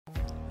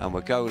and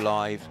we'll go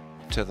live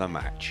to the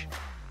match.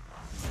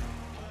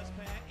 First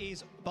pair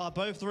is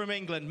both from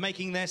England,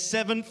 making their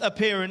 7th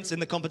appearance in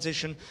the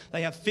competition.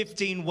 They have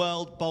 15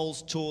 World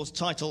Bowls Tours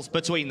titles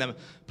between them.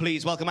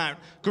 Please welcome out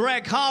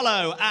Greg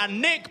Harlow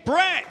and Nick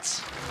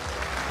Brett.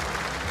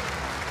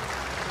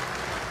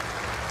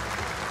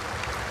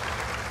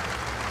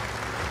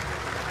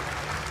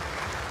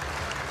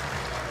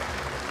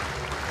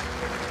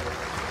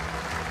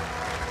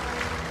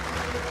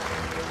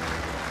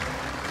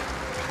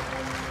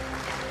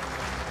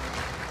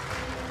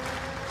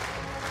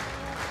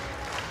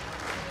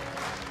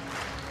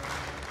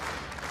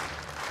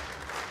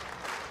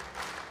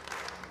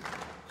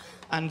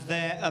 And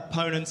their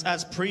opponents,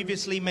 as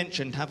previously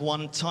mentioned, have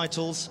won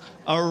titles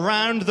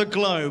around the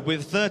globe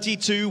with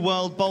 32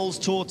 World Bowls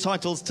Tour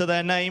titles to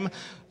their name.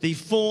 The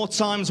 4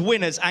 times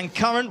winners and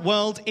current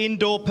World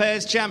Indoor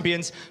Pairs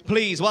champions.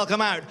 Please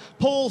welcome out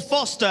Paul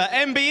Foster,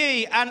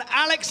 MBE, and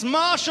Alex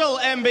Marshall,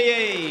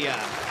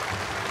 MBE.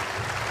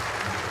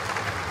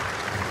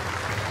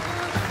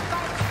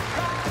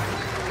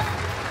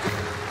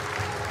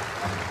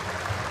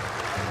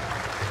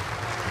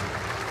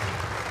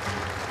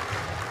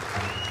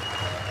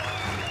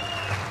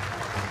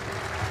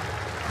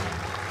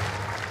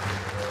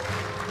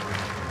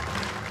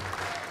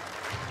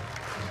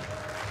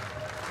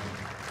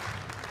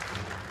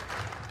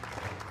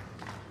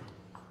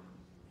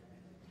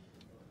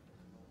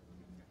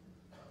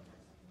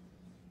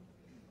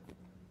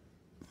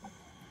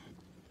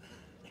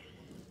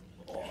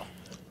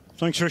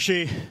 Thanks,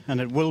 Rishi, and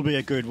it will be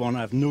a good one. I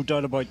have no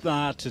doubt about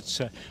that.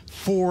 It's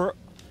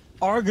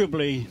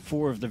arguably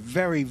 4 of the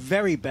very,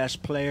 very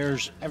best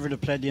players ever to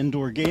play the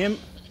indoor game.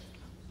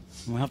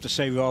 And we have to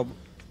say, Rob,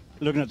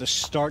 looking at the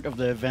start of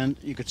the event,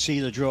 you could see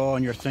the draw,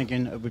 and you're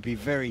thinking it would be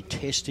very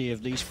tasty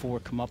if these 4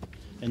 come up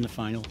in the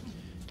final.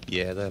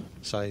 Yeah,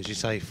 so as you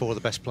say, 4 of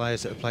the best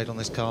players that have played on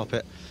this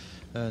carpet,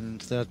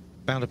 and they're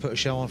bound to put a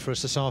show on for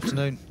us this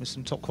afternoon with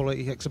some top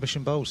quality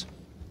exhibition bowls.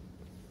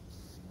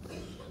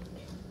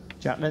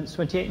 Jack Lynch,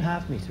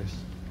 28.5 metres.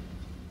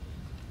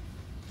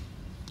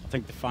 I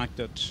think the fact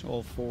that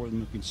all 4 of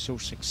them have been so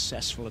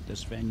successful at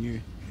this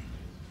venue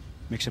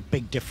makes a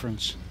big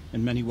difference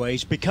in many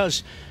ways,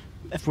 because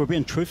if we're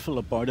being truthful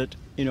about it,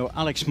 you know,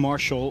 Alex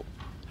Marshall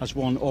has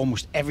won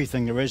almost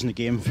everything there is in the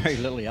game. Very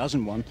little he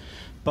hasn't won,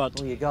 but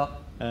What you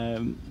got?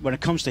 when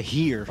it comes to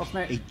here,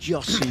 he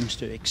just seems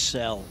to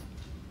excel.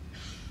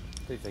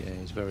 Yeah,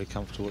 he's very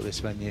comfortable at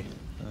this venue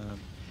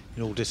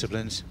in all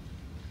disciplines.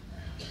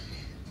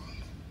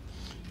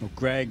 Well,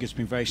 Greg has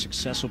been very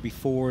successful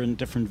before in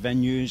different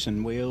venues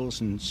in Wales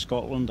and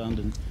Scotland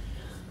and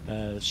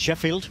in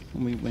Sheffield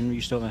when we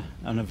used to have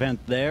an event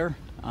there,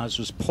 as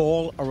was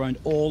Paul around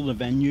all the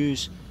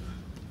venues,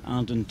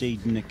 and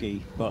indeed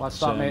Nicky. But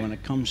when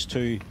it comes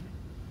to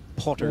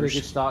potters, really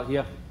good start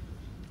here.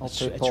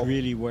 It's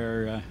really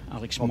where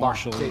Alex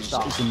Marshall is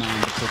the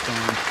man to put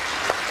down.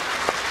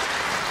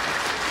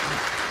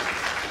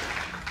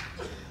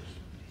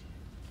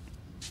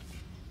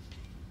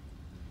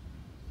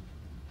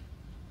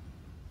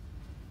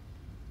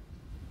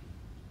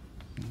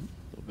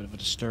 Of a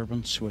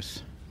disturbance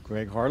with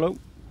Greg Harlow.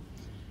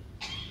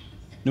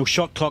 No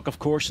shot clock, of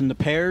course, in the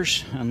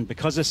pairs, and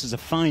because this is a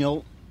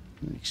final,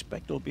 I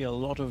expect there'll be a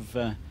lot of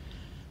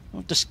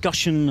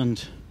discussion,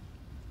 and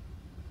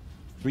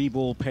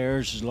 3-ball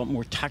pairs, there's a lot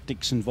more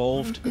tactics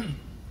involved.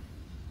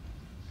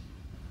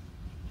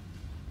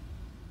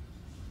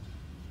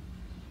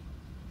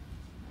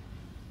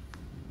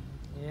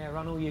 Yeah,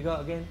 run all you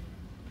got again.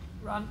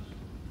 Run.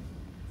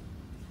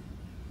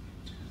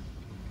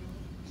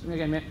 Swing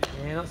again, mate.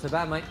 Yeah, not so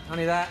bad, mate.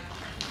 Only that.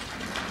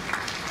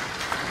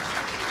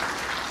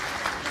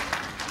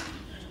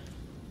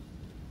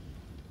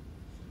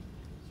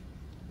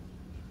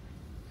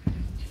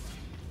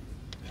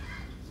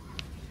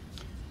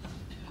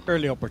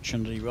 Early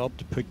opportunity, Rob,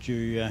 to put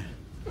you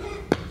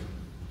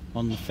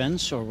on the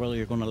fence, or whether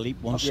you're going to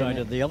leap one side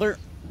or the other.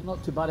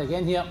 Not too bad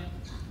again here.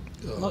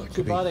 Not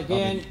too bad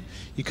again. I mean,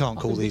 you can't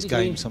call these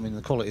games. I mean,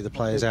 the quality of the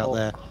players out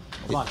there,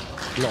 a lot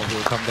of it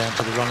will come down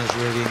to the runners,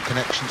 really, and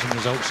connections and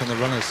results on the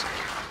runners.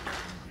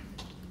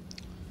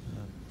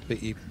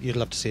 But you'd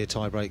love to see a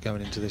tie break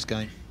going into this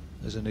game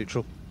as a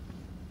neutral.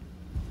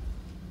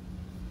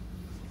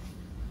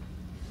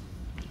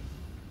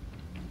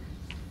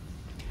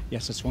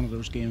 Yes, it's one of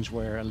those games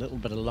where a little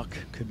bit of luck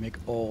could make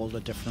all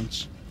the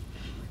difference.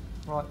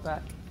 Right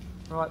back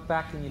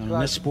in your And in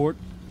this sport,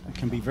 it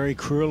can be very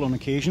cruel on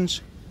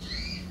occasions.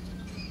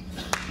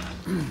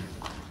 You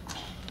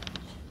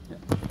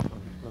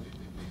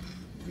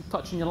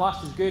touching your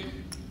last is good.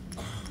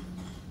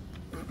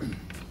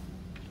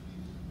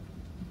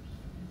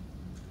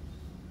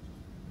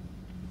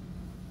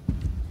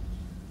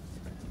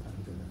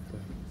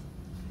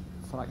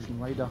 Fraction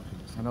wider.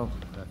 I know.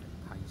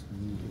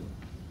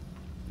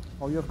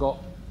 All you've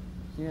got.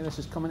 Yeah, this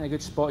is coming in a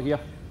good spot here.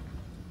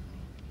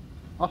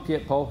 Up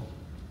yet, Paul.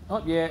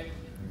 Up yet.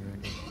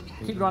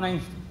 Keep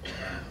running.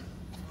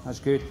 That's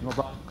good. Not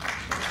bad.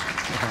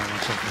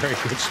 That's a very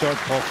good start,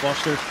 Paul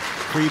Foster.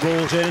 3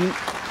 balls in.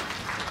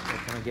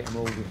 to get them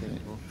all, do you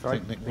think? I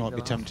think Nick might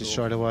be tempted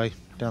straight away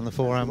down the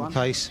forehand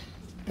pace.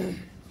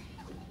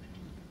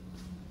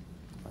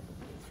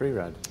 3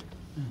 red.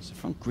 Yes, the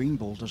front green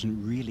ball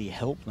doesn't really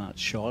help that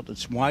shot.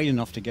 It's wide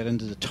enough to get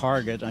into the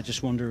target. I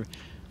just wonder,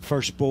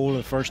 first ball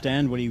at first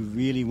end, will he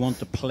really want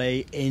to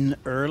play in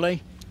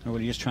early? Or will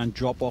he just try and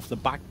drop off the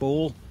back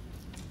ball?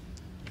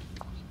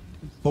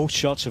 Both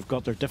shots have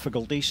got their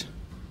difficulties.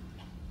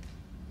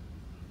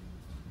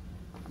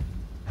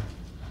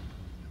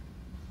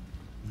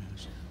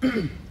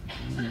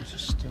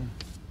 Just a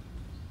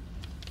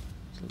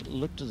little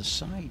look to the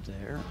side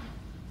there.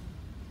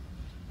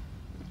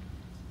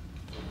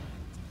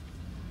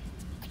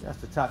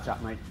 Just a touch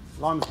up, mate.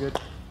 Line was good.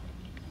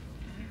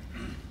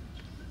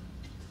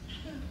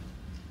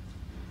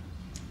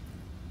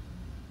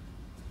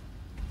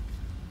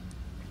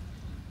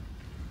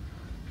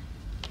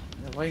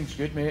 The line's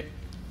good, mate.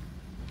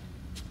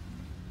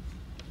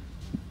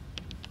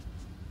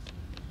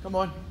 Come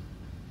on.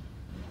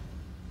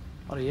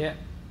 What are you?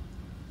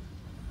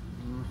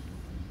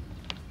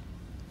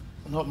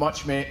 Not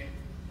much, mate.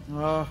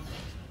 20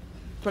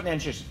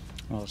 inches.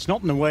 Well, it's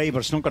not in the way, but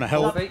it's not going to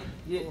help. Lovely.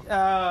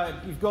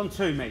 You've gone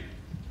 2, mate.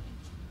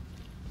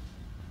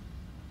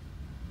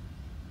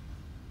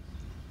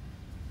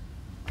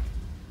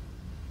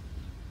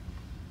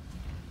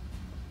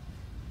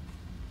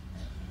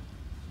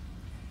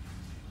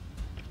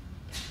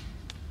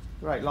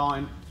 Great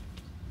line.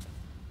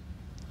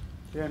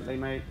 Gently,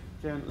 mate.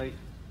 Gently.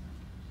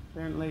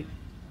 Gently.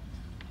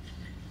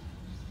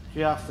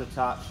 Just a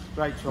touch.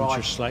 Great try.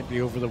 Just slightly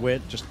over the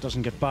weight, just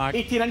doesn't get back.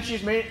 18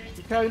 inches, mate.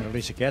 You count. Or at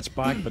least it gets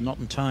back, but not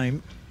in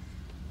time.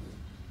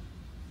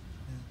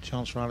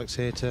 Chance for Alex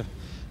here to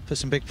put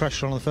some big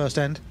pressure on the first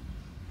end.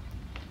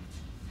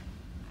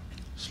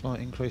 Slight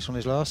increase on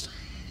his last.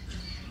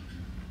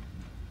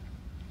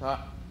 That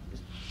is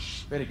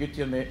very good to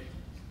you, mate.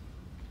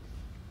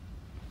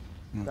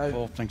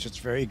 Paul thinks it's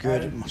very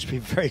good. It must be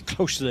very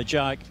close to the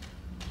jack.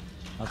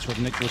 That's what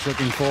Nick was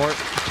looking for.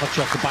 Touch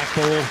off the back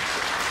ball.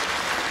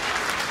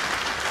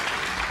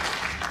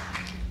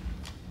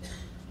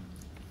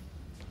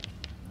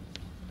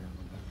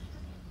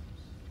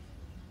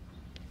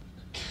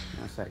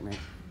 Mate.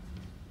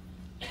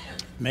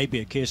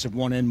 Maybe a case of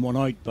 1 in, 1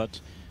 out, but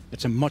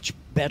it's a much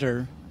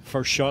better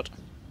first shot.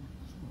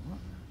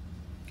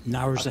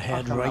 Narrows the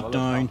head right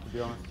down.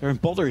 They're in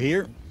bother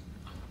here.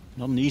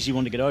 Not an easy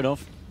one to get out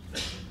of.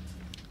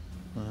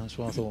 That's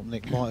why I thought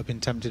Nick might have been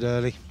tempted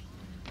early,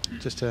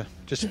 just to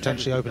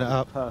potentially open it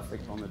up.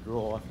 Perfect on the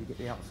draw. If you get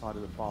the outside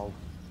of the bowl,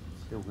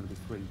 it's still going to be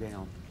 3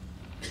 down.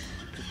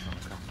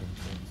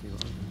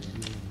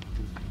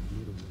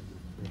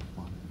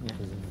 Yeah.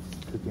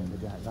 Could get the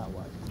jack that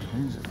way.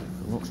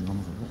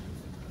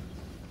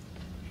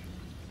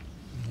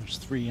 There's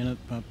 3 in it,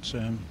 but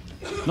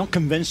not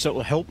convinced that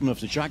will help them if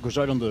the jack goes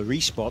out onto the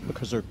respot,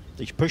 because they're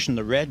pushing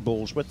the red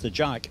balls with the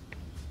jack.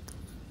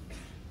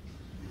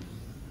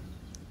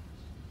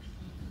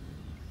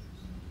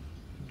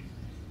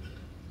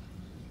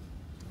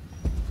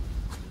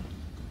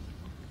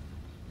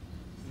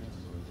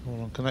 All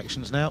on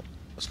connections now.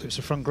 Slips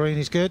the front green,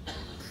 he's good.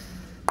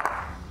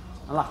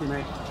 Unlucky,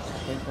 mate.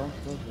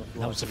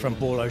 That was the front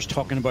ball I was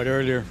talking about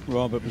earlier,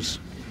 Rob. It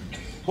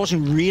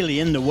wasn't really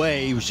in the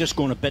way. He was just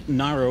going a bit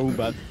narrow,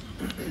 but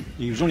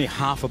he was only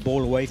half a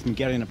ball away from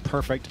getting it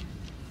perfect.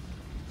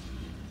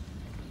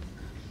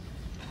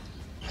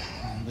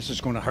 And this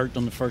is going to hurt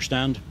on the first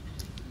end.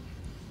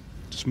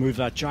 Just move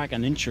that jack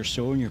an inch or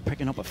so, and you're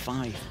picking up a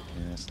 5.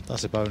 Yes,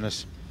 that's a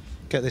bonus.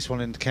 Get this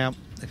one into count.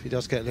 If he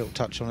does get a little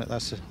touch on it,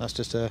 that's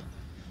just a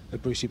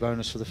Brucey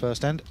bonus for the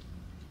first end.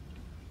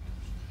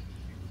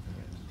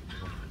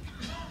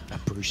 A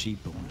Brucey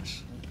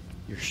bonus.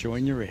 You're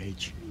showing your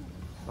age.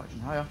 Selection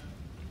higher.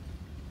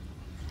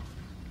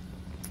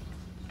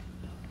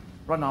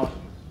 Run now.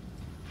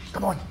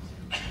 Come on.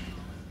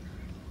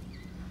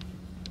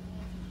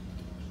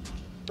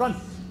 Run.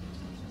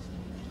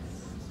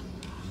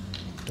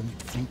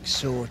 Don't think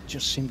so. It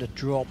just seemed to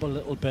drop a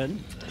little bit.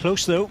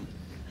 Close though.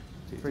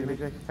 3, mate.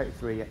 Take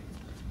 3, yeah.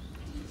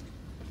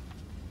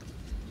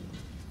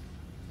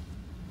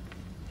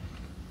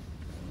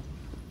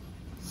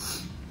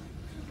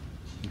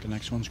 The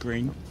next one's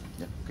green.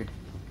 Yeah, okay.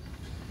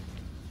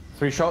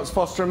 3 shots,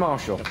 Foster and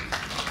Marshall.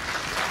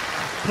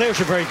 Players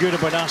are very good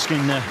about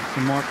asking the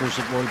markers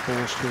at World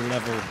Balls Tour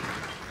level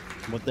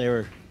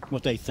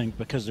what they think,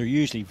 because they're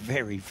usually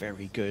very,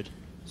 very good.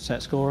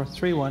 Set score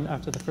 3-1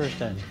 after the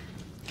first end.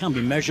 Can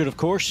be measured, of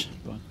course,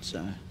 but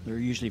they're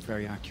usually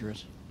very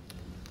accurate.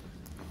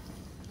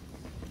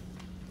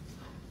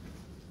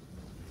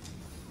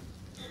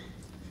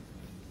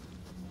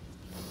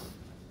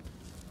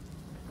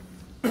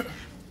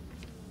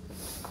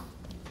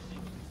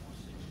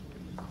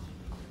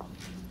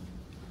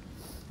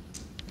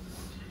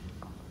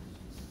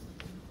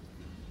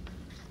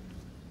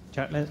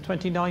 Jack length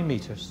 29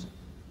 metres.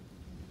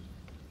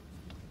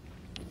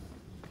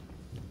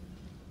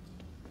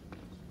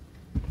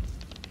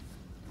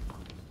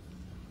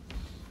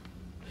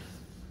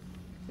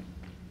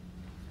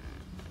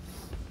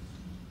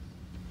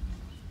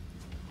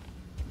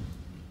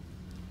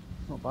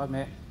 Not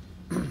bad,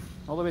 mate.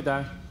 All the way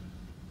down.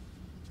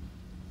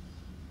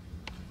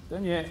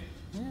 Down yet.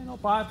 Yeah,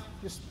 not bad.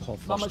 Just Paul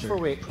not much Foster, for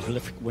weight.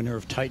 prolific winner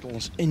of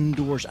titles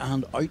indoors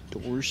and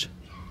outdoors.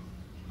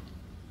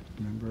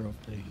 Member of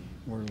the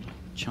World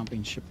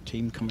Championship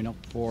team coming up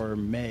for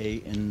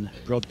May in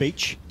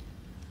Broadbeach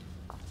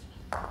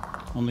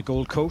on the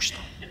Gold Coast.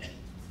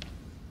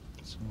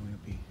 So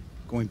he'll be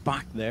going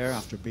back there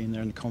after being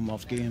there in the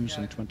Commonwealth Games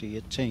in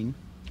 2018,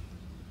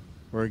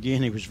 where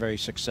again he was very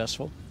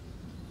successful.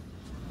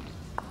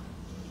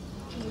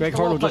 Greg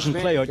Harlow doesn't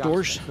play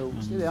outdoors,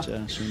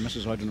 and, so he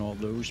misses out on all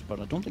those, but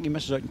I don't think he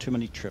misses out on too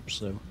many trips,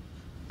 though,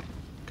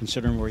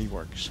 considering where he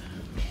works.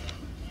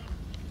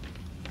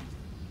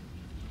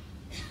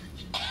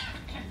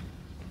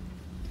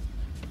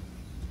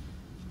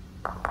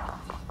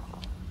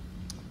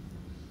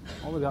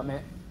 All the way up,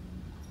 mate.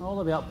 All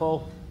the way up,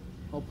 Paul.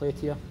 All play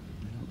to you.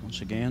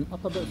 Once again.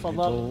 Up a bit further.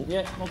 Little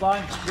Yeah, well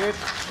done. Good.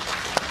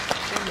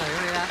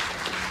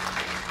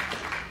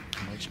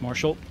 Alex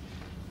Marshall,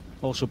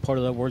 also part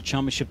of that World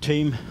Championship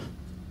team.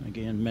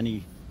 Again,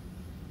 many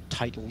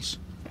titles,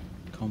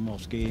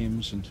 Commonwealth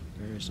Games and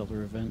various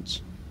other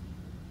events.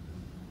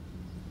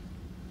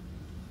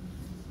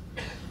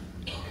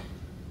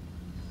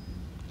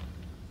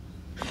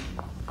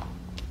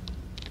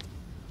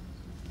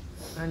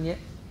 And yet.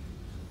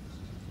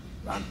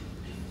 Run.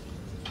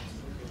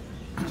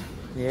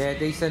 Yeah,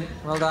 decent.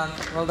 Well done.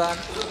 Well done.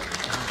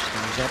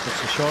 Stands up,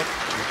 it's a shot.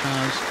 It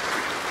has.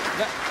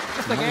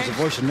 Just And that was again. the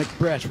voice of Nick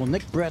Brett. Well,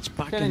 Nick Brett's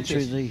back 10 into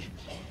inches. the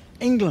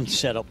England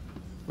setup.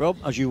 Rob,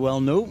 as you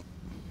well know.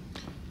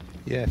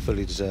 Yeah,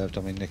 fully deserved.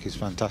 I mean, Nick is a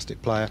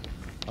fantastic player.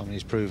 I mean,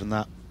 he's proven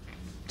that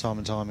time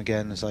and time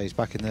again. So he's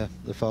back in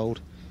the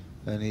fold,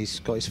 and he's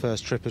got his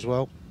first trip as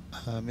well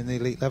in the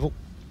elite level.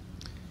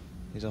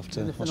 He's off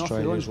to Anything off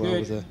Australia your as own's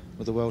well good.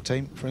 with the world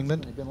team for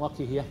England. You've been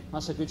lucky here.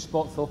 That's a good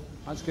spot, though.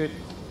 That's good.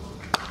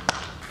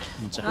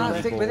 It's a No,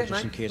 handball stick with it,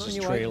 just in mate. case On it's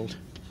your way. trailed.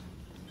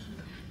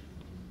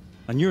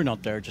 And you're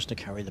not there just to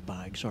carry the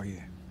bags, are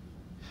you?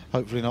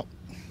 Hopefully not.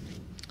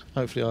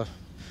 Hopefully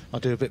I'll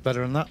do a bit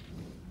better than that.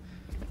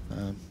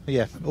 But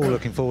yeah, all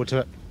looking forward to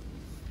it.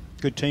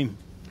 Good team.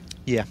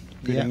 Yeah,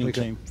 Good yeah, England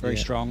team. Very yeah.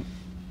 strong.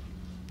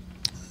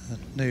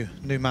 New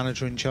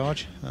manager in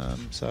charge,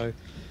 so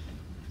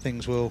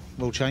things will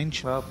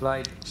change Well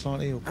played.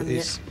 slightly. He'll put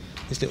Yeah.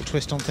 his little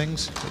twist on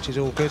things, which is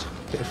all good.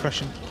 Bit of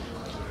freshen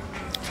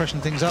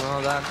things up.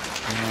 Well done.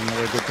 And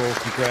another good ball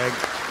from Greg.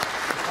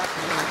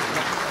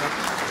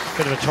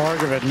 Bit of a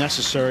target if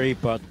necessary,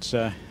 but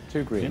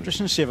Two green.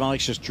 interesting to see if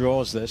Alex just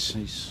draws this.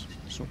 He's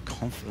so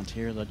confident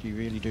here that you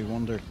really do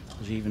wonder,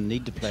 does he even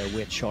need to play a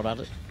weight shot at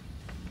it?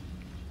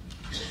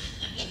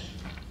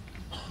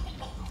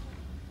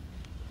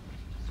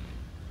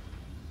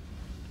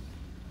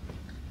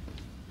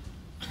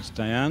 It's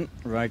Diane,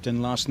 arrived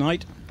in last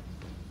night.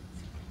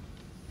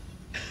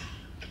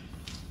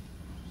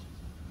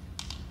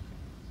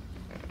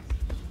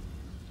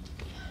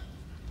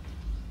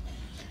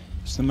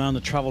 It's the man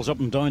that travels up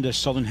and down the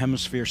southern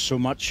hemisphere so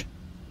much.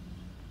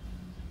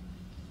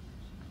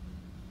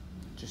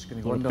 Just going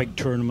A to go lot of under. big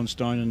tournaments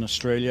down in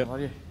Australia. Are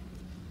you?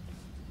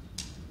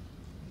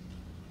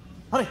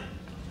 Hurry!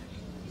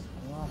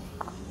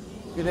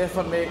 Good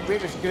effort, mate.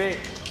 Weight was great.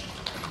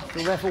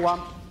 Go there for one.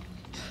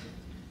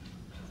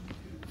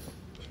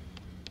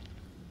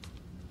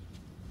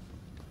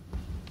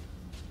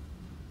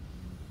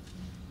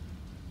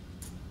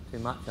 Too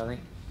much, I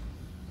think.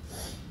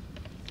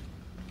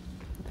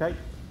 Okay.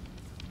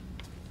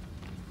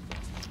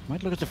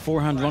 Might look at the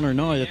forehand runner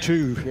now. The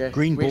two Yeah,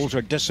 green waist balls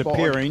are spot on.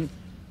 disappearing.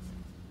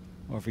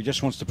 Or if he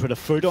just wants to put a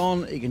foot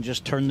on, he can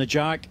just turn the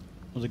jack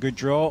with a good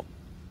draw.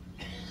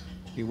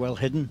 Be well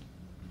hidden.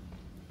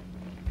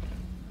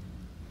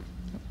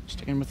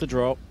 Sticking with the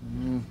draw.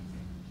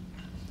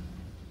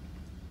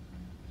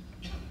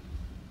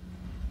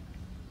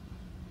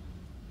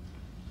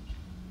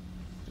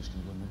 Just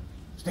going to go now.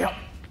 Stay up.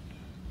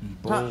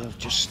 Ball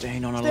just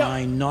staying on a Stay up.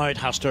 line. Now it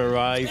has to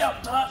arrive. Stay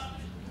up.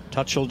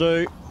 Touch will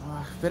do.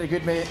 Very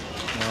good, mate.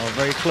 Well,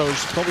 very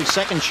close. Probably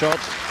second shot.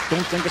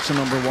 Don't think it's a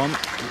number one.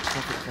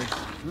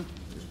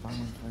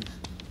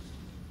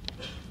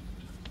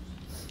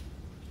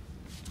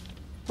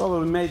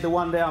 Probably made the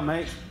one down,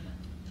 mate.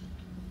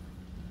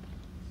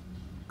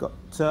 Got,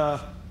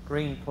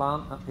 Green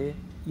plant up here.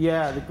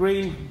 yeah, the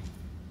green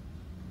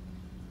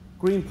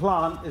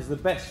plant is the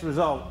best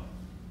result.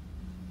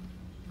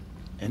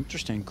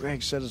 Interesting.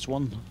 Greg said it's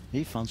one.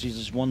 He fancies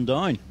it's one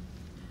down.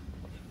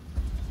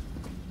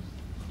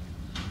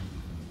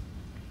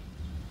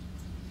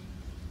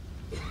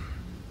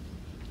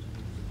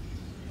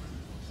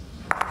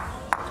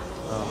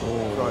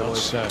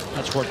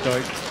 That's worked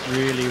out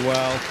really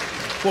well.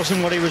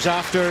 Wasn't what he was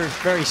after.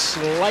 Very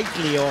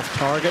slightly off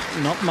target.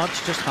 Not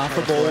much, just half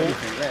a ball.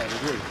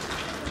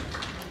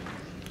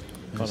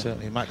 And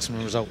certainly a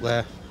maximum result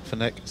there for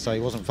Nick, so he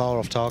wasn't far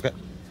off target.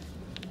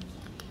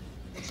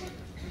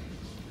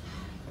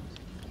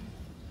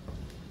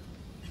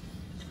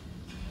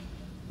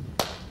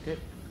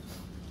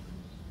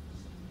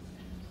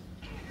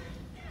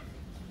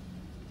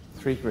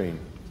 3 green.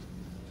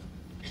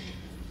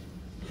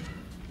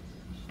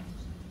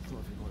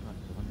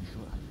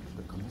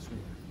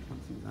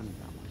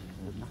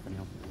 Nothing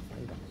else in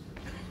favour.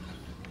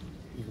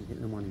 Even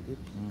hitting the one he did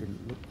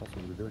didn't look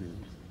possible to do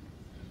anything.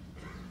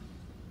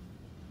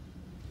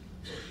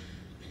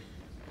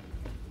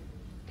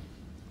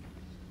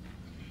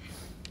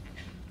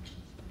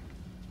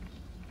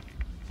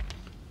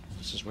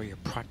 This is where your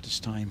practice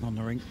time on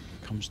the rink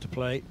comes to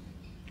play.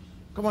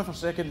 Come on for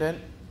second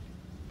then.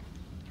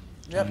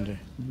 Yep. And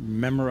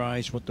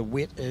memorize what the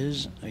weight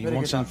is. He Very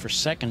wants good in up. for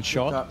second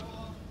shot. Up.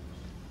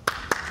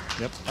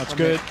 Yep, that's One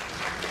good.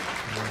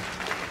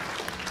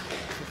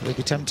 We'll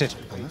be tempted.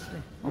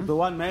 Of the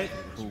one, mate.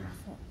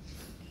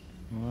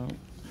 Well,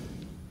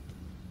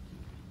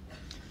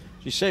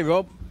 you say,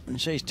 Rob, you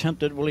say he's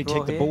tempted. Will he Go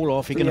take the ahead. ball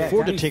off? He can Yeah,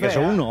 afford to to be take his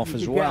fair, own off you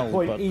as could get a well,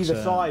 point but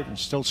either side and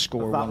still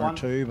score of that one or one.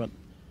 two. But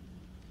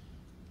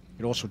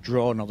he'd also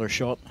draw another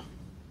shot.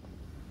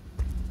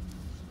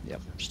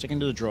 Yep, sticking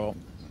to the draw.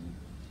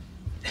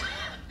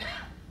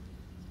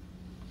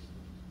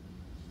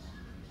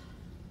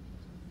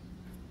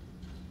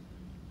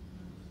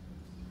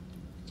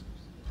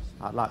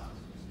 Hard luck.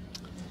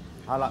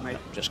 Hard luck, mate.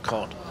 Just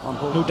caught. On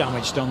pull. No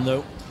damage done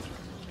though.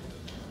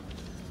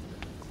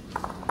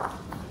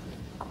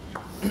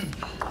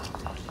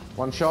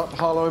 One shot,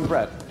 Harlow and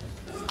Brett.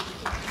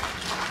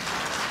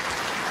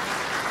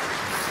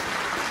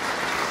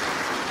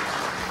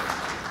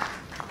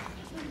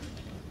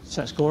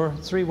 Set score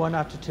 3-1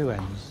 after 2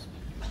 ends.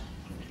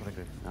 Very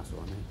good. That's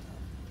what I mean.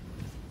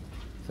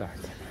 Sorry.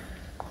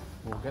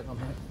 We'll get them,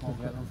 mate. We'll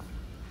get them.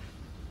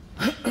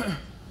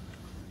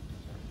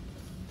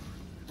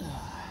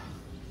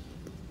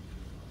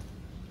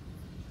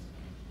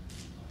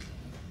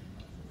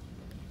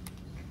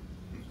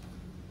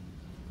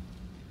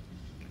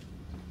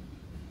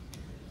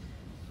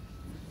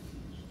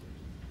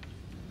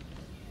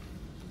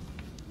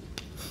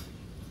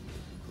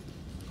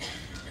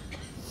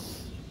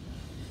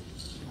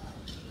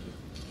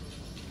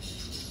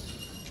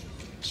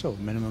 So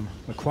minimum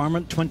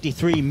requirement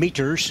 23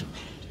 meters.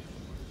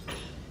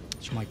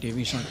 It's Mike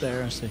Davies out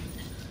there as the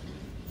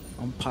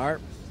umpire,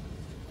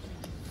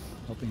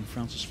 helping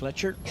Francis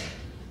Fletcher.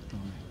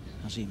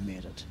 Has he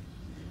made it?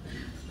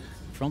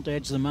 Front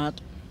edge of the mat,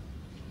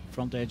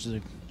 front edge of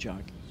the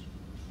jog.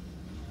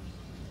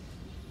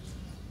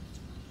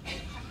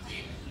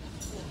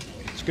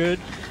 It's good.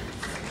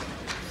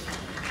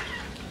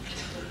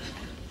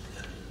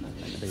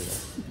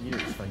 Yeah,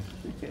 it's fine.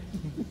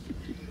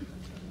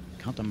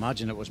 Can't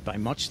imagine it was by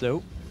much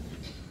though.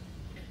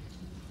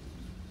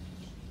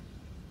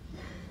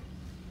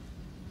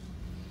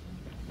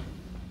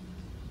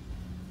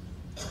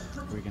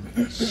 We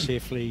can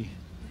safely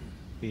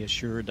be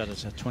assured that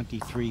it's a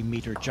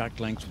 23-meter jack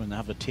length when they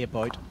have the tape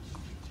out.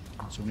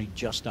 It's only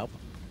just up.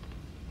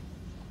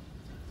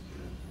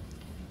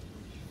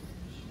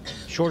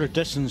 Shorter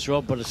distance,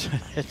 Rob, but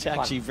it's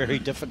actually very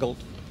difficult.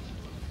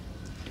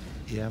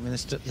 Yeah, I mean,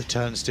 the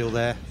turn's still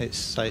there.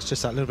 It's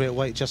just that little bit of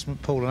weight adjustment.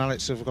 Paul and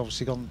Alex have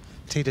obviously gone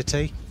T to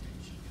T.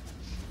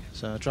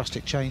 So a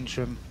drastic change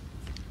from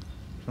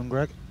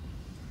Greg.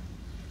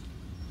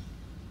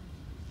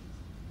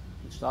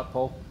 Good start,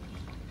 Paul.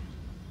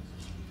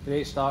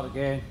 Great start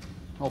again.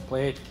 Well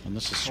played. And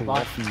this is so Well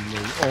done. often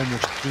the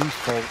almost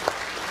default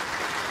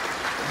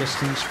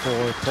distance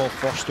for Paul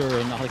Foster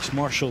and Alex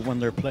Marshall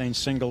when they're playing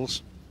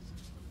singles.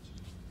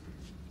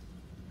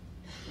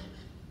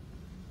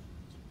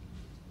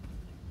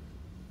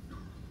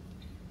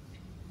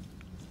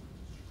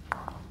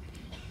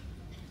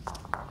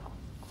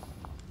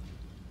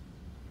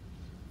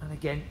 And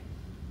again.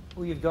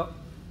 Who you've got?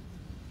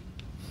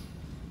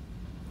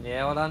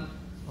 Yeah, well done.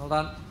 Well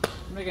done.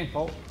 Come again,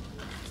 Paul.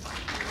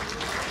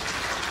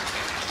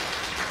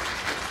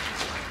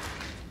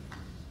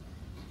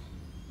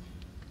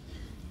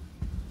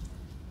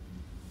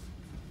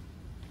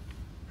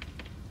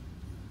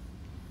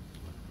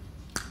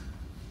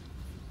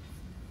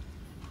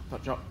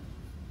 Touch up.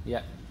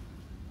 Yeah.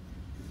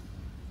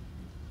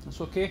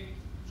 That's okay.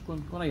 Just go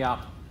on a yard.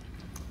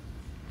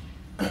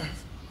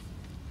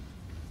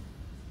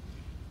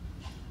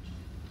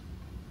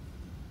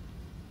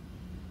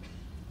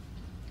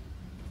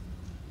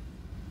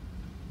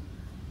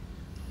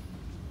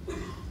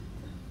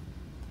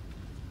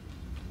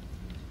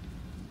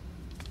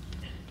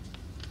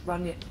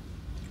 Run yet.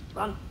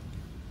 Run.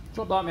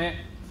 Drop that, mate.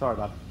 Sorry,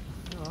 bud.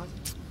 All right.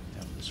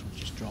 Yeah, this one's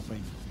just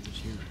dropping. Just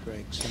hear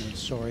Greg saying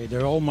sorry.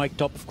 They're all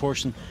mic'd up, of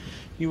course, and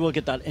you will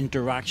get that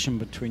interaction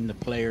between the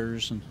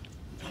players, and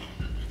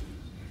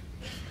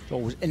it's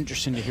always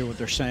interesting to hear what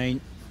they're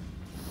saying.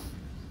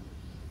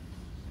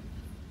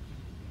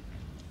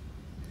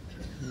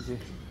 Easy.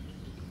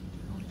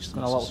 Alex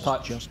Got a little thinks this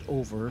touch. is just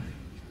over. And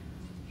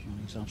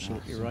he's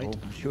absolutely right,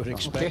 as you would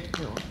expect.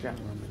 Okay.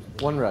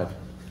 One red.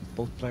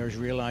 Both players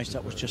realised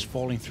that was just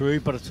falling through,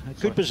 but it's a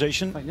good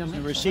position, Fine, yeah, mate, a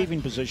it's all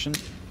receiving position.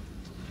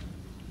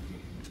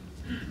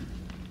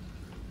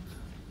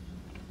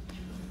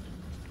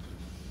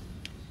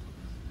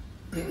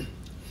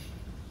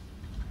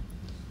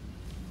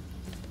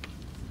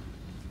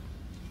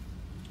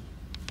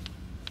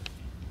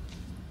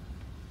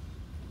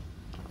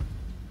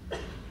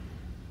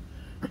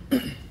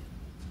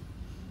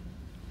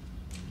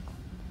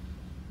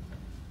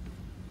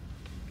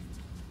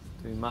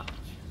 match.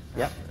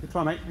 Yep, good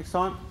try, mate. Next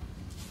time.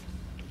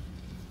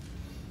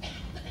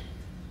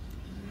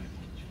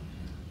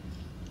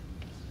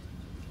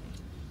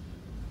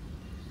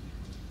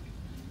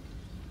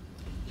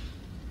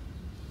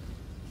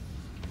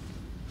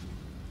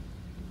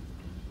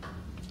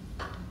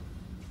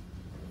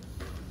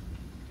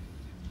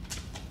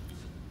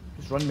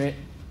 Just run, mate.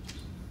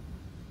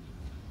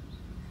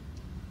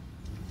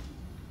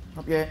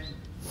 Up yet.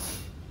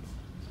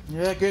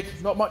 Yeah, good.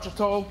 Not much at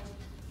all.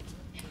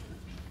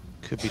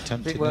 Could be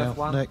tempted worth now,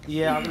 one. Nick.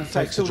 Yeah, I'm going to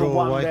say Takes the still the draw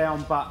one away.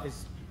 down, but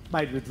it's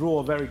made the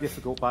draw very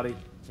difficult, buddy.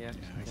 Yeah.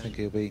 I think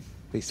he'll be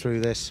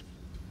through this.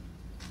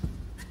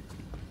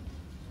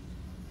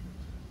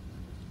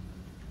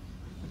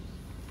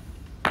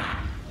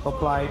 Well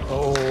played.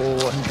 Oh,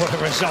 and what a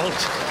result.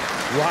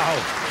 Wow.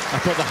 I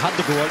thought they had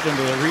to go out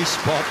into the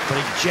respot, but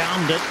he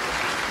jammed it.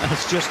 And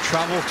it's just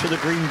travelled to the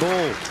green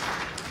ball.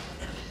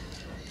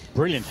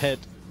 Brilliant hit.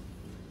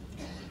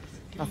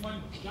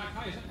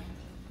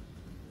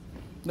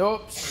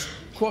 No,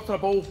 quarter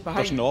of ball behind.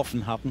 Doesn't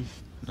often happen.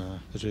 No,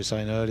 as we were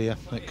saying earlier,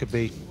 it could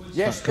be,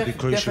 Yes, that could be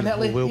crucial,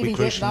 definitely. or will be Even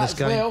crucial in getting this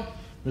that as game. well.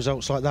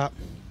 Results like that.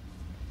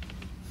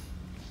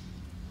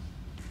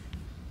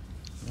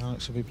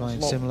 Alex will be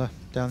playing similar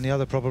down the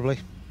other, probably.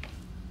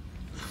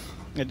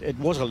 It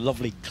was a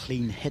lovely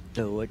clean hit,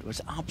 though. It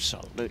was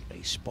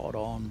absolutely spot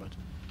on, but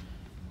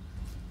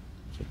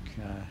I think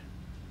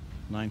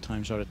 9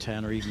 times out of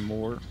 10 or even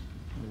more,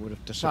 it would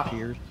have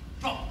disappeared.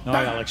 No,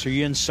 Alex, are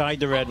you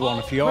inside the red one?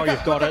 If you are,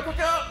 you've got it.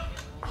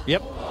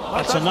 Yep,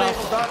 that's enough.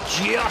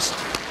 Just.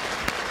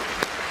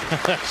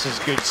 This is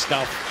good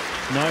stuff.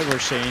 Now we're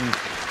seeing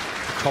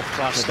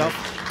top-class stuff.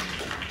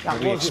 That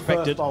We was your first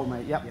expected. bowl,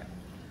 mate. Yep.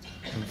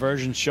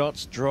 Conversion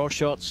shots, draw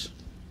shots,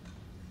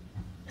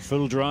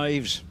 full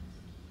drives.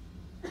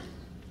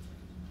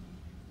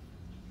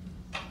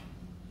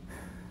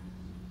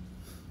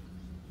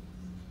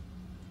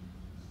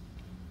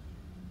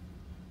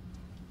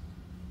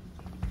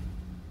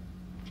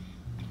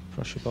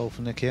 Pressure bowl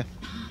for Nick here.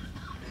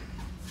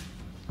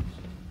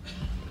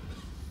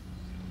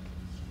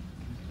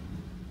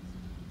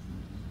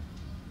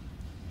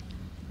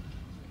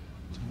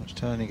 How much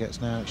turn he gets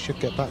now? It should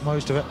get back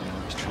most of it.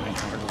 He's trying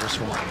hard with this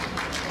one.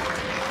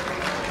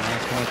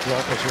 That's going to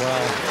drop as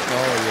well.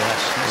 Oh yes,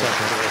 that's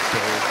after a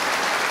full.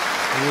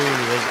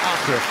 Really is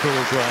after a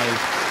full drive.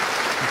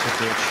 That's a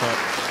great shot.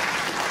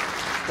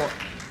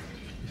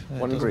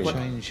 One Doesn't green.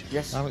 change.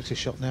 Yes. Alex's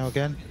shot now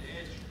again.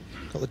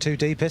 Got the 2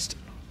 deepest.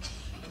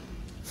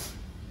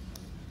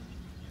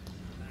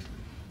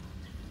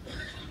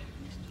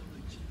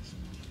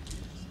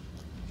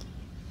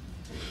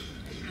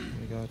 There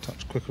we go, a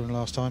touch quicker than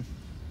last time.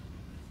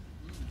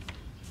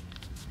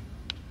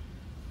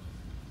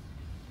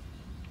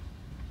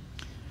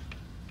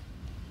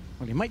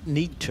 Well, he might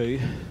need to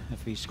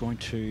if he's going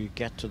to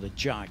get to the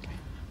jack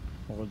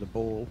or the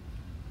bowl.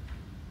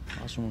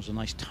 Last one was a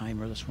nice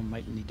timer. This one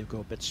might need to go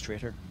a bit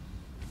straighter.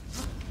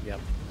 Yep.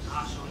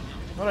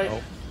 All right.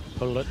 Oh,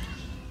 pulled it.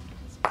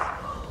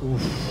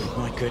 Oof,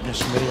 my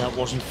goodness me, that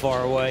wasn't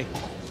far away.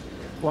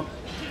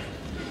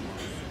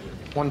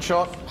 One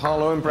shot,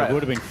 Harlow and It Brett.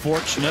 would have been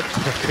fortunate.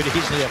 It could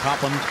easily have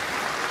happened.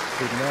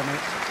 Good there,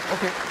 mate.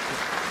 Okay.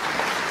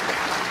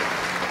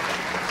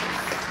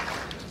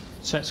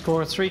 Set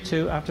score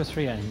 3-2 after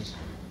 3 ends.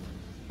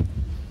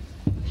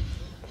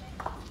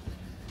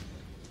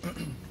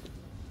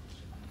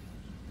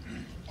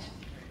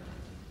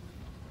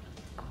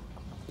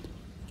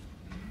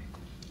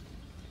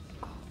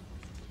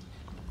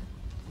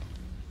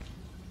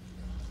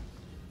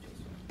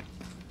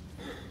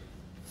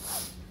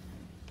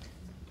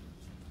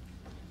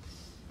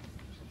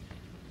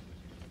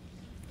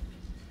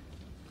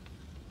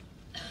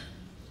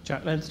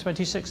 Jack length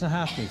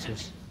 26.5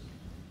 metres.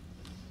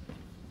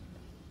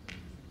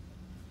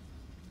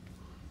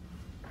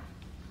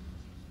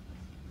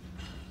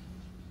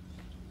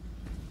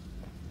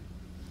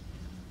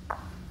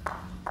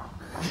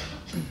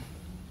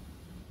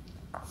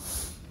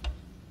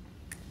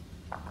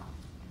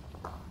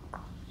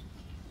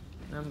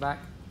 I'm back.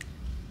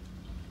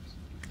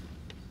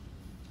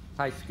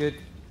 Pace good.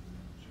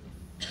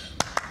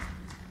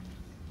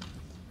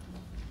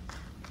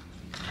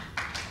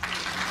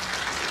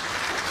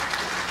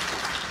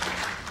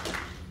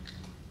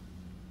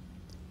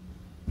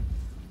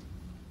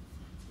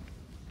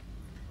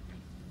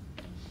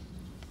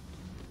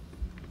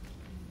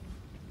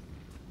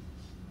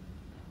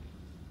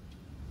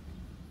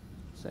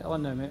 Settle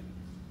in now, mate.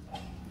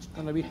 Just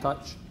going to be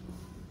touch.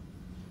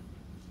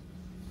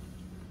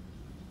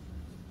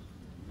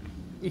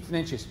 18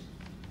 inches.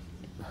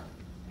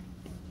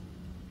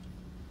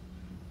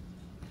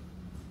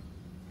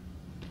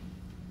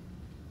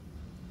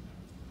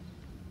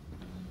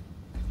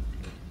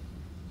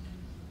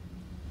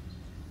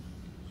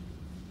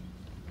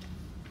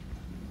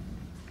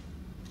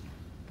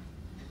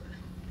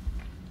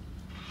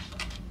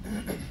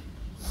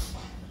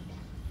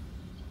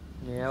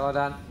 Yeah, well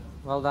done.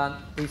 Well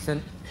done.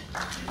 Decent.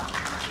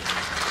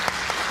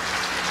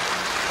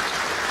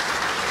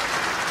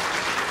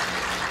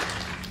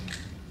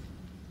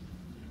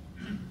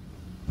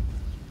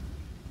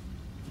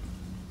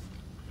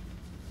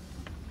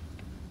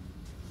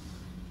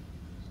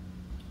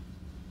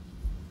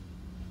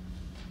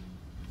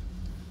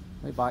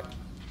 way back.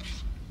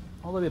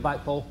 All the way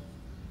back, Paul.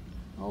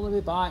 All the way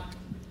back.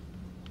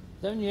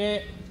 Down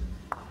yet.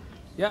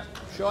 Yep,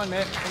 Sean,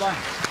 mate. Come on.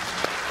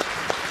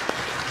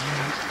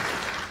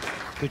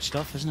 Good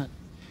stuff, isn't it?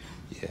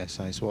 Yeah,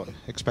 so it's what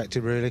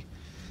expected, really.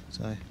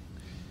 So,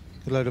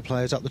 good load of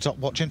players up the top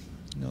watching.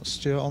 You've got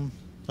Stuart on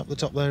up the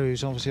top there,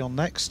 who's obviously on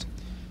next.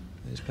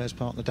 His pairs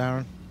partner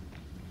Darren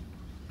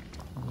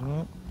as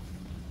well.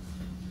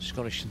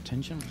 Scottish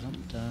contingent,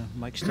 wasn't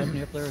Mike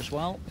Stepney up there as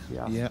well?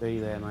 Yeah, be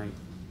there, mate.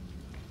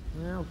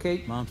 Yeah,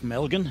 okay. Man from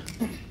Elgin.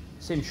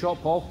 Same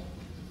shot, Paul.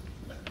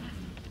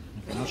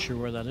 I'm not sure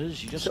where that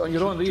is. You just Sit on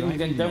your own, leave him driving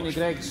getting down to north.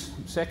 Greg's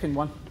second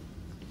one.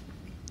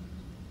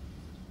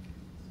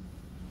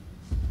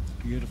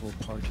 Beautiful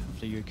part of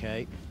the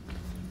UK.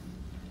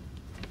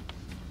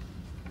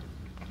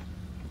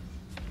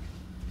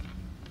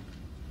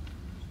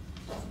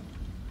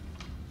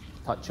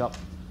 Touch up.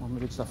 One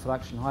good stuff,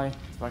 fraction high.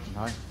 Fraction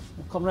high.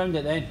 We'll come round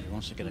it then. He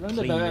wants to get a Round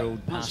clean about it.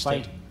 road That's past fine.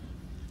 it.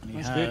 And he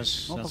That's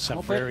has. good. That's Up, a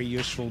up it. very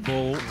useful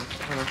ball.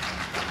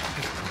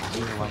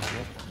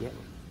 Yeah.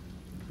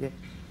 Yeah.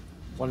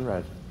 One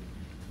red.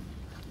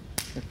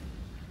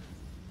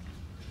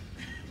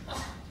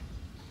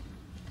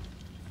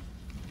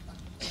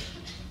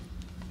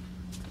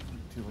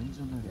 Two wings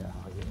on there. Yeah,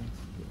 yeah.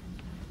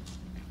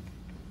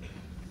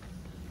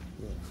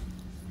 Yeah.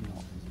 Not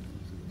as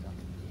easy as I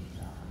think it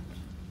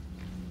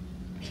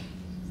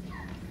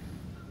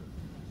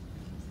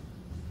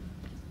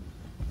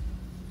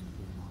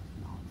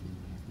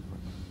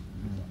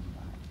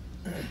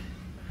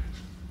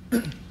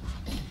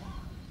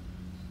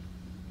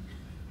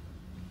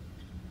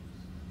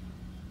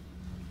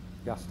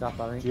Just up,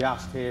 I think.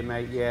 Just here,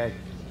 mate, yeah.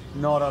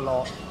 Not a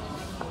lot.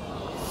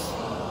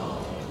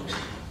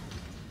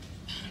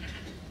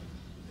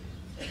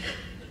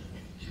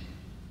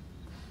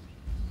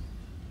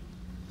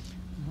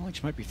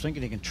 Alex might be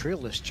thinking he can trail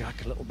this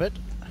jack a little bit.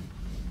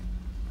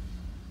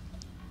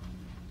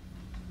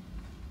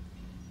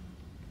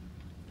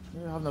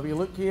 Yeah, having a wee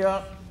look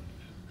here.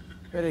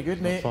 Very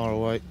good, Not mate. far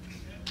away.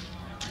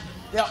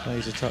 Yeah.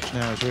 Stays a touch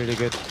now, it's really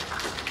good.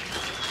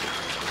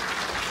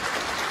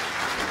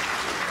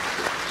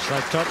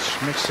 Slight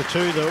touch, makes the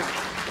two though.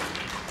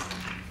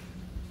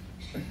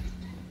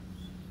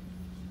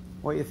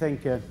 What are you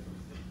thinking?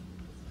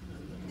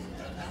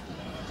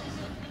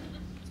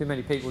 Too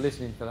many people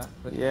listening for that.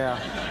 But Yeah.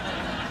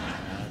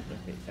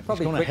 If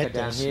probably he's gonna quicker hit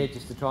down this, here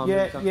just to try and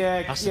Yeah, move something.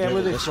 yeah, Has to yeah, do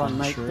with with this this one,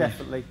 one, mate, surely.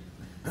 definitely.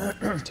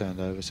 It's turned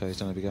over, so he's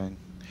going to be going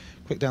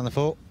quick down the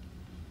fort.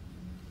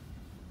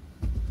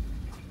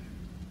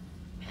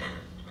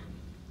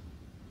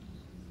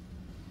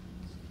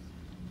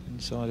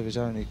 Inside of his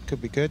own, it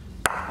could be good.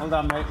 Well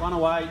done, mate. One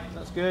away.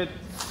 That's good.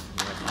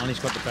 and he's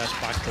got the best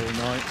back ball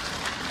now.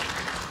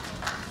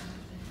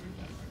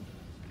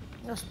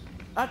 Yes,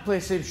 I'd play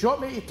the same shot,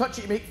 mate. You touch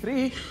it, you make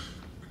three.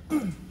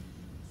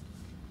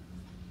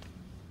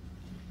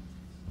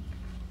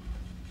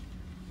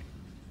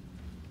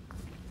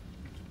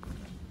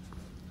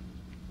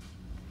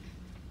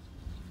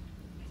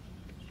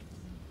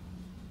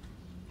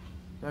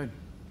 Down.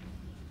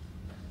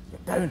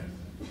 Get down.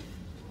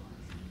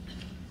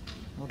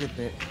 Well, good,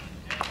 mate.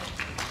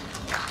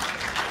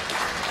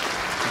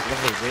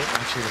 Lovely weight,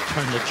 actually, to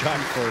turn the jack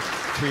for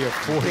 3 or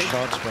 4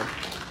 shots, but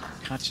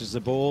catches the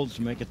ball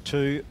to make it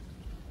 2.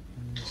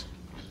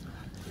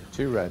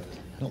 Two red.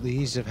 Not the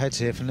easiest of heads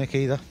here for Nick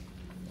either.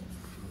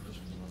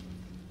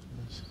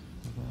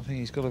 I think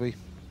he's got to be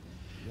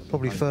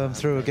probably firm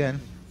through again.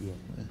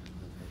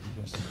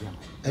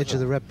 Edge of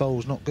the red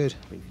bowl's not good.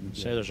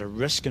 So there's a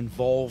risk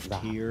involved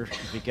here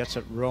if he gets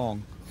it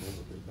wrong.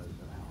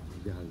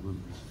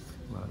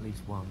 Well, at least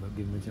one, but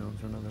give him a chance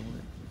for another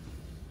one.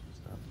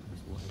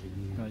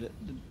 Right,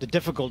 the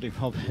difficulty,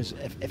 Rob, is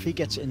if he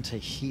gets into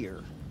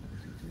here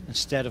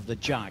instead of the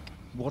jack,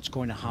 what's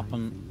going to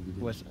happen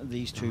with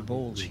these 2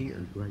 balls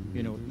here?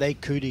 You know, they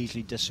could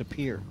easily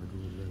disappear.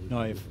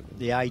 Now, if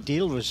the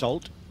ideal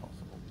result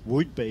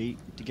would be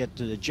to get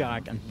to the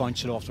jack and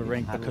bounce it off the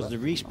rink, because the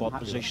respot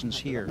position's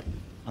here,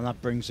 and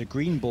that brings the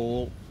green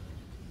ball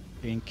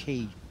being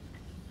key.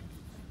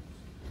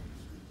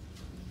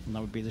 And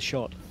that would be the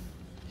shot.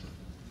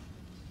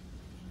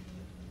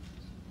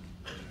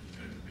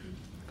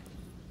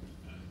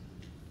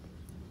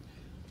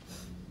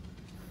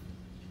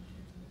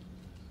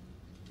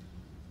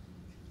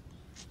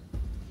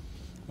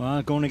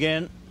 Well, going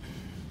again.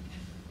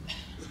 It's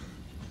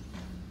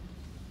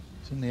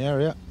in the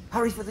area.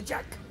 Hurry for the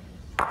jack.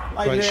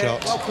 Great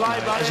shot. Well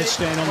played, buddy. Is it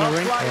staying on the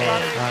ring?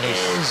 And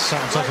he's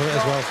sat on top of it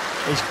as well.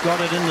 He's got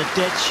it in the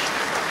ditch.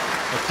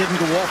 It didn't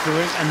go off the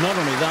ring, and not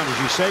only that, as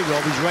you say,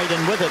 Rob, he's right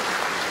in with it.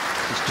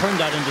 He's turned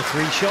that into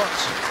 3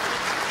 shots.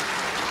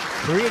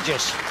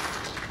 Courageous.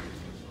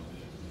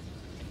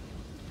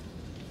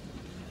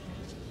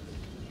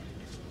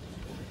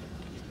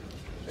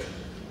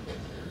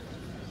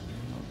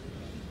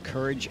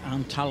 Courage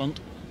and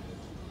talent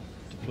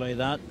to play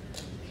that.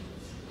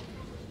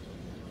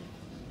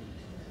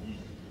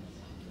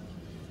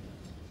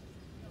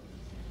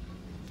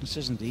 This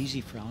isn't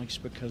easy for Alex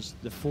because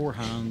the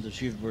forehand,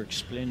 as you were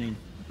explaining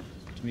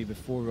to me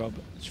before, Rob,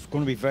 it's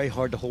going to be very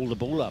hard to hold the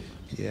ball up.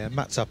 Yeah,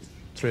 Matt's up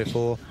 3 or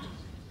 4,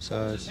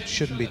 so it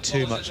shouldn't be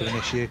too much of an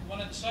issue.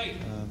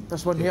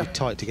 This one it'll here. be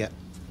tight to get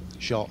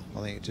shot.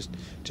 I think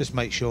just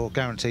make sure,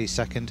 guarantee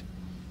second.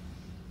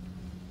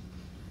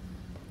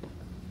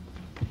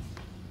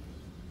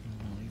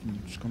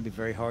 It's going to be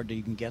very hard to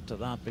even get to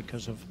that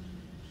because of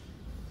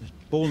the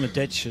ball in the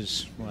ditch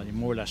is, well, you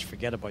more or less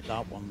forget about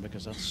that one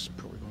because that's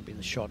probably going to be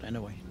the shot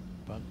anyway.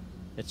 But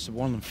it's the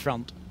one in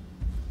front.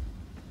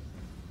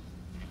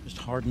 Just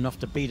hard enough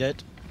to beat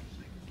it.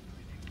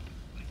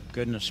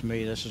 Goodness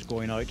me, this is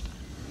going out.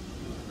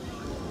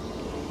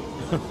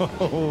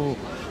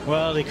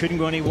 Well, they couldn't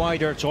go any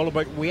wider. It's all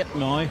about weight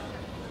now.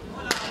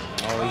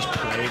 Oh, he's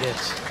played it.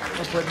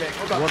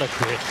 What a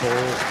great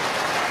ball.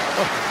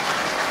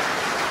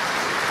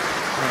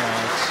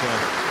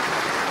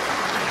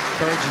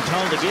 Courage and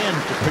talent again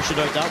to push it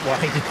out that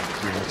wide.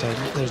 Yeah, so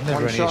there's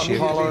never any issue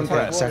in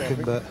that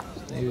second, but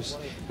he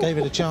gave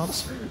it a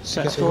chance.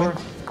 Set score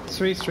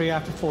 3-3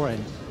 after 4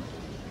 in.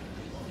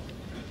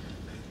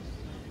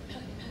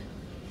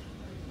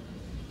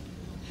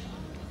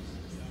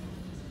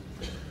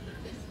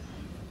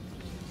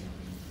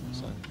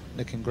 So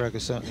Nick and Greg are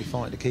certainly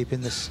fighting to keep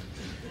in this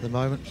at the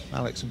moment.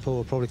 Alex and Paul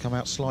will probably come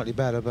out slightly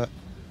better, but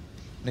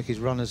Nicky's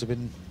runners have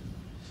been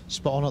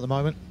spot on at the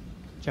moment.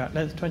 Jack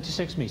length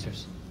 26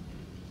 metres.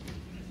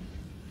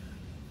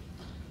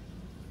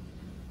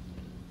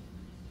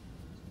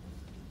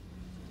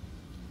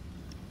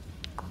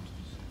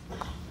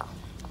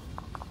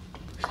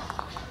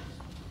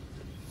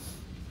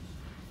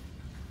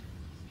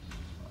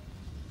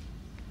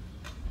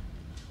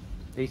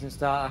 Decent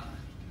starter.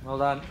 Well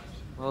done.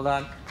 Well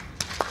done.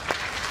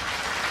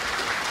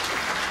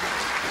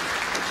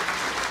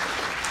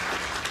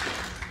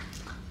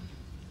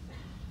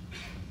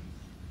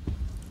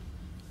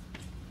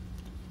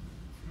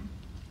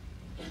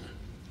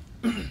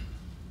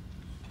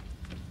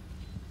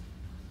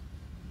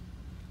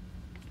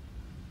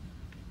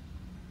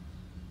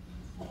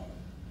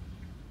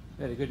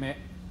 Very good, mate.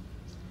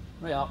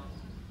 Right up.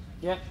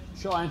 Yep,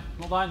 shot in.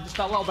 Well done. Just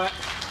that little bit.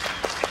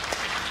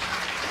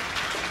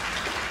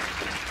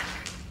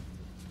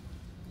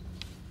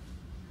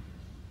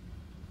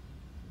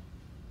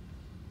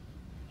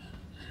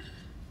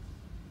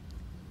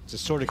 It's the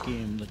sort of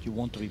game that you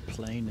want to be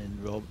playing in,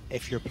 Rob,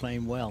 if you're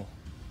playing well.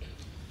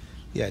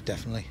 Yeah,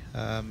 definitely.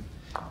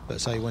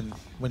 But say when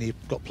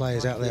you've got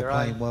players out there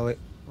playing well, it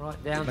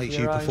makes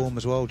you perform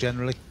as well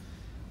generally.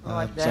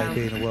 So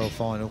being a world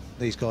final,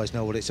 these guys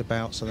know what it's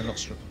about, so they're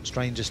not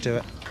strangers to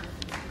it.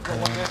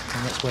 And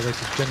that's where they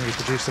generally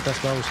produce the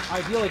best bowls.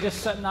 Ideally,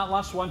 just sitting that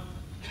last one.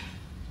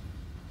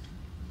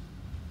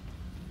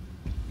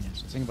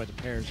 Yes, the thing about the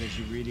pairs is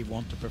you really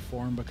want to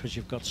perform because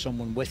you've got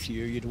someone with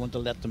you. You don't want to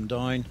let them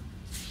down.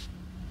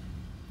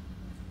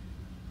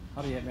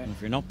 Hurry up, mate. And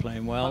if you're not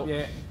playing well,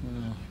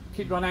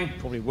 keep running.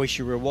 Probably wish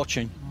you were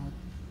watching.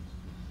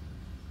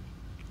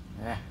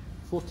 Yeah,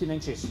 14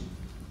 inches.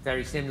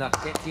 Very similar.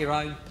 Get to your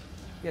own.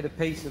 Get a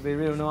piece, it'll be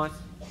real nice.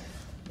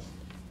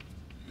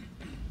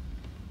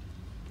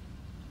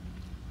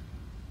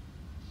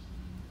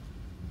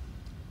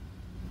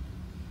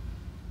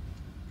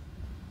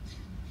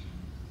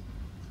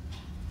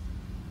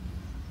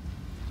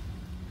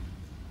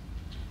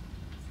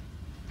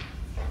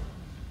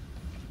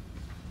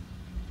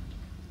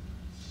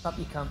 Up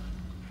you come.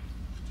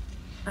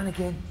 And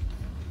again.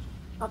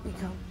 Up you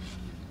come.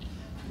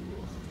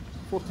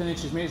 14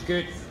 inches, mate, is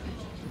good.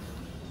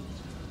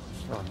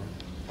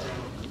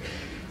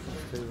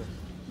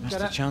 That's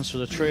the chance for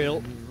the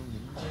trail.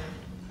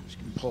 Just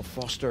giving Paul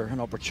Foster an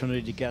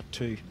opportunity to get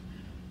to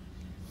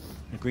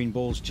the green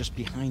balls just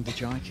behind the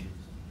jack.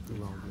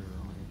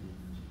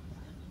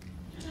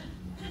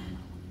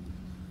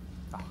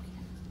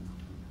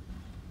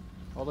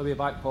 All the way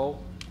back,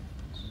 Paul.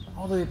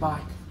 All the way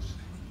back.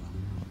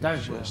 Down.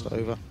 Just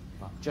over.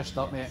 Just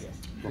up, mate.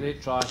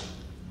 Great try.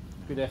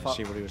 Good effort.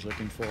 See what he was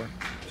looking for.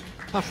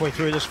 Halfway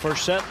through this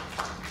first set.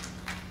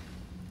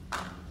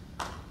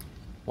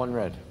 One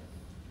red.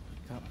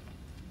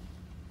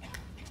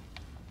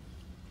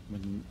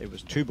 When it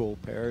was 2 ball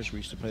pairs, we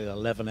used to play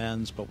 11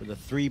 ends, but with the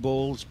 3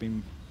 balls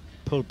being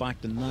pulled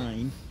back to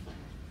 9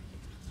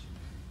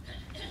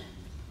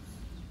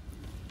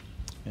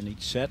 in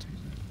each set.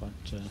 But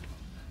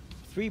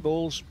 3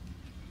 balls,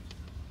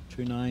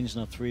 2 9s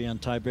and a 3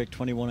 and tiebreak,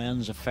 21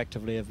 ends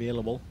effectively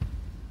available.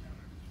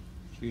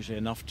 It's usually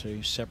enough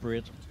to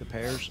separate the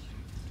pairs.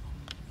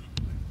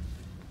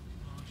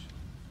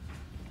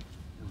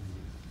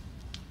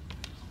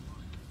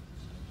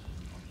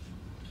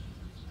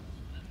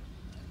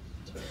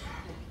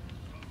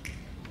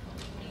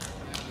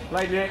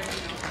 Play, Nick.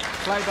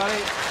 Play, buddy.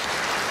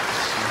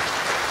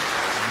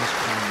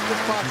 Good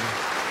pass.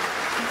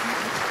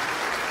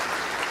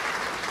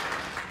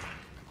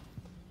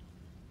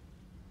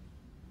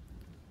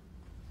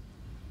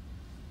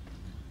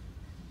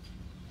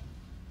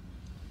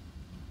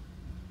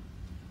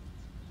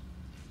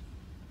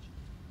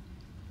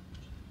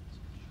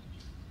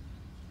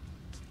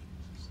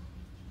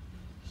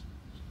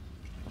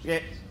 Yeah.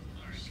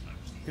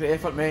 Great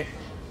effort, mate.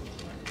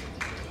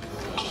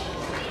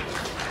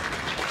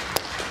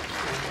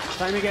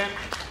 Time again.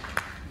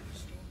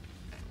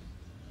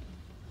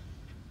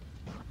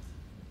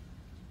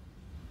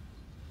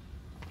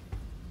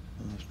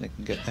 If Nick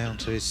can get down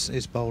to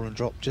his bowl and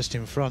drop just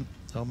in front,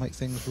 that'll make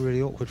things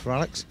really awkward for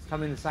Alex.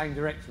 Come in the same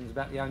direction is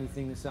about the only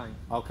thing the same.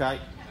 Okay.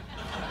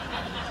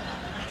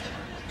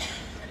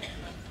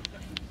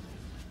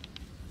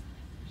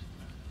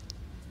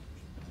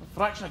 A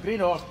fraction of green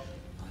or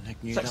I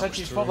think knew 6 that was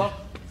inches through. further.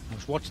 I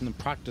was watching them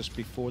practice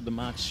before the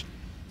match,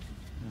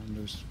 and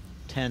there was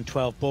 10,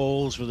 12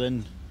 balls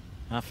within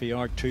half a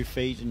yard, 2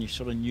 feet, and you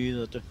sort of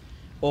knew that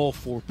all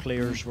 4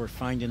 players were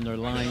finding their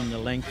line, the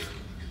length,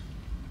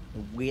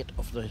 the weight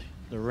of the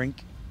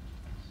rink.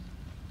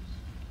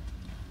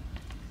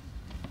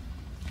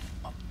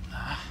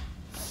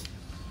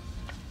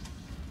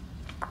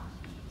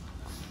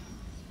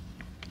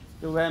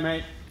 Still there,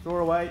 mate. Throw her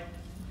away.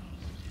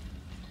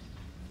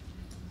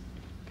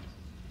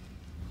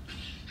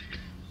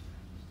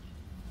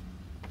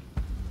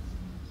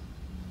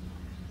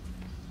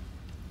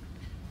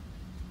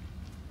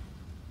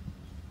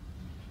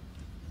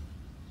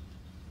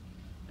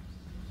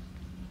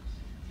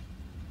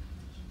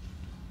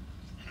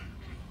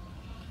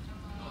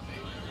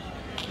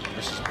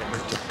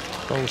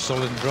 Bowl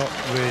solid and drop,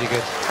 really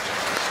good.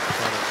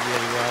 Got it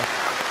really well.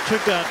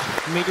 Took that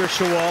metre or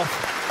so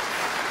off.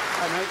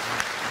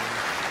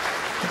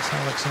 That's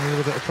Alex in a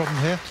little bit of problem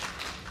here.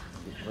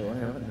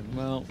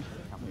 Well,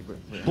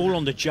 ball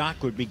on the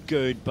jack would be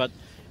good, but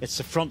it's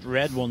the front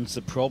red one's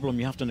the problem.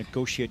 You have to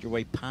negotiate your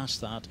way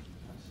past that.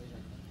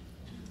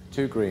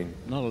 2 green.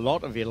 Not a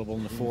lot available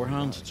in the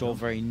forehand. It's all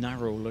very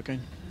narrow looking.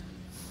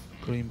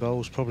 Green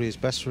bowl's probably his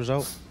best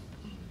result.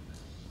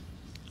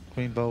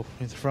 Green bowl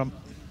in the front.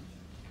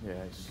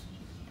 Yes.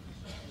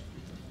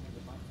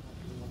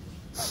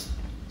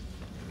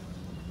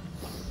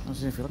 I'll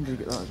see if you're going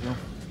to get that as well.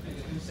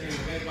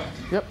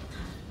 Yep.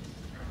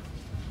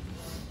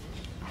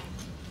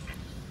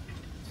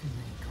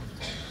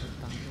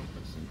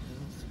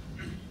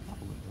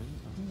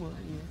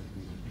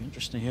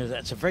 Interesting here.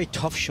 That's a very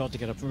tough shot to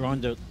get up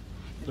around the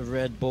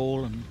red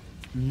ball and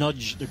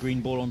nudge the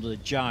green ball onto the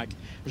jack.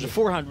 There's a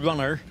forehand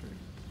runner,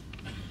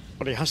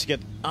 but he has to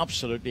get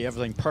absolutely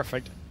everything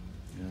perfect.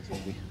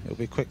 Yeah, it'll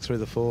be quick through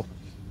the 4.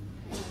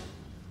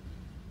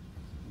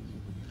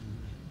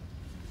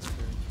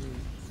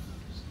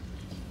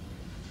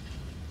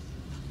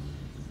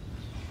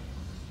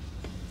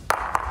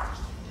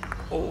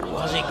 Oh,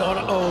 has he got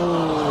it?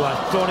 Oh, I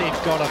thought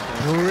he'd got a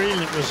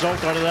brilliant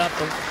result out of that,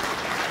 but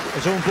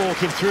his own ball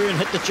came through and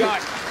hit the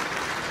jack.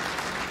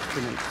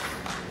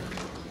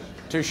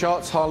 2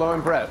 shots, Harlow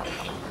and Brett.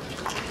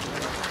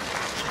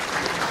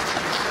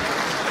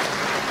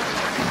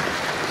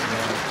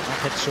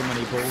 Hit so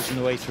many balls on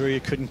the way through,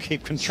 you couldn't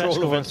keep control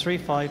Set of score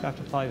it. 3-5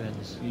 after 5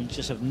 ends. You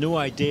just have no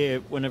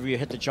idea whenever you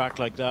hit the jack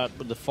like that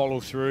with the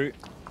follow through.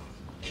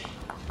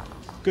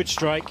 Good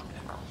strike,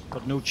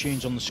 but no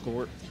change on the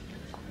score.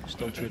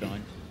 Still 2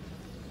 down.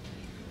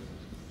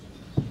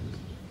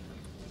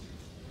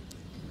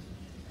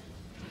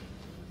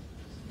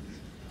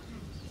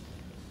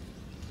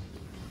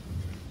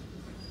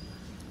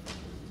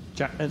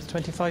 Jack, it's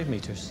 25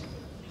 metres.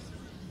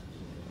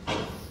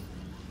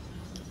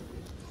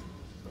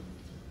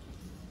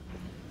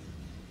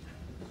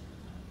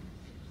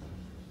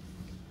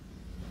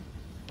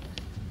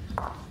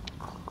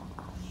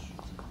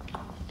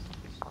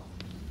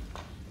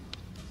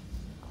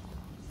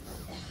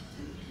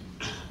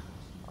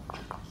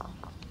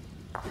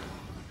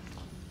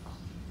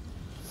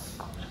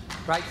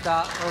 Great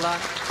start, well done.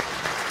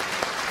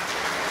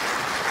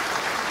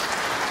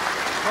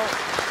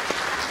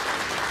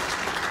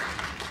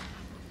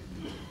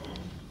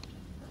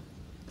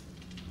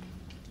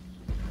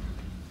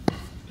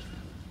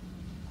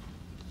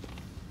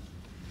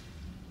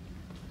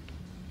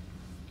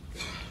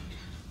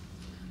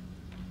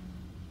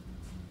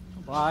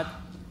 Not bad.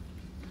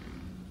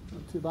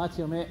 Not too bad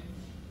here, mate.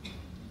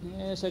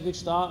 Yeah, it's a good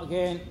start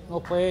again.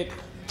 Well played.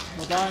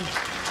 Well done.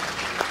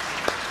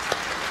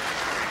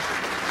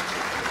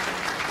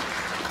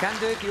 Can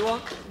do if you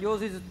want.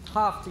 Yours is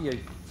half to you.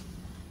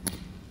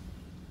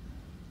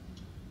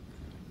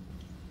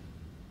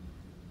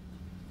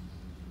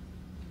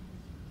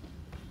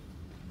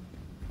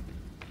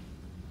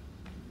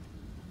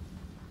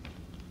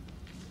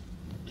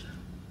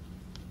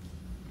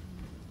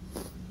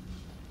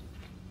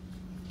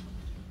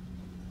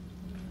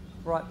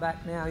 Right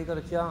back now, you got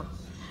a chance.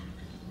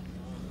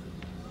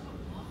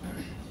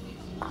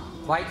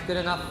 Weight's good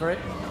enough for it.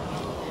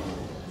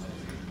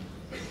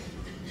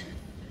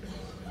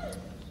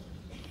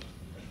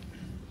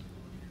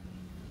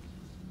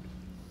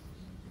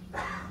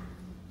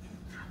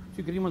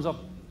 Two green ones up,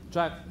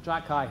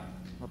 jack high.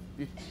 What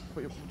do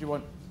you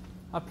want?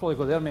 I'd probably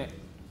go there, mate.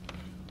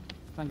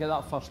 Try and get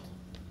that first.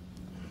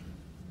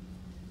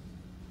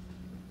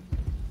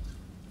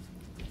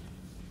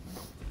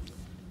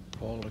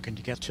 Paul looking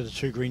to get to the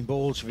 2 green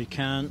balls if he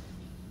can.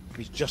 If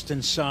he's just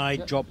inside,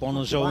 Yep. drop on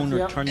his Back own or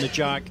here. turn the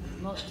jack.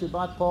 Not too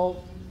bad,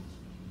 Paul.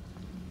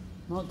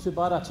 Not too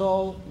bad at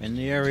all. In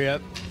the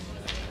area.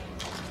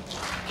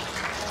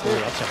 Oh,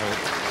 that's a hole.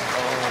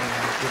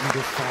 Didn't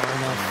go far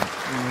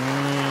enough.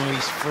 Oh,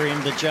 he's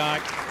framed the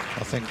jack.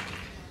 I think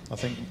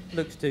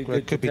Looks too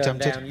Greg good could to be turn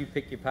tempted. down. You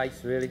pick your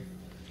pace, really.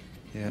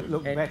 Yeah,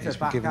 Look He's better been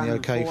back given the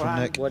okay from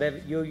Nick. Whatever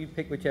you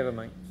pick, whichever,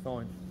 mate. It's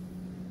fine.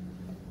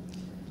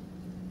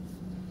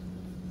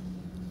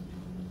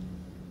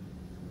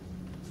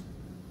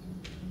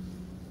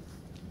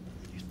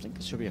 You think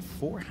it should be a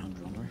forehand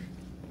runner?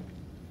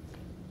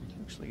 It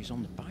looks like he's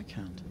on the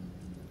backhand.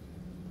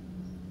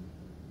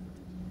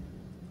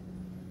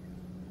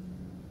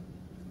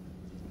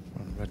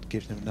 Red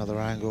gives him another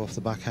angle off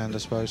the backhand, I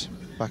suppose.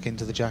 Back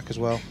into the jack as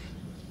well.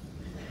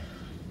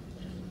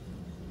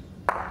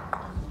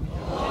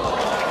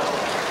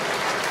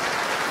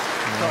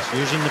 He's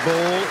using the ball,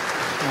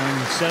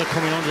 and instead of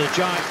coming onto the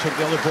jack, took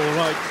the other ball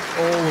out.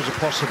 Always a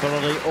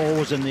possibility,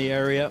 always in the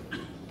area.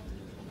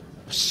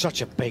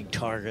 Such a big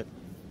target.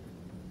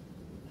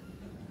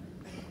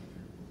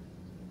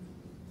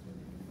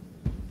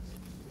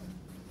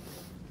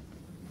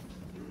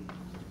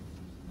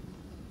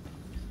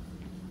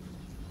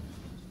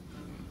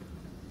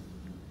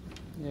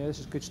 Yeah, this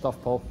is good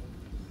stuff, Paul.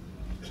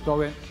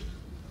 Brilliant.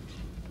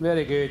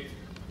 Very good.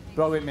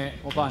 Brilliant, mate.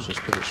 Well done. Just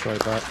put it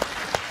straight back.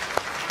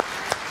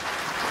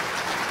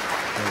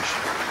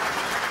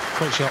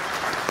 Great shot.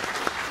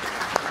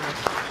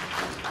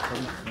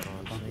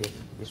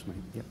 Yes, mate.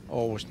 Yep.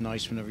 Always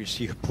nice whenever you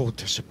see your ball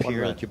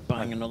disappear that you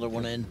bang another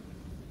one in.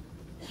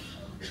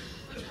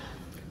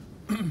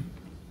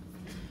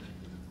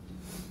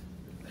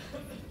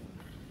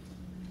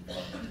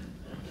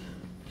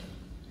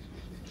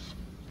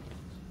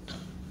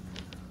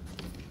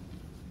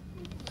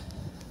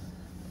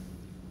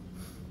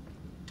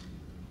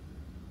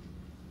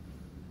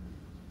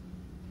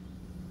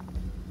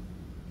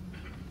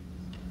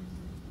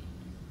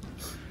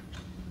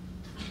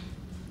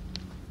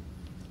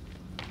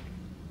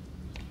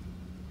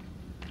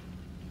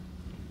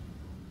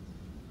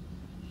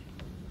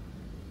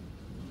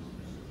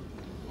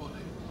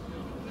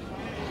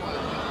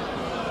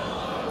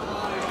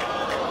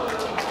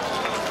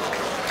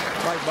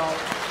 Right ball.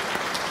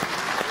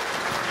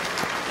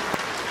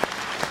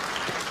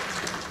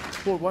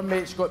 Score 1, mate.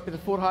 It's got to be the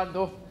forehand,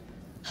 though.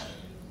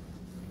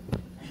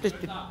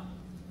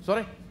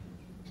 Sorry?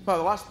 Well,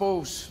 the last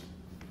ball's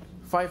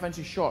 5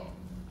 inches short.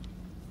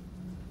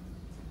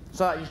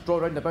 So that you just draw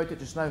round about it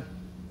just now. A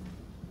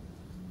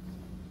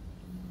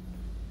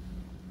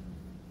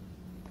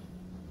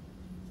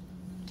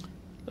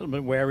little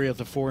bit wary of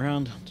the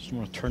forehand. Doesn't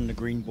want to turn the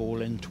green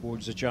ball in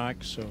towards the jack,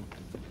 so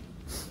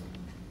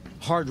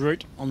hard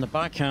route on the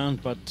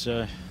backhand, but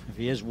if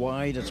he is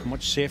wide, it's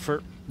much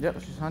safer. Yep,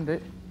 that's his hand,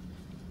 it.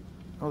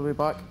 All the way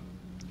back.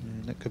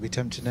 Yeah, Nick could be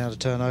tempted now to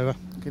turn over.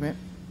 Okay, mate.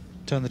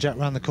 Turn the jack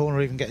round the corner,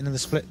 or even get into the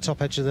split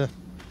top edge of the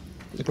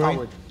I green.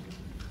 would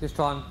just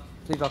try and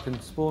see if I can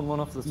spawn one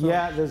off the side.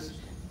 Yeah, there's,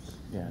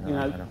 you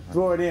know,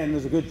 draw it in.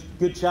 There's a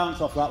good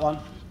chance off that one.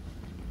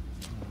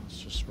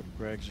 That's just what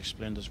Greg's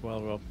explained as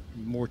well, Rob.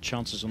 More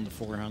chances on the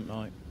forehand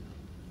now.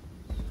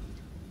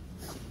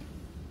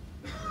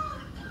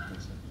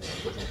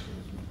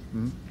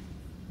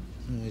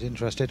 He's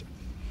interested.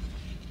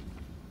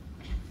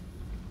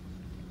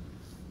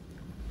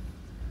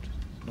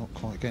 Not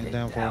quite getting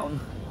down for him.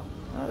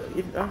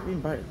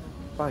 Even back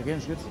again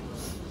is good.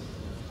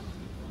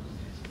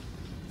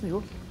 There you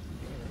go.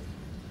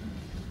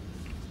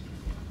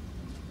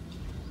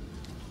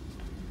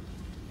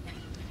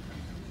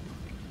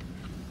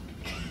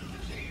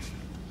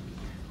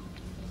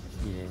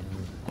 Yeah.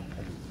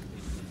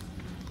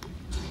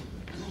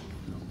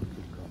 Not a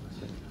good drop, I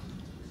said.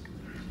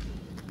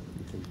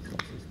 If he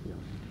drops this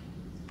behind.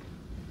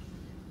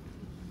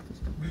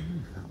 Just don't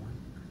move that one.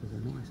 There's a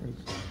nice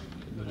edge there.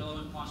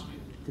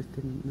 Just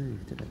didn't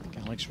move, did it?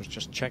 Alex was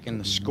just checking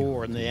the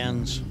score in the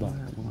ends. But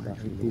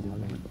he did like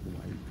the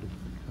way he could.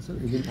 I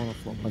certainly didn't want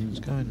to flop. He's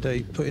going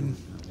deep, putting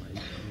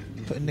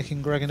Nick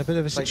and Greg in a bit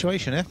of a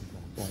situation here.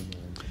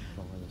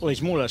 Well,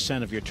 he's more or less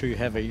saying if you're too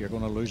heavy, you're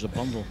going to lose the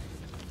bundle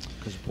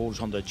because the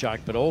ball's on the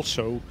jack. But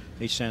also,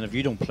 he's saying if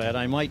you don't play it,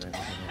 I might.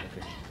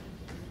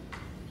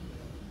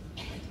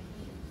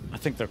 I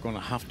think they're going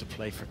to have to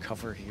play for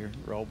cover here,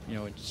 Rob. You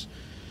know,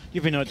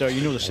 you've been out there,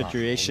 you know the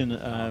situation.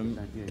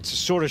 It's a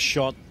sort of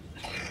shot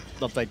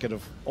that they could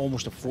have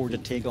almost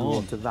afforded to take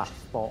on. To that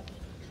spot.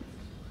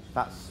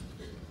 That's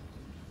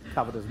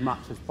covered as much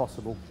as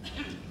possible.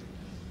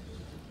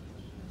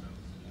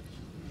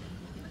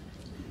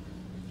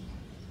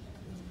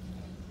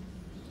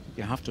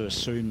 You have to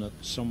assume that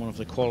someone of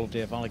the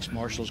quality of Alex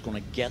Marshall is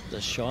going to get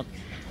this shot.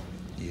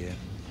 Yeah.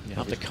 You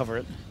have to cover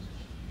it.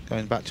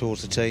 Going back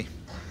towards the tee.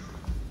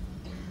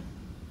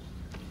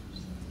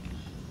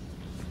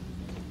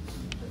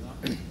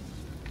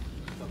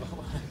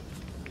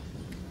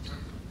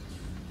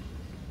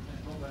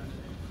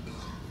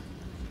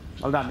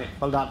 Well done, Nick.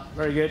 Well done.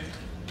 Very good.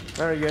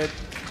 Very good.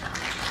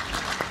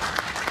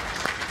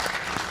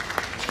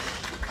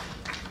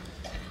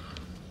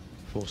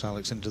 Force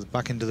Alex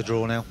back into the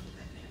draw now.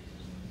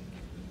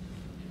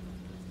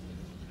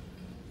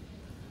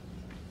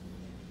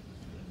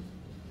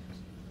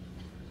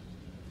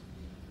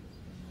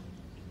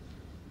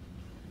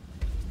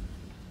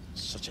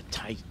 Such a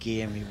tight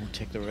game, he won't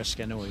take the risk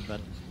anyway, but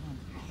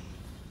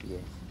Yeah.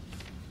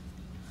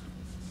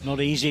 not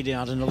easy to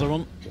add another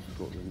one.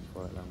 Difficult rink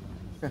for it, that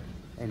one.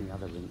 Any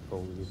other rink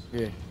ball you.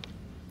 Yeah.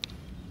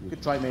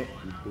 Good try, mate.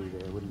 You'd go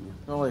there, wouldn't you?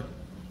 Only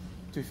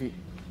 2 feet.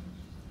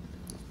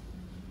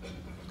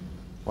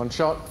 One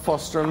shot,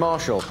 Foster and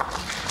Marshall.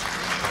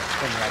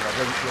 Any other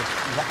rink,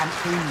 you've got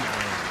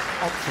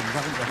options,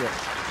 haven't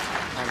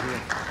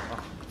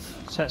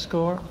you? Set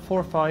score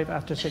 4-5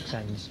 after 6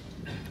 ends.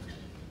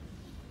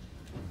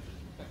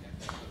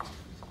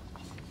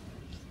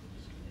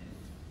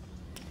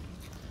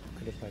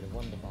 Could have played a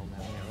wonder ball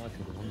now. Yeah, I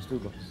could have won. Still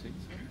got 6.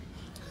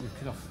 You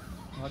could have.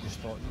 I just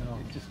thought, you know,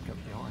 It just got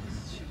behind.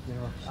 you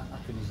know, I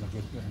could easily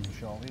get him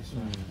short. So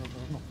there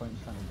was no point in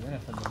trying to do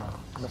anything with that.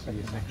 Look at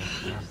your second.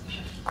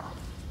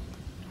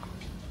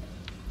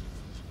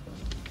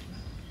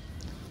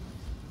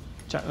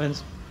 Jack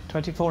wins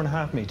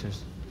 24.5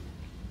 metres.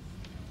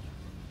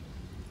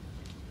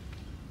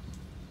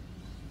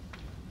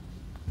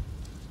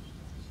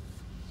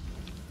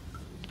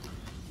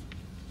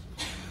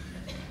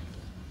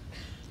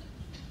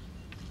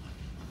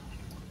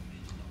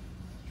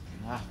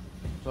 Ah,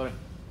 sorry.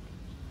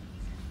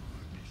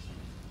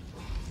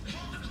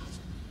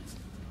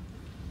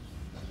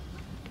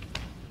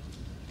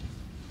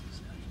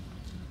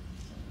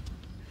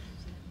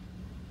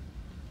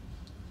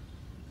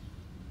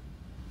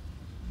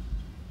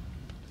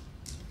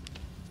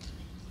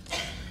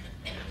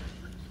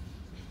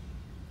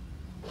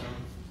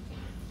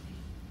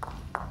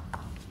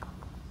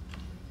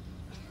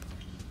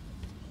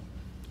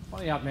 What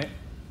do you have, mate?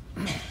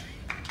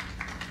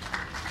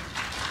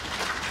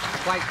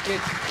 Quite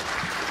good.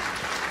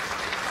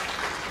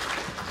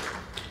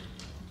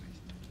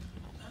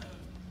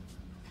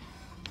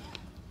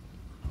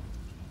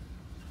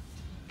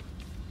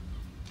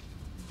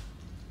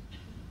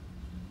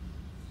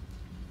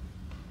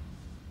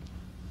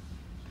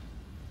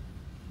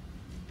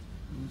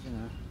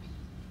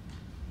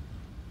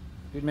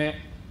 Good, mate.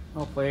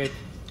 Well played.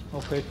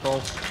 Well played,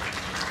 Paul.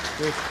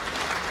 Good.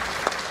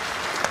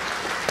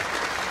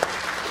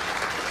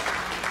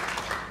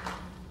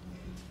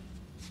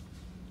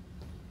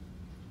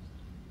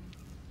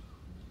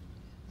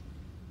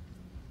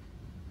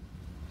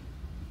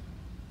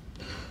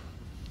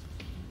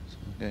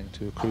 Getting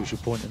to a crucial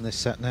point in this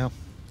set now.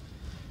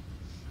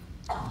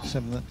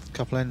 A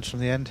couple ends from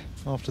the end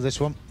after this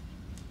one.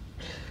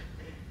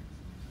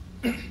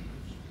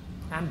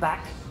 And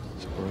back.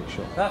 It's a great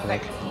shot.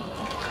 Perfect.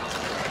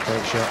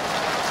 Great shot.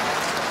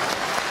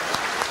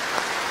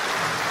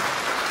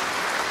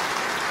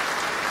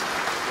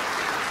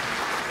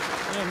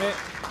 Yeah, mate.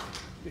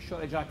 Good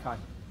shot of Jack high.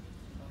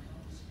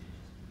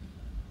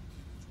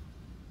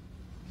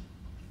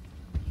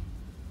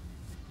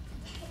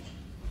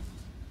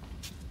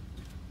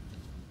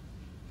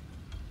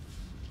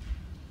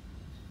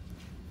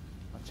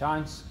 A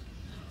chance.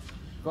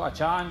 Got a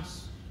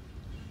chance.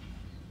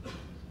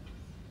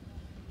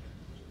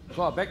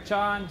 Got a big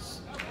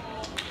chance.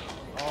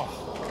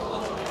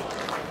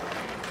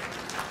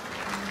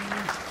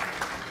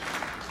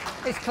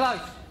 It's close.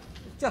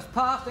 It's just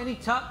past. Any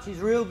touch is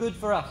real good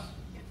for us.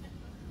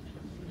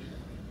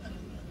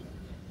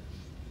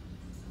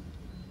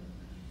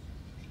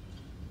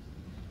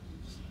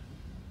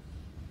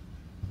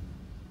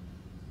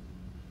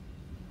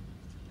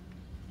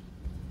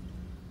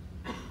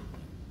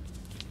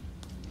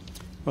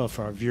 Well,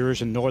 for our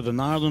viewers in Northern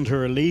Ireland who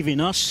are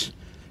leaving us,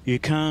 you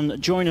can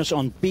join us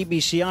on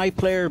BBC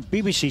iPlayer,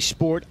 BBC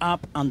Sport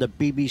app and the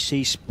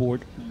BBC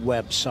Sport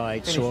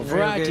website. So a Finishing real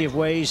variety good. of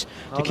ways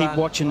Well to keep done,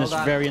 watching well this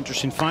done. very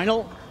interesting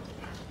final.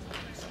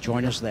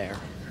 Join us there.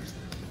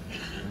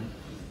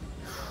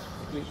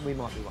 We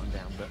might be one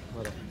down, but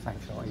well done.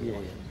 Thanks, yeah.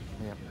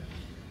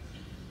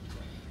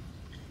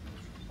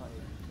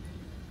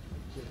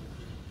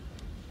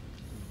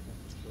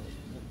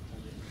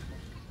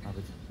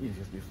 You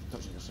just be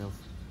touching yourself.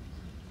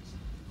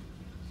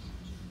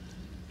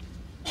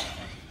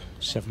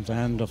 7th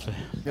end of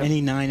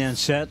any 9-end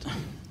set.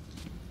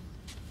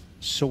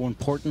 So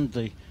important.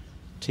 The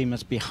team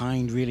that's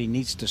behind really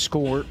needs to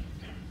score.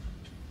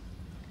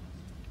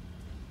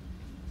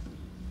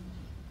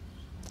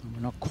 And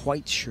we're not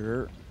quite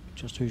sure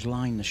just who's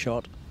lying the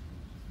shot.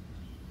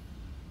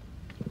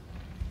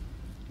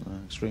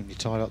 Extremely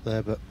tight up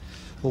there, but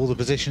all the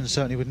positions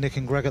certainly with Nick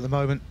and Greg at the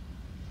moment.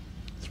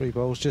 3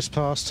 balls just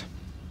passed.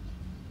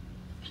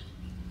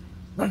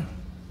 Run.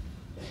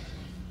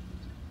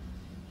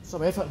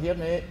 Some effort here,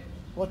 mate.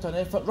 What an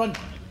effort. Run.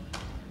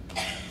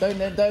 Down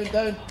then,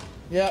 down.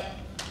 Yeah.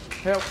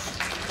 Helps. Is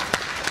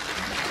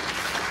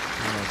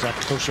that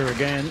closer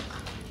again?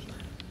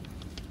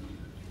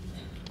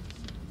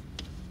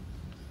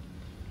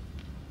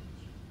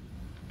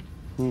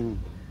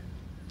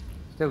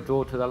 Still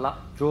draw to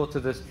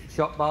the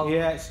shot ball.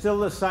 Yeah, it's still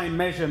the same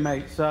measure,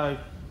 mate, so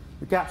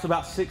The gap's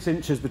about 6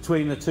 inches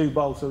between the two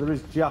bowls, so there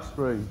is just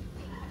room.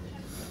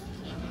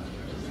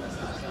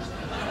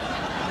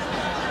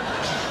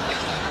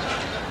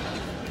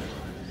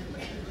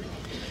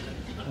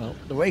 Well,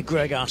 the way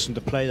Greg asked him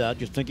to play that,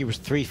 you'd think he was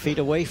 3 feet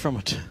away from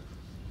it.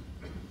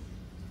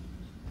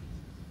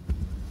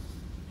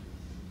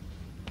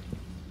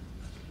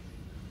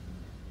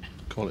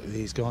 Quality of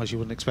these guys, you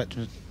wouldn't expect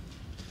them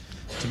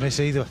to miss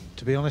either,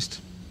 to be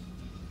honest.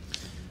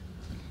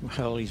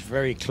 Well, he's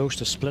very close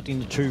to splitting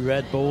the 2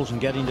 red balls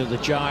and getting to the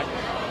jack.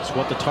 That's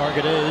what the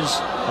target is.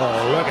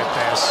 Oh, look at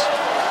this.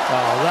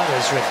 Oh, that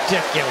is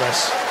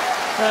ridiculous.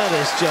 That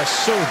is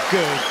just so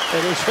good.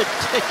 It is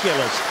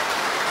ridiculous.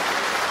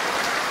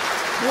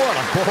 What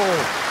a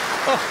ball.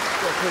 Oh.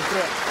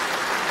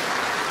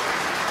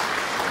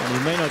 And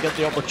he may not get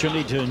the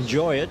opportunity to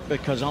enjoy it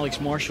because Alex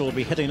Marshall will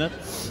be hitting it.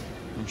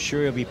 I'm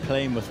sure he'll be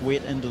playing with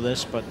weight into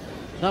this, but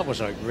that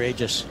was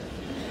outrageous.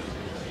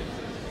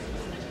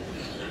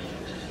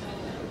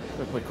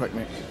 Play quick,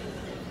 mate.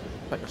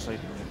 Back your side.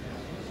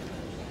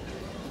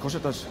 Of course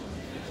it does.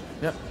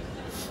 Yep.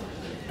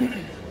 I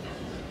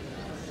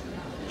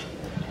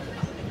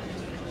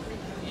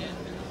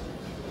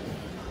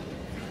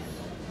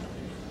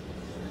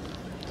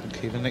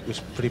think even Nick was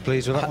pretty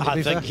pleased with that one,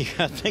 I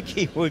think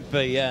he would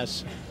be,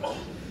 yes. I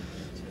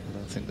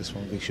don't think this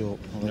one will be short.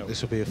 I think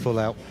this will be a full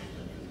out.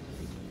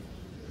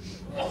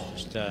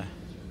 Just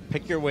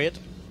pick your weight.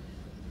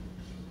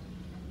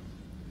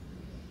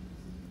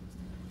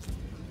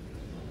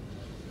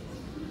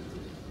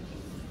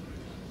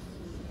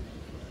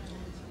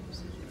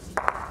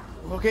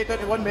 Okay, down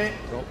to 1, mate.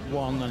 Got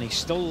 1, and he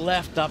still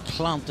left that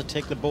plant to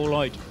take the ball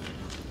out. It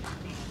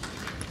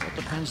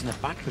depends on the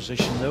back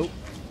position, though.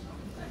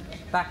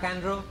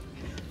 Backhand draw?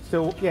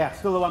 Still, yeah,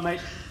 still the 1, mate.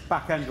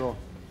 Backhand draw.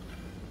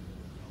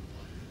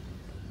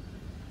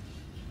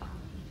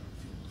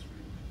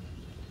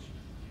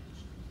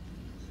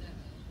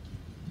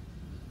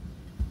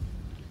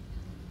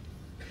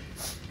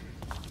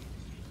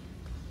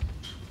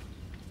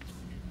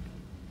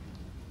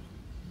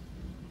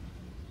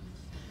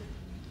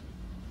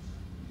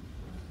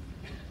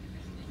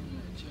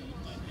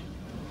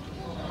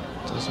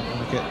 Doesn't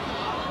want to get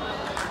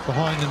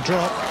behind and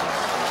drop.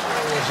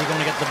 Oh, is he going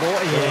to get the ball?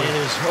 Yeah, it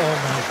is. Oh,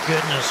 my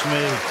goodness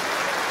me.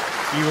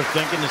 You were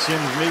thinking the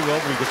same as me,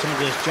 Rob. When you get some of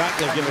this jack,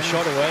 they'll give a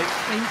shot away.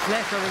 Inch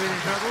left, I'll be in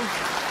trouble.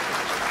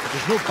 But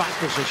there's no back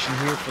position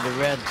here for the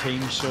red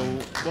team, so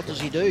what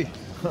does he do?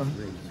 I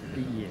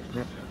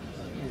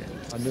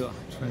knew I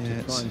tried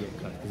to try and get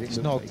close. It's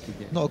not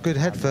a good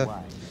head for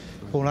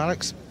Paul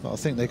Alex, but I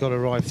think they got to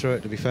ride through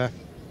it, to be fair.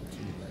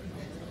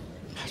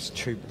 That's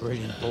 2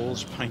 brilliant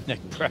balls by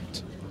Nick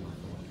Brett.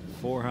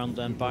 Forehand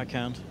and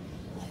backhand.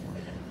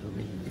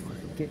 If I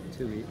could get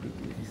to it,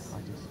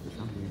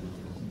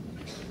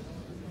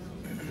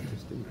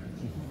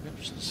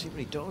 Just see what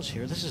he does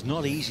here. This is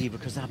not easy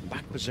because that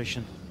back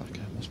position.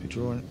 Okay, must be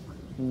drawing.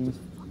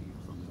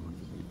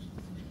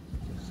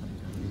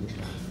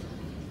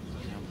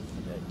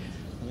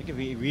 I think if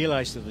he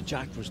realised that the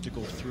jack was to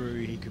go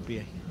through, he could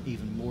be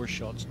even more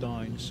shots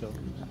down. So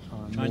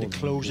trying to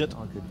close it,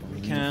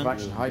 he can.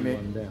 Fraction high, mate.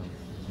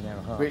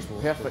 Weight's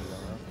perfect.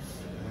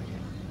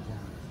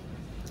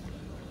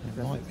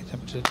 It might be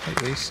tempted to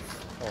take these.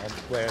 Oh, I'm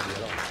wherever you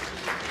like.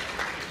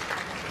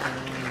 Oh,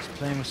 he's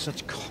playing with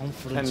such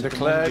confidence. And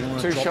declared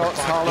 2 shots,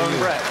 Harlow and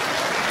Brett.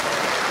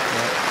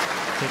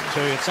 Take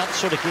 2. It's that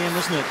sort of game,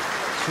 isn't it?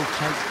 So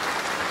tight.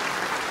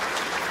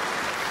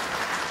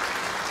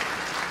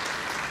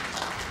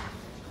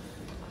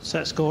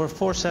 Set score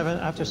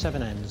 4-7 after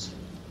 7 ends.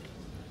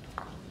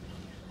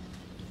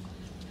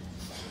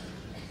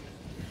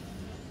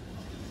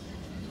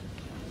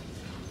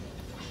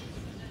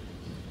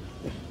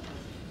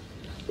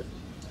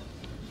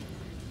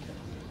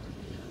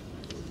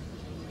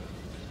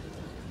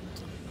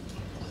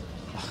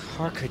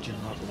 How could you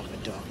not love a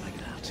dog like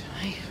that?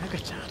 Hey, look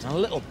at that. And a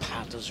little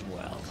pat as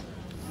well.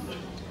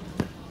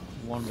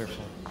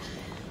 Wonderful.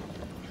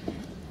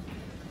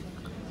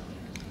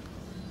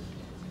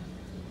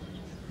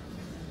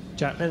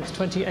 Jack length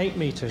 28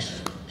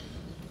 metres.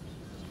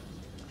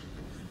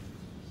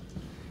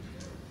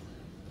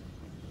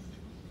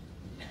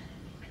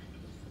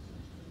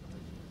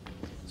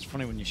 It's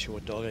funny when you show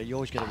a dog, you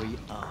always get a wee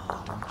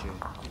ah, don't you?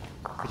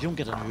 But you don't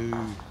get an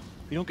ooh.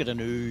 You don't get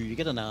an ooh, you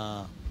get an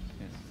ah.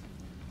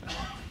 Yeah.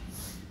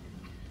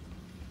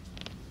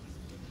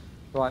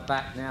 Right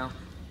back now.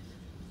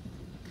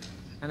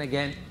 And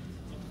again.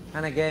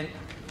 And again.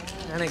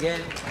 And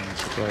again.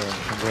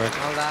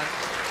 Well done.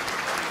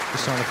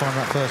 Just trying to find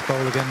that first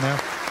bowl again now.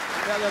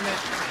 Well done,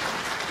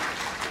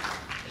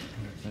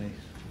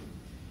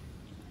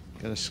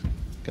 mate.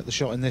 Get the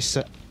shot in this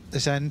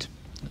end.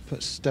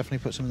 It definitely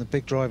puts them in the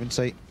big driving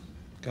seat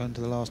going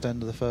to the last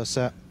end of the first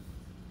set.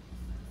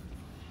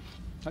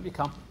 Up you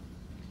come.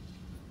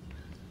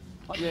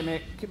 Up there,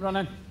 mate. Keep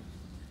running.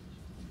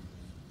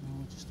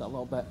 Oh, just a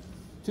little bit.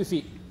 2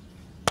 feet.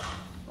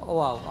 Oh,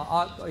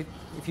 well,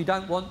 if you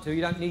don't want to,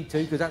 you don't need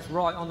to, because that's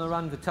right on the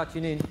run for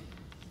touching in.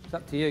 It's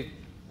up to you.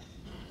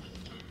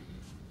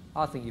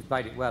 I think you've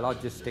played it well.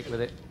 I'd just stick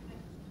with it.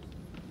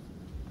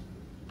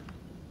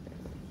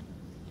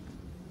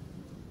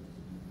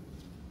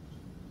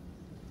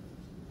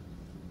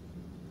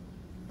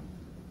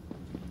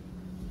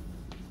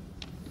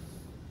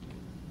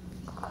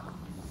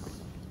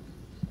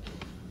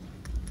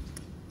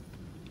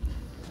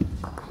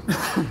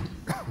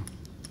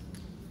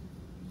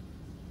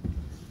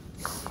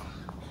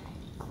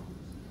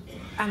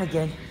 And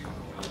again.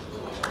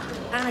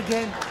 And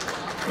again.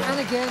 And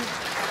again.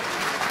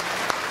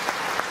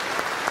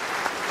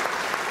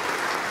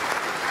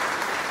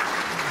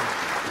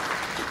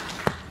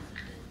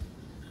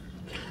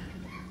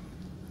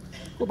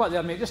 Go back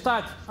there, mate. Just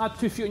add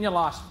 2 feet on your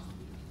last.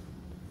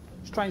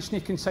 Just try and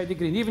sneak inside the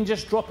green. Even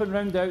just dropping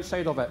round the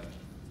outside of it.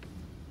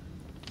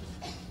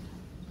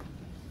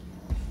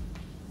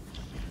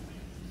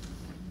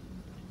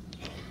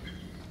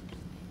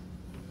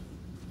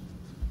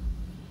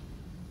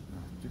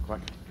 Too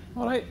quick.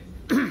 All right.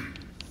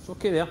 It's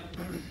okay there.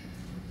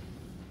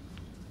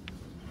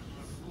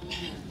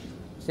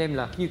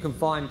 Similar. If you can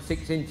find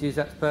 6 inches,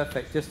 that's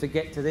perfect. Just to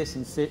get to this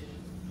and sit.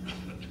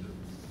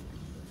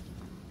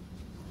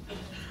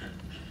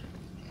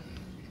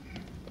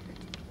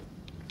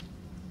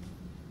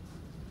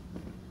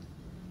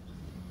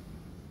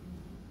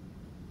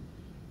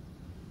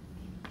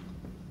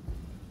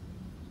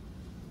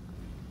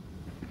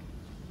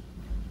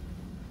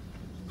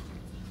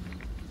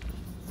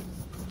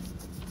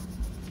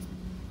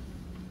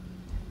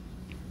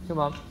 Come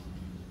on.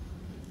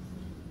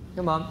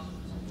 Come on.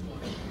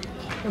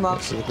 Come on.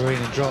 Gets to the green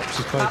and drops.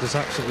 His played this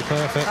absolutely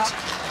perfect.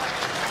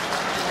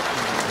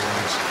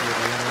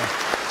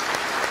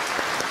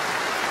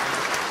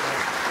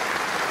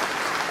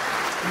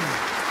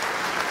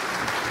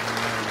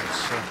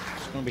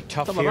 It's going to be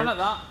tough Come here. on, run at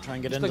that. Try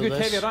and get Just into a good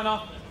this. heavy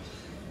runner.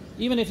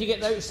 Even if you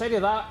get the outside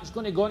of that, it's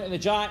going to go into the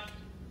jack.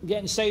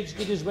 Getting side's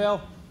good as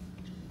well.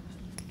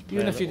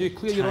 Even if you do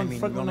clear your own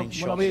front one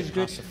away is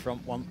good. Past the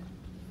front one.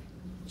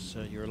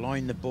 So you're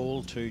allowing the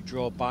ball to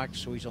draw back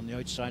so he's on the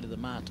outside of the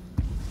mat.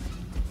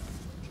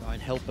 Try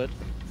and help it.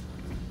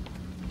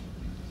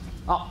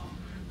 Up.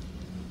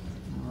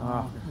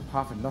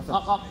 Half and nothing.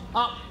 Up, up,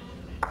 up.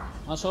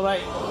 That's all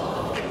right.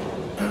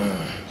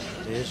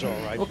 It is all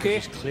right. Okay.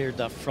 He's cleared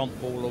that front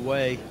ball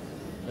away.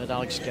 Let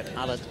Alex get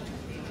at it.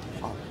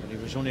 But he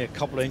was only a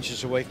couple of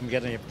inches away from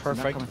getting it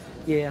perfect.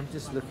 Yeah, I'm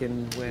just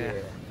looking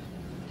where...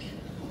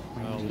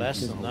 Well,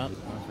 less than that.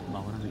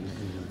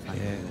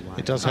 Yeah,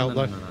 it does help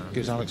though.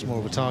 Gives Alex more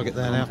of a target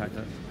there now.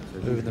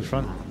 Moving the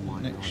front.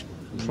 Nick's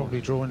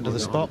probably drawing into the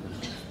spot.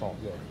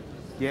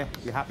 Yeah,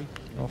 you happy?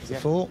 Off the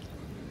 4.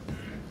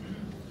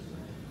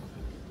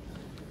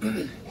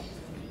 Julie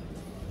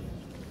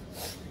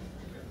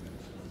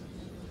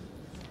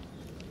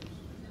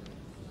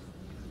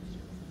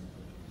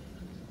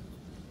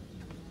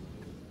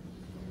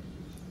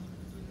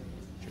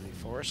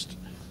Forrest.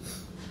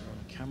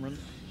 Cameron.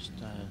 Just,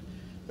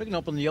 looking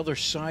up on the other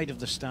side of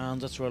the stand.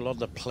 That's where a lot of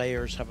the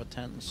players have a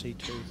tendency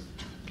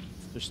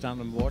to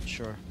stand and watch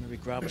or maybe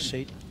grab a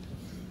seat.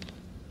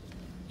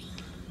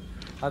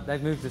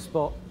 They've moved the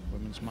spot.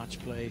 Women's match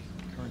play,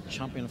 current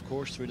champion, of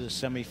course, through to the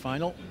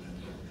semi-final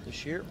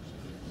this year.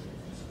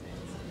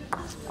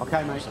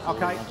 Okay, mate.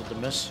 Okay. Wanted to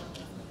miss.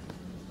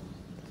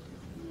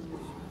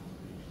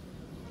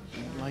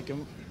 Don't like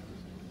him.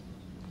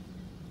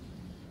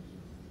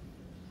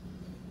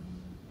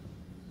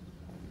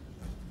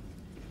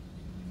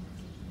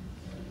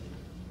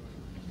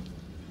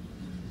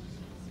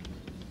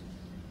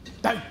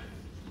 Down.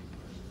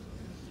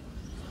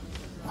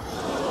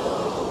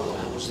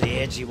 That was the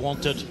edge he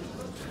wanted.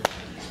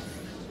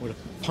 Would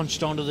have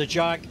punched onto the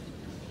jack.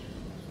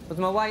 Was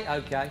my weight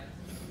okay?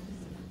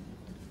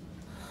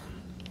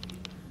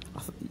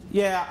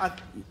 Yeah, I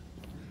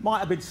might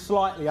have been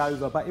slightly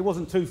over, but it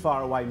wasn't too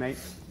far away, mate.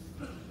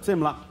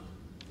 Similar.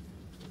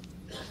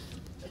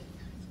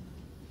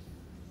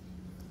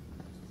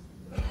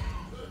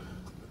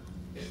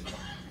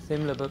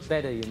 Similar but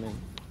better, you mean?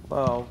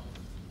 Well,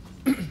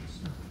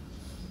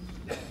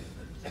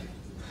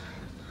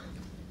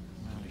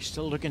 He's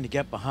still looking to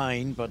get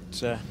behind, but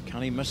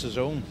can he miss his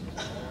own?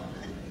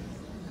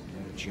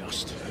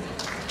 Just.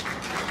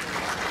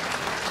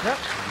 Yep.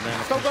 And then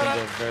it comes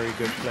into a very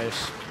good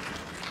place.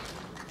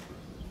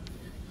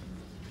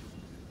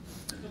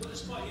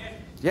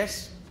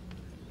 yes.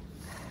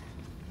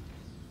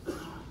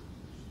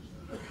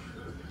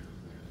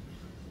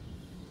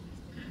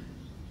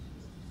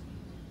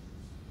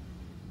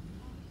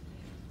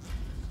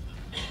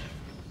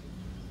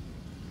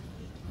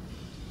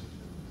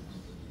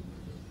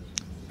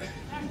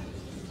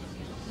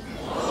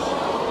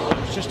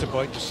 Just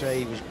about to say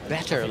he was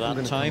better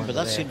that time, but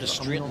that seemed to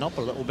straighten up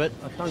a little bit.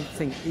 I don't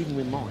think, even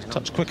with mine...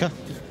 Touch quicker.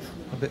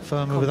 A bit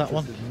firmer with that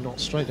one.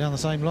 Straight down the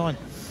same line.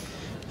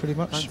 Pretty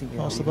much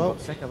past the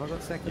boat. Have I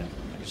got second?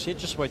 You see it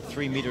just about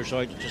 3 metres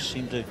out, it just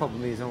seemed to...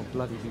 Probably is on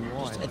bloody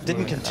wide. It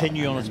didn't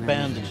continue on its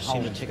bend, it just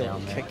seemed to take a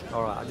little kick.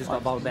 All right, I just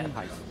got a better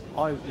pace.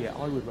 I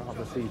would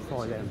rather see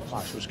try them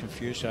Josh was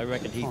confused, I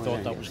reckon he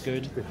thought that was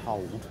good.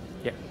 Hold.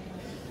 Yep.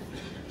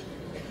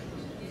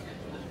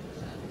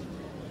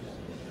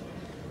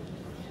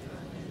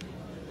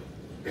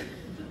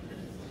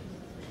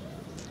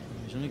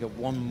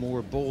 one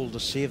more bowl to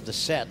save the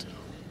set.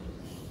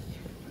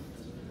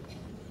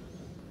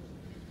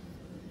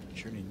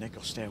 Surely Nick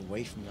will stay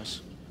away from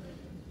this.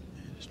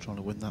 Yeah, just trying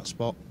to win that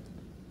spot.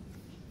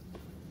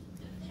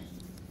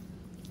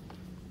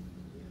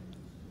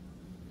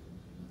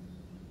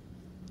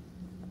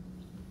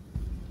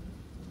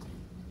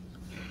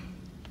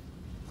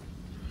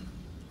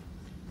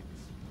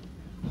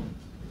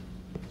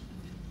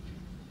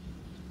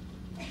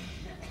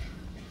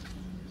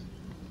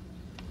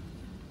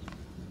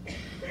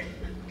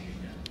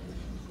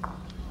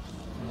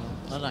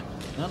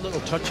 That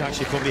little touch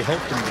actually probably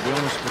helped him, to be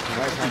honest, because he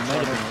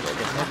might have been a little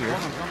bit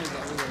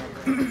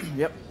heavier.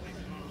 Yep.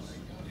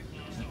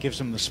 It gives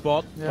him the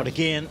spot, but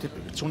again,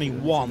 it's only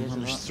one,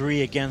 and there's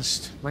 3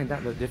 against Mind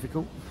that look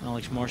difficult.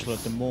 Alex Marshall at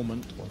the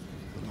moment.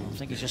 I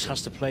think he just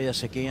has to play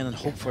this again and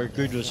hope for a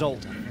good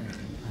result.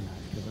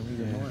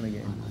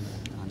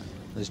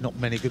 There's not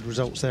many good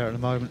results there at the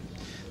moment.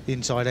 The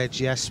inside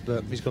edge, yes,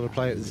 but he's got to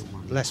play it with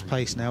less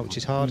pace now, which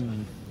is hard.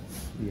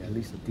 Yeah, at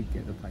least I did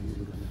get the pace.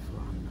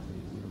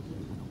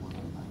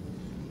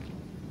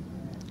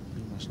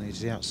 Almost needs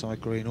the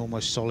outside green,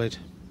 almost solid,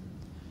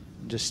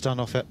 and just stun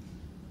off it.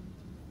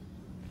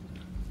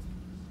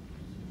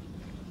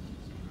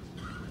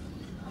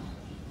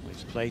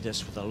 He's played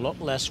this with a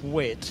lot less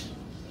weight.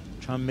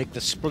 Try and make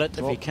the split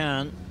if he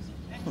can.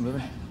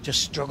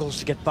 Just struggles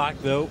to get back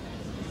though.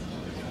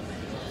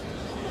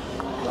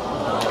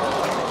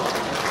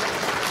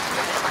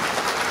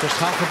 Just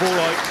half the ball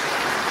out.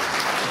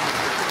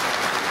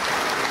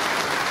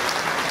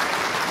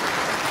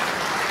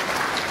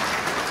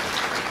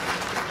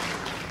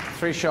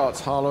 Three shots,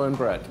 Harlow and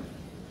Brett.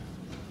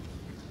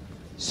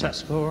 Set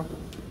score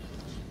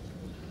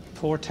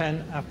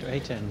 4-10 after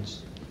 8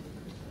 ends.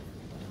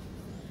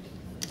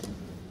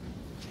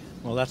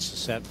 Well, that's the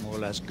set more or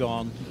less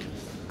gone.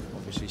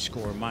 Obviously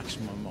score a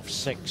maximum of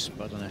 6,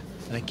 but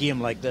in a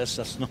game like this,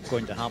 that's not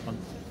going to happen.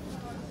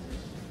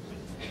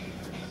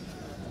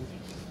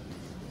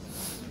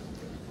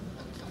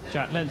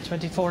 Jack Lynn,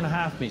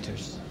 24.5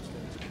 meters.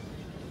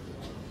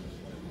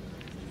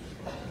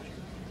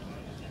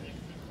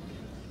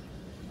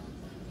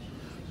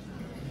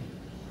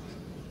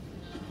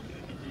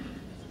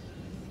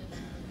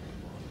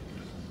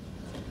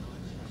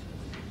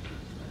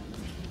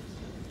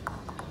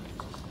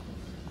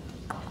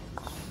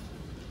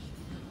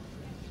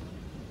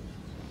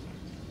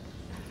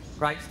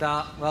 Great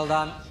start. Well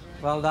done.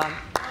 Well done.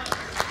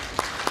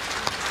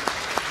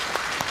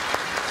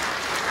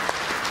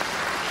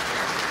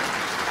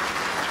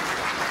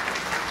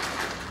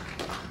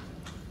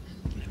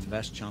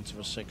 Best chance of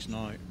a 6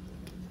 now.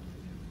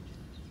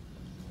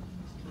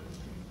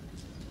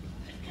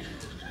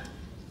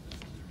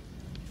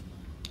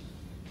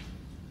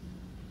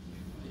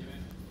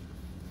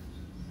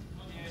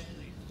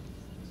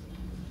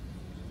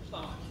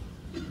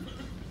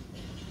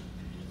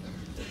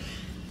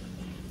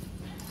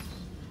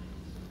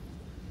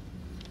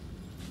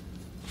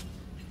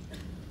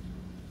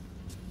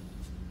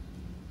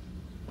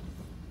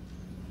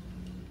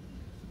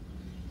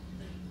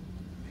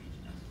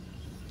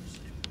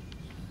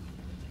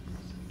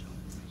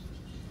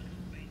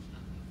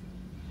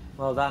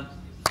 Well done.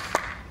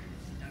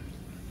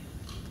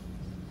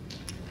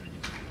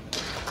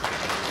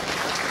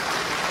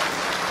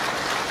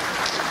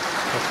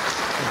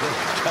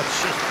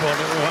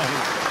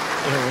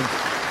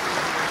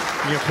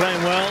 You're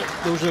playing well.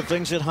 Those are the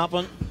things that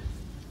happen.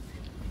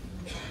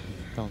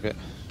 Can't get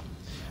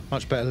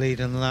much better lead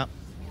than that.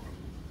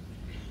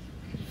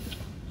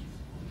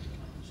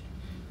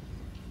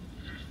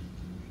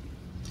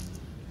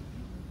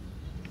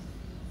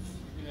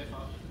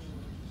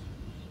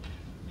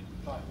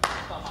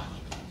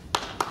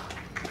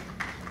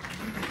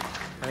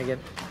 And again.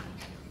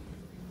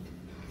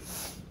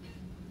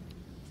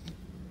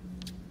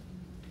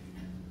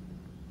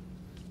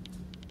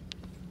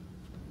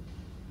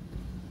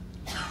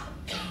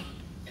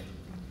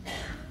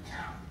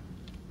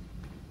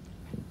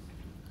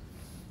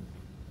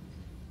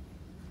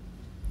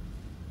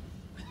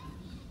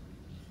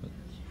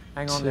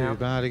 Hang on now. Too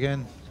bad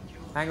again.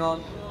 Hang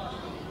on.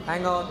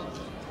 Hang on. Oh,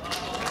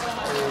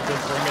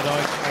 don't bring it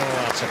out. Oh,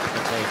 that's a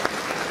pity.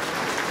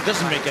 It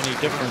doesn't make any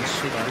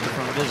difference. It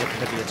is a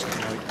pity it's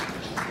coming out.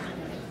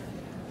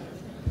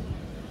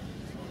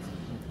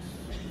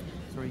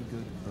 3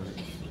 good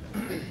birds.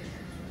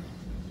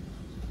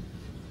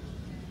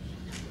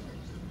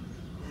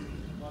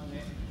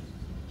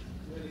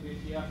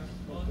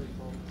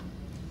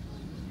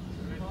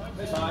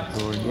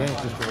 Yeah,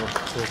 just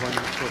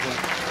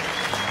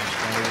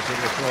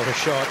for a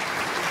shot.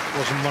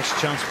 Wasn't much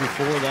chance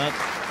before that.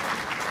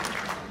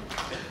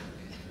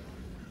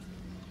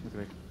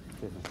 Okay.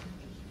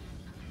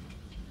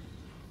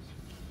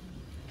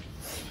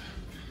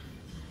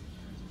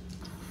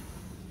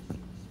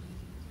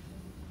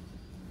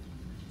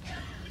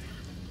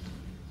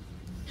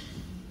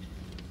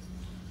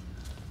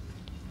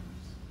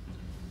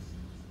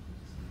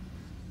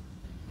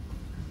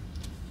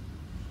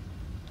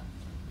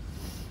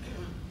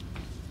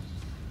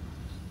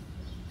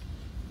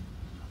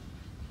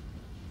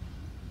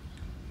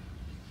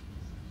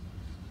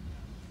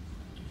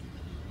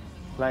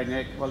 played,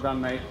 Nick. Well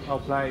done, mate. Well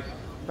played.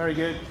 Very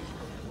good.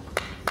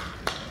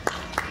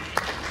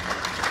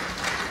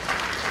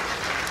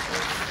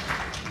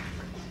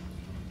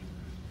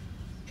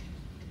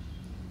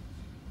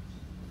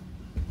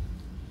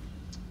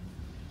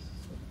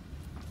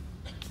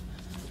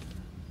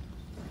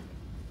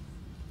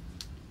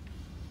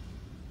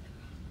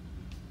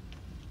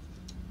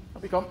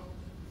 Up you come.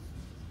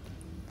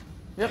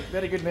 Yep,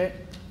 very good, mate.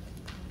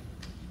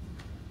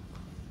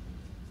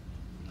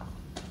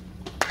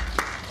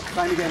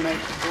 Fine again, mate.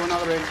 Go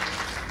another in.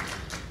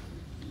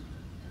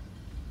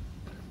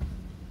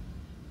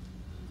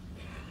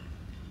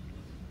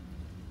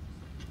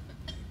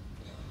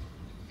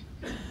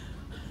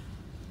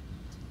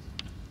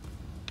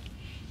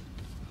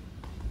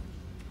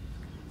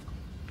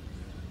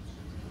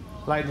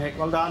 Played, Nick.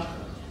 Well done.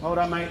 Well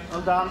done, mate.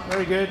 Well done.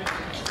 Very good. Yep,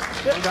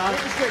 Well done.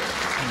 that was good.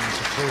 It's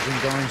a closing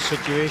down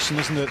situation,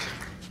 isn't it?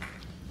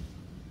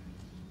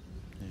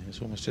 Yeah, it's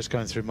almost just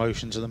going through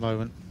motions at the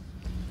moment.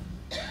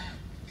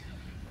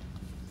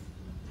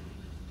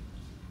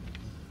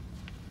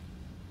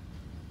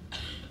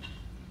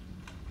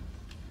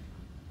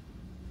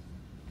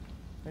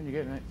 Then you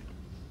get, mate.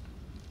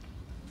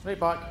 Right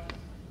back.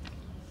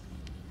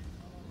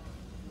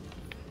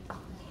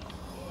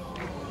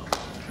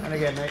 And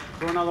again, mate.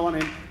 Throw another one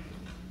in.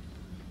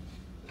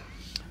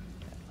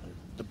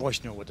 The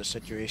boys know what the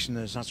situation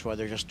is. That's why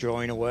they're just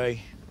drawing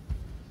away.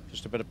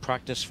 Just a bit of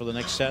practice for the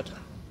next set.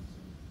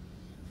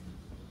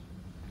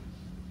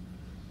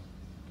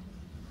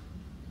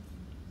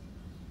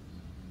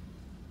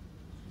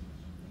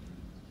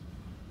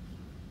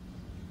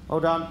 Well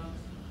done.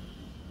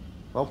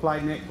 Well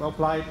played, Nick. Well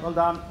played. Well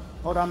done.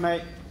 Well done,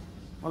 mate.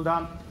 Well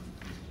done.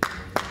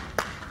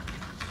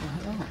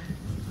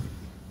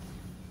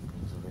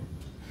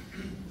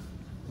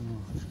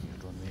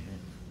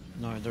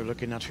 Now they're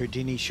looking at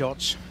Houdini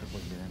shots.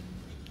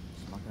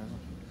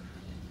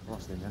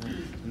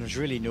 And there's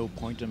really no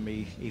point in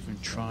me even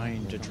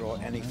trying to draw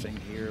anything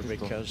here,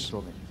 because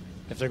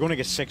if they're going to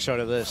get 6 out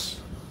of this,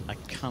 I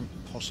can't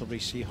possibly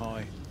see how.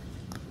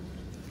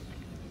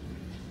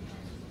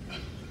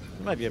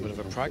 It might be a bit of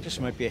a practice,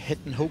 it might be a hit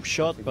and hope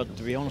shot, but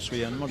to be honest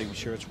with you, I'm not even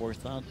sure it's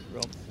worth that,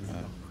 Rob.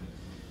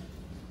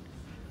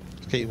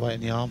 Keep your weight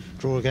in the arm.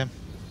 Draw again.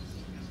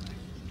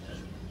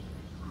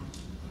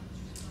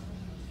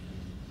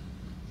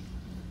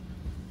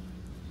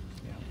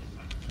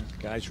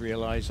 The guys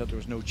realised that there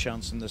was no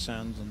chance in this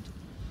end, and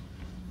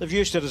they've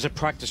used it as a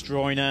practice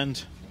drawing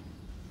end.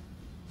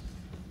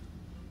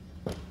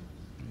 Very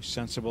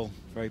sensible,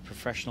 very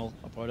professional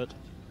about it.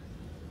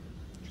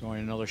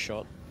 Drawing another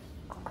shot.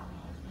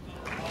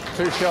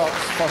 2 shots,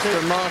 Foster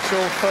and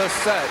Marshall, first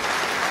set.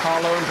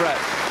 Harlow and Brett.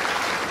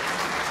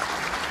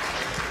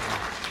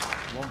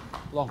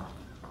 Long.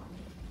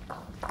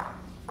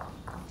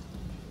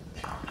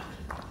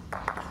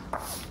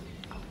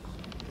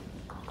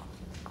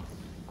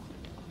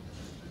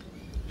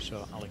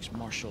 So Alex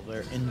Marshall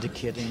there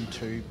indicating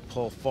to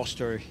Paul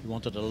Foster he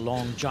wanted a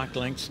long jack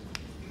length.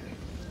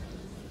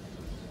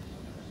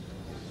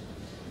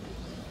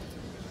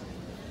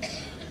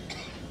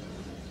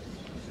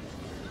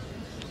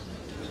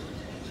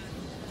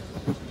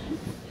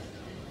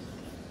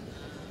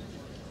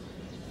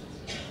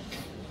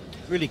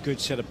 Really good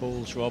set of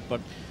bowls, Rob, but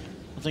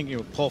I think, you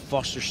know, Paul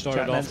Foster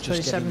started off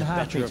just getting the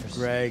better of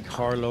Greg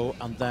Harlow,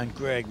 and then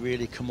Greg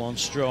really come on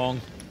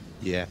strong.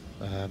 Yeah,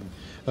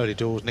 early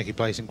doors, Nicky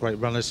placing great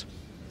runners.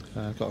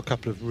 Got a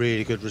couple of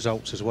really good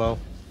results as well,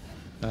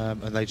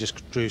 and they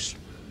just drew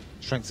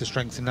strength to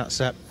strength in that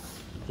set.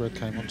 Greg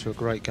came onto a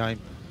great game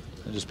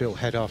and just built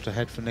head after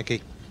head for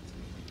Nicky.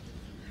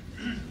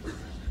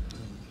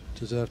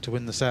 Deserved to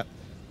win the set.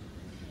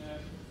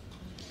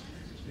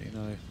 You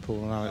know,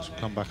 Paul and Alex will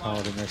come back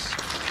hard in this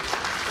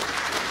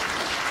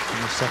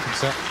second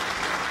set.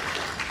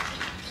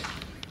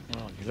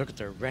 Well, if you look at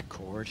their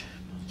record,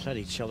 played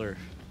each other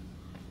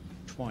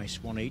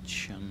twice, one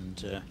each,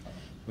 and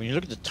when you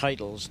look at the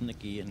titles,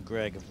 Nicky and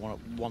Greg have won it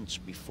once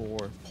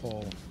before,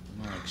 Paul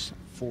and Alex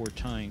 4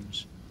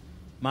 times.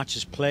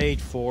 Matches played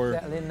for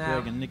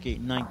Greg and Nicky,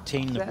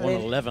 19, they've won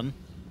 11.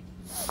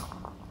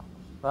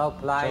 Well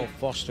played. Paul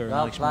Foster and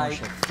well Alex played.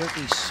 Marshall,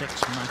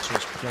 36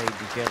 matches played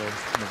together,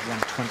 and they've won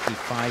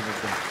 25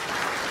 of them.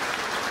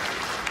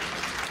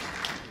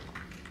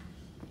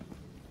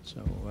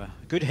 So,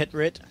 good hit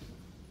rate.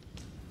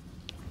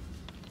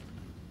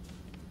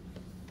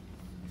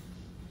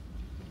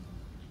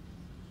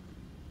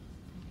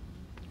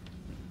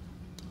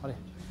 Hurry.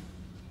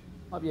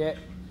 Up yet.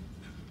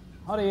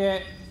 Hurry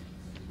yet.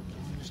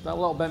 Just a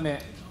little bit,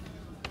 mate.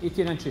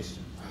 18 inches.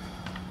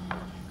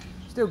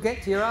 Still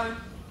get to your own.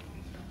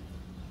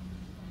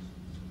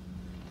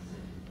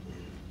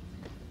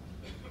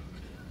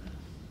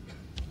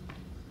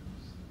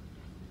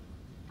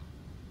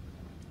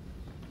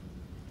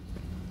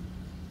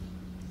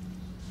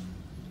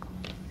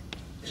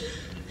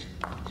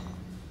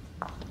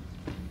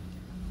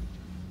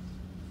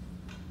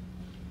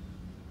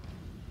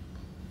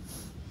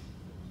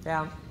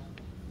 Down.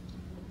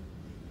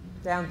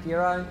 Down to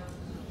your own.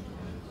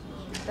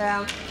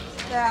 Down.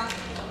 down.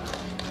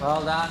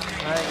 Well done.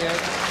 Very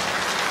good.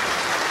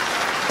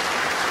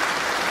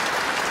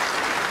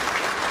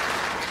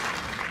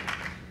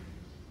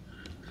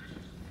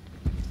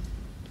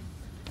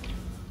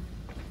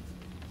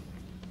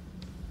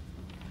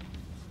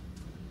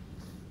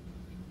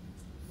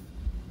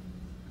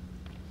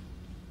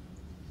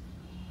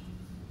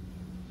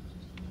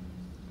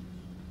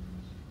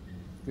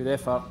 Good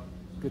effort.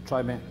 Good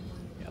try, mate.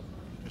 Yep.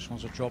 Just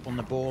wants to drop on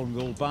the ball and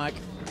roll back.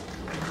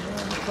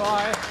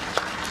 Try.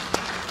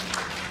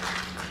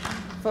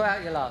 Throw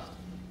out your last.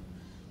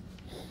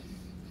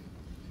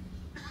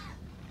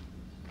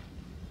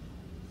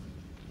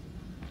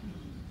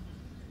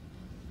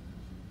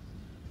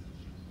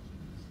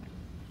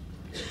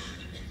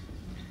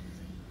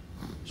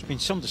 There's been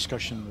some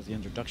discussion with the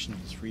introduction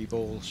of the 3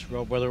 balls,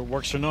 Rob, whether it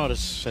works or not.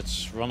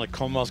 It's run at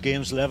Commonwealth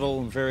Games level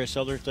and various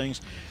other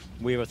things.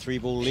 We have a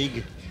 3-ball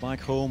league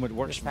back home. It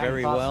works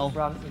very well.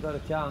 Front, you've got a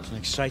chance. It's an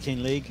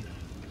exciting league.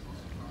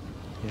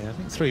 Yeah, I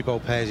think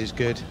 3-ball pairs is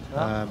good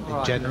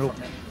in general.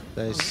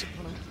 There's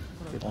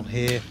on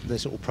here,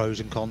 there's all pros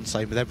and cons,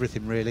 same with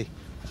everything really.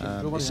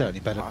 It's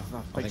certainly better, I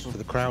think, for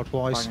the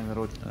crowd-wise.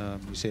 You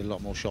see a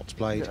lot more shots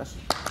played.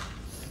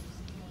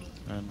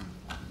 And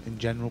in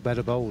general,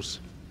 better bowls,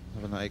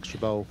 having that extra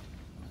bowl.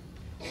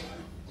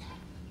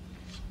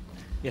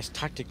 Yes,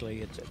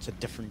 tactically, it's a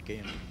different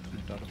game, no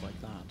doubt about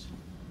that.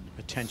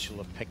 Potential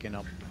of picking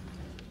up,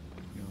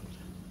 you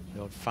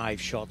know,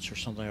 5 shots or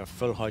something, or a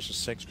full house of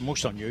 6.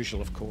 Most unusual,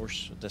 of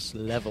course, at this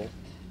level.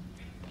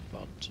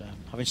 But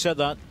having said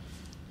that,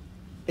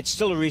 it's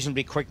still a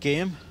reasonably quick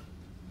game.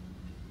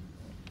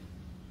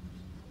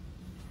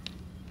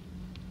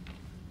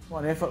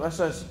 What an effort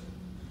this is.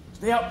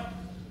 Stay up.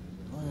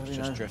 It's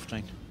just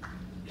drifting.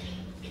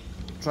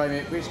 Try,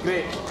 mate. Weight's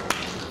great.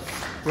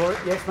 Right,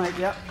 yes, mate,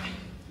 yep.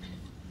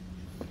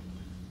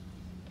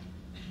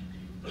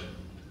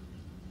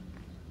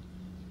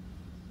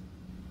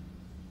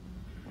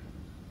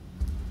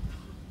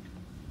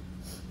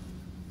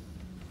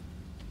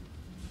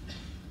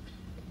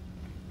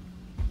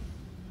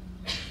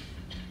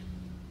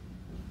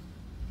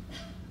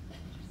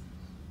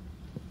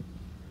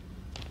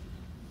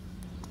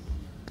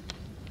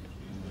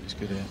 It's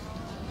good here.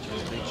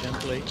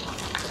 Gently. Touching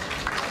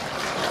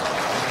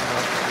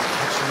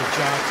the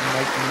jack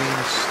might mean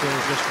it's still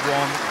just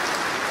 1.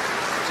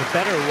 It's a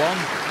better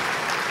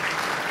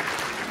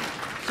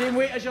 1. Same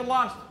weight as your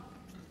last.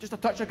 Just a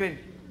touch of green.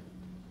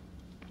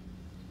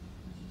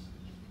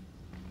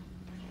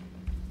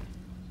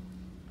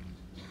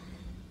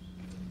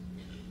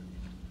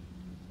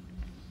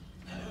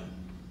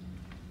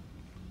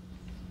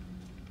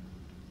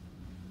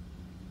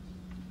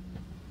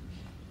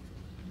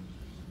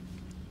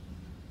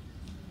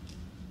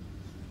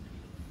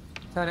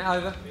 Turn it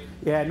over.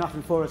 Yeah,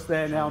 nothing for us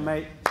there now,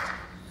 mate.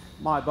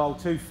 My bowl,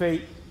 2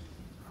 feet.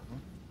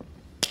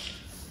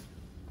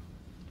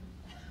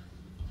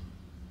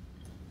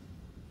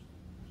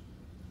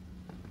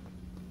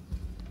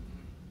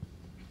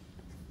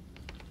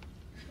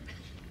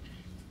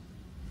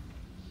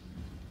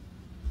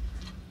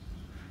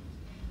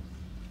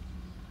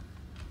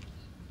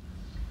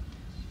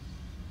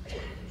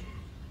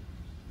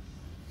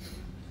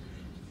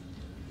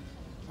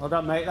 Well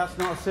done, mate. That's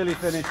not a silly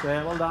finish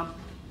there. Well done.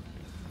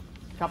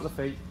 Couple of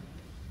feet.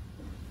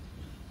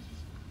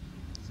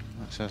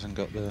 Max hasn't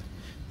got the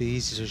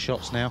easiest of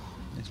shots now.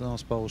 His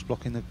last bowl's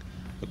blocking a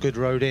good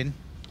road in.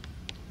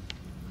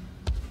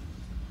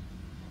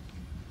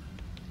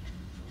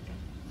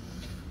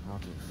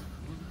 Not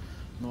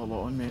a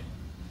lot on, mate.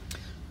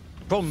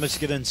 The problem is to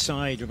get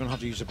inside, you're going to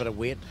have to use a bit of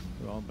weight,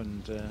 Rob,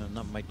 and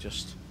that might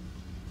just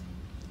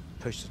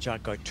push the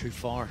jack out too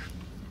far.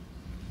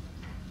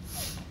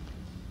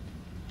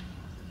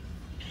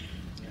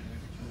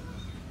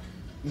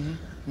 I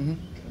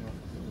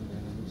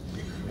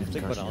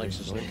think what Alex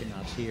is looking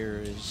at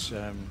here is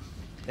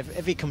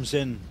if he comes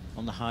in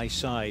on the high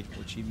side,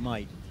 which he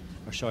might,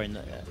 or sorry,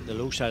 the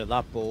low side of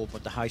that ball,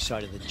 but the high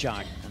side of the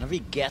jack, and if he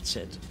gets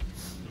it,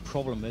 the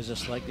problem is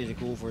it's likely to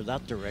go over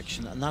that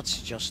direction, and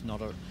that's just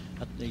not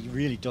he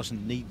really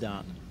doesn't need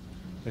that,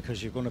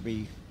 because you're going to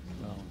be,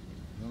 well,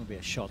 you're going to be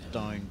a shot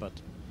down, but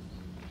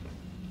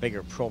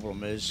bigger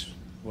problem is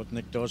what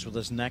Nick does with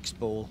his next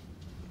ball.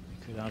 He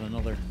could add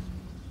another.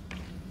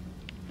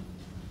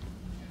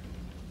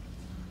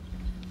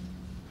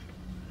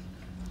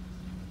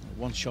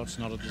 One shot's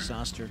not a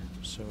disaster,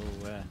 so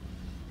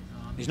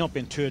he's not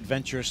been too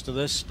adventurous to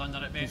this. He's going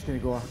to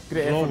go.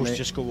 Great He'll effort, always mate.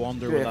 just go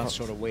under Great with effort. that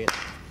sort of weight.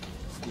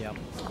 Yeah. If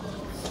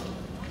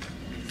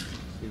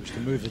he was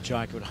to move the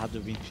jack, it would have had to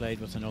have been played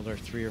with another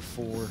 3 or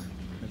 4,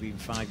 maybe even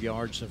 5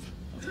 yards of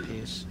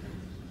pace.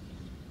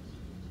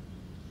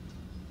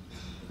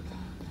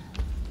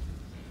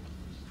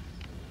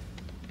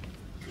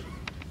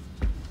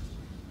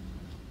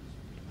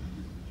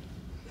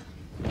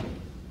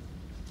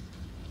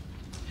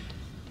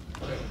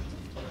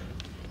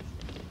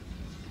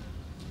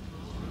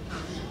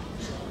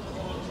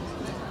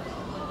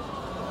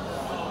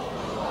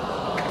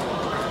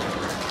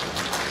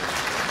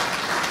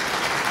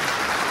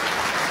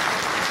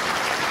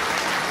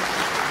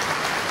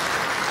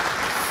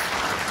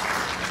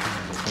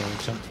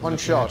 One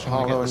shot,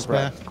 Harlow and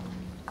Brett.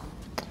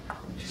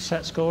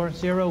 Set score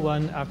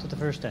 0-1 after the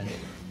first end.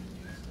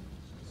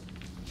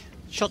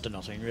 Shot to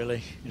nothing,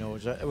 really. You know,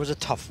 it was a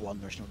tough one.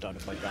 There's no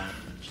doubt about that.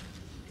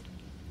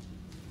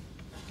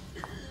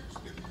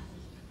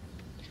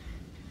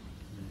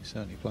 He's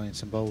certainly playing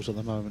some bowls at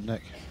the moment,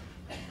 Nick.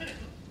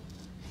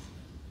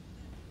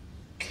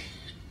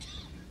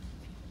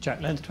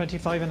 Jack length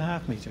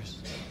 25.5 metres.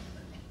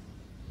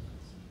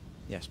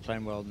 Yes,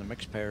 playing well in the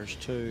mixed pairs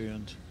too,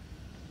 and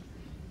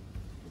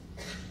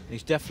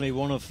he's definitely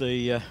one of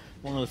the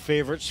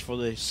favourites for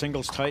the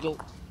singles title,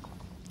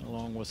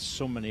 along with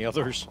so many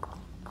others.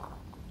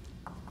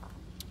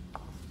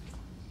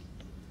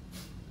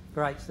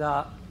 Great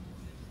start.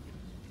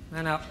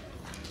 And up.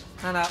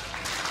 And up.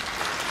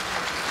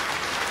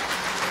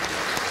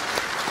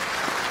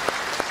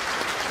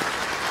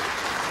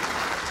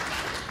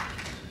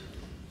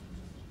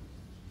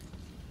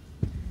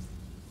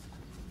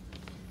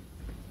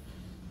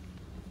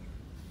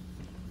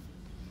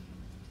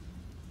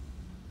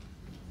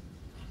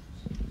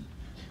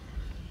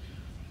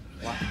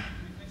 Wow.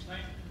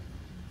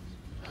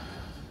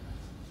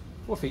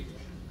 4 feet.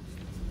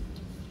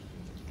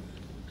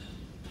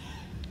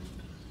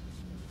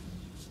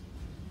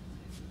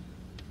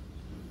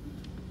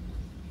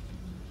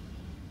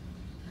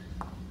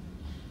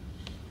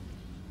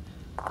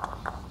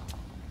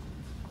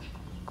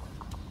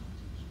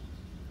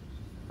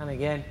 And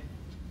again.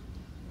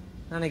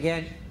 And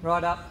again.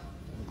 Right up.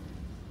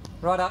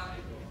 Right up.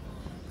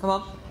 Come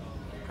on.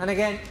 And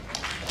again.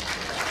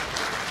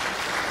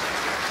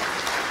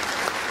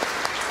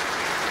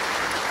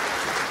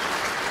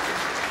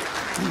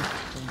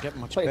 Doesn't get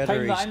much Play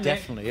better. time He's that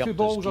definitely in, up two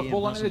balls his or game,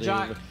 ball into the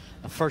hasn't he? jack.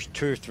 The first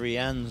 2 or 3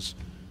 ends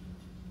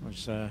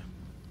was a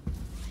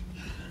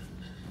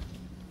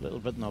little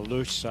bit on the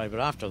loose side, but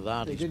after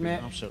that he's been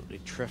absolutely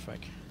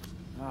terrific.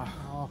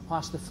 Oh,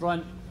 past the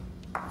front.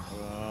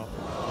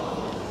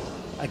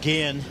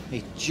 Again,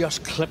 he's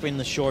just clipping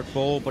the short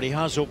ball, but he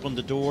has opened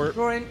the door.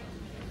 Scoring.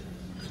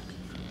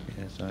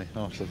 Yeah, so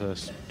after the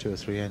first 2 or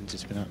 3 ends,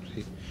 it's been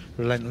absolutely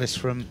relentless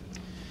from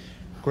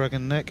Greg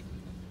and Nick.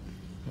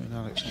 Putting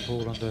Alex and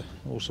Paul under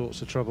all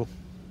sorts of trouble.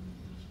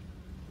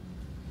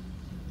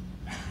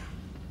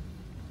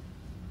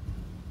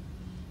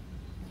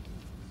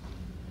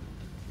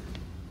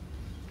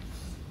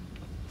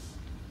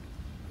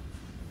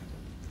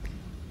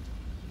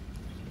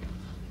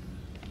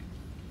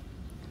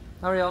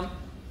 Hurry on.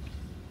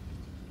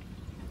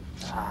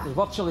 You're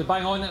virtually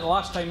bang on it the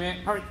last time, mate.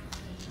 Hurry.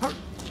 Hurry.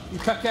 You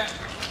kick it.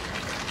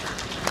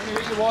 Any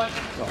way you want.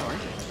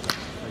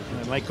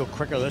 It might go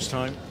quicker this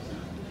time.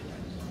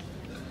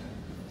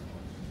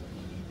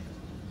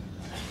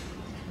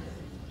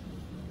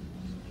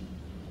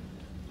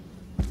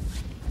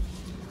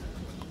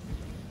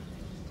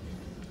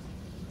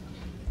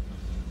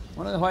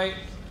 One of the white.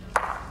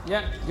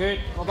 Yeah, good.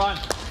 Well done.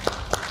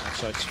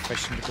 So it's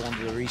sufficient to go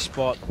into the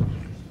respot.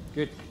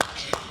 Good.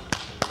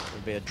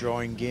 It'll be a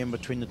drawing game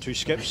between the two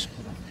skips.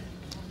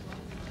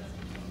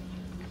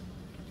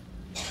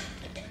 That's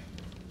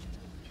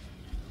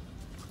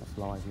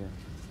live, yeah.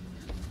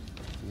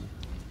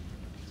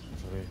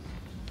 Sorry.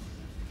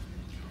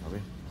 Are we?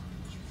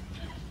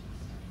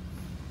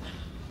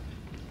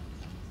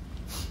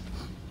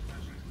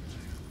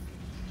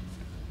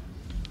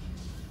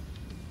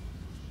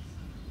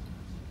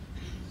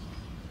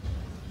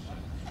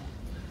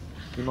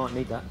 You might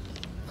need that.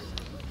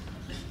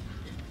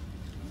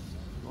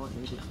 Might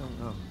need it.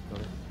 Oh, got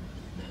it.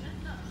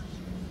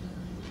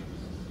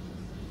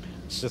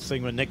 It's the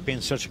thing with Nick being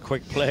such a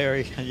quick player,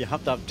 you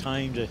have to have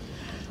time to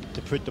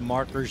put the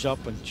markers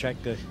up and check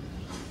the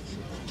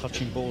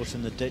touching balls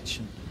in the ditch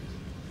and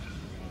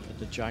put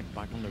the jack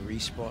back on the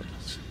respot.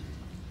 It's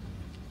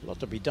a lot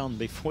to be done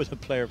before the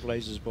player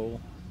plays his ball.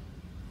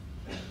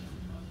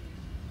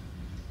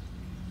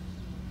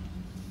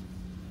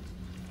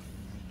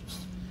 Just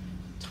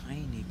a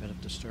tiny bit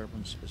of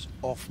disturbance is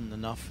often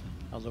enough,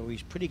 although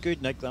he's pretty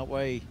good, Nick, that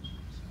way.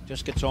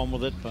 Just gets on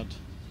with it, but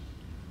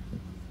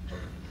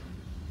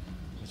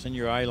it's in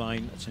your eye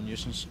line, it's a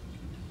nuisance.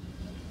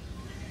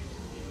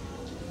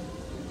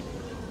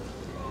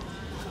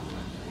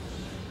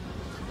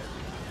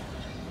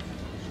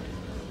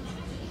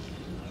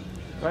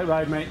 Great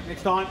ride, mate.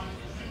 Next time.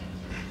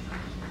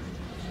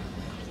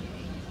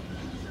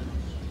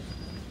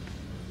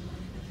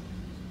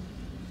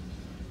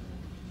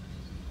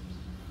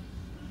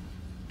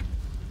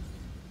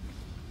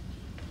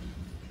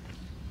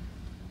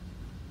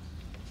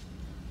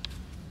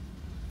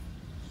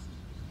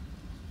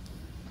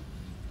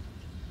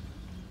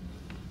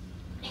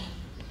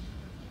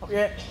 Up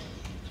yet.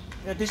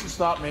 Yeah, decent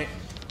start, mate.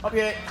 Up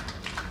yet.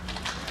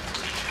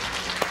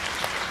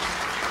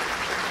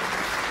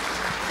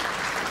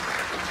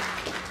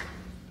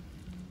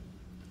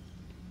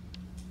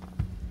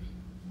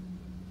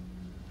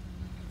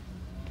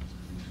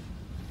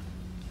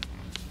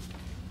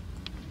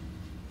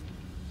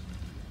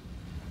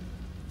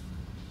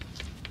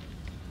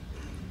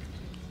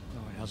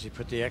 Has he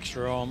put the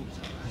extra on?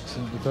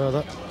 Certainly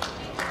further.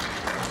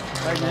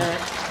 Right there.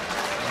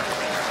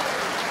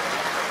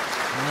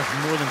 And that's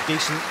more than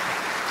decent.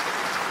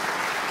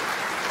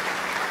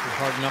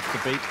 Hard enough to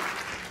beat.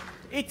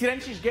 18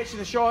 inches gets you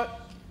the shot.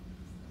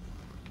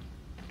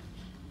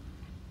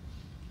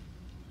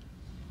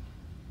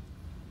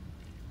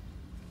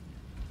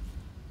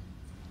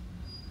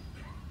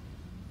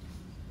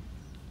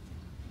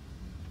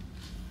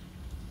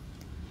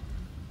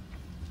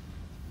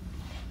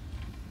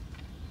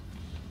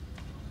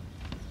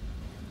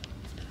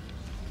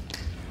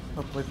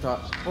 Well played, that.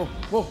 Whoa,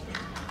 whoa.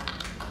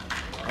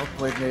 Well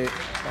played, mate.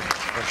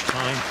 First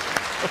time.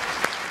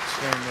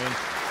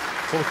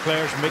 Both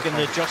players making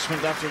the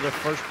adjustment after their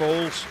first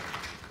bowls.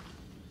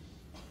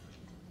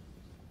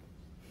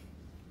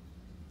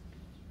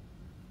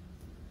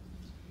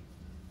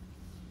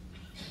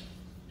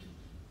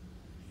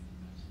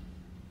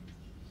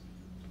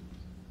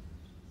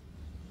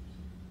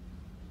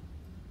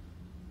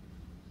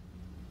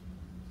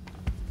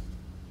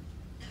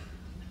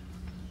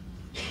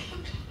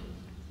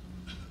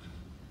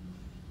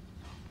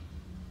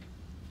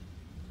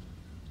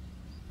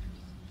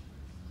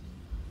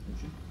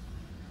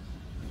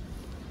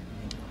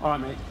 All right,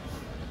 mate.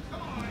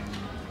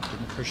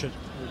 Didn't push it.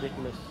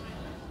 Ridiculous.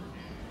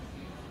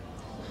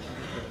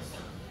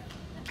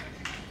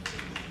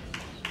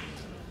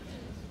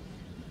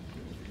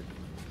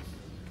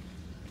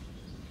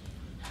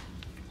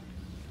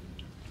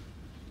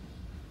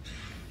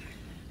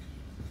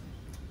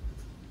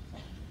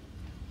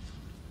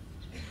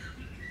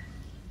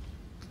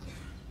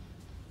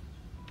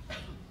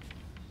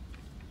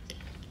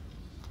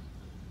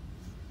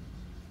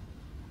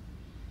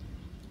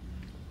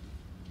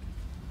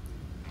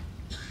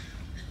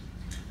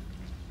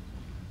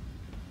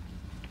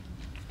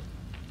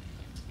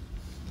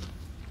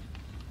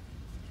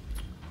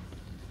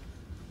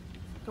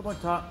 Come on,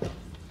 Tat.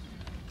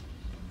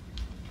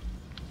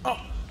 Oh!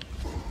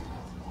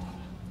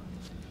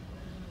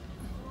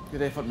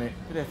 Good effort, mate.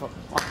 Good effort.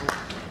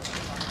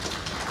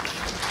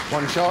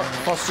 One shot,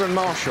 Foster and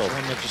Marshall.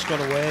 And they've just got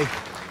away.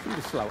 You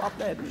just slow up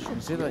there, didn't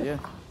you? See that, yeah.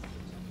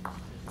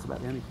 It's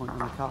about the only point on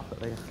the carpet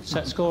there.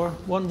 Set score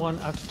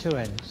 1-1 after 2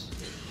 ends.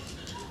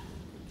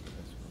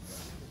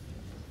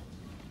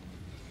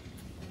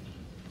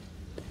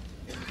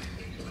 I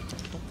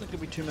don't think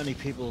there'll be too many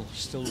people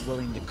still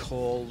willing to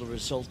call the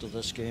result of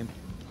this game.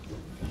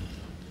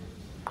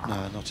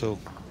 No, not at all.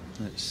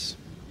 It's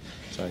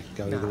so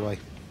go either way.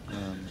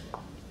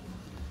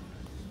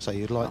 So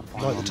you'd like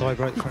the tie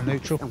break for a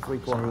neutral.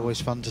 They're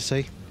always fun to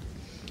see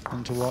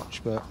and to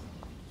watch, but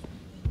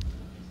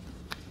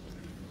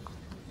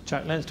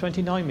Track length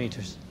 29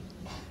 metres.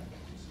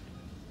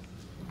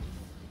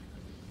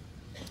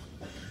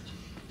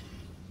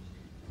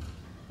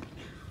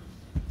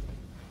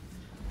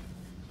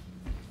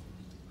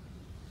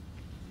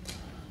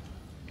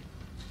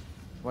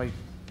 Wait.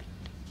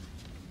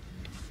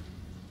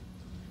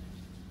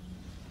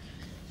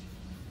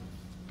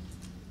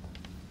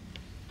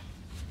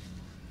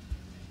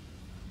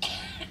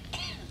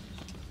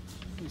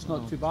 It's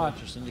not too bad.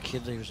 Just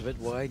indicated he was a bit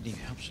wide. He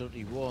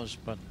absolutely was,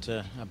 but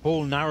a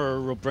bowl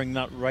narrower will bring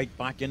that right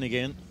back in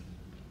again.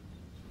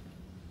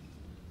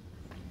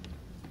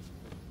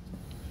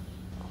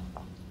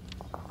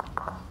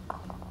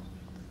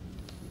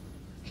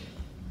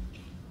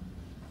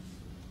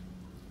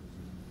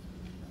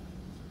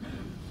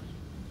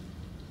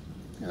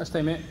 Yeah,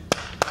 stay, mate.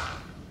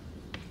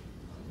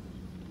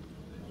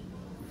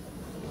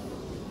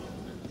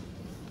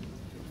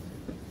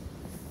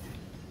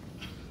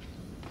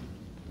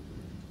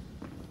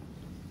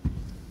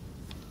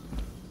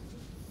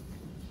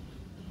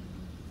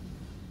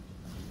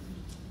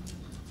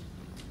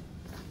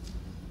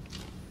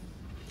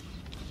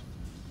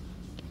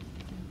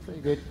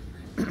 Pretty good.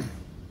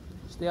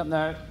 Stay up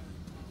now.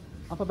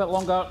 Up a bit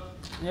longer.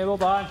 Yeah, well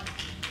done.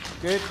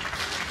 Good.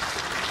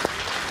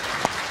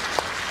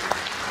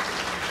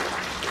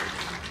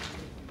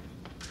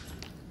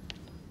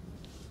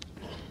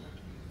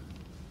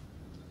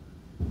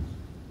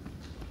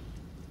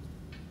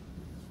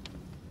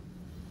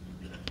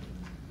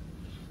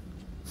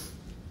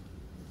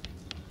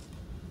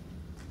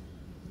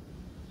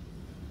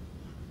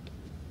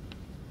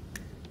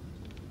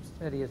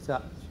 Steady as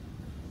that.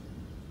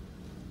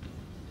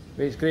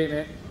 Weight's great,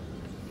 mate.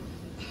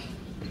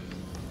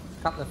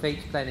 Couple of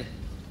feet's plenty.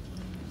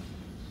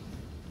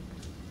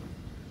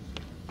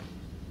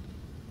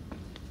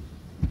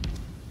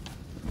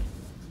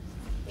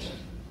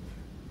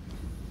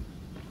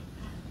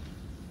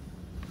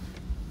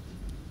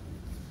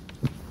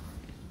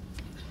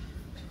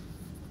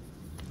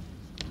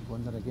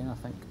 Going there again, I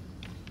think.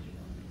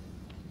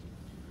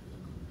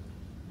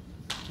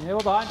 Yeah, well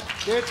done.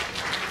 Good.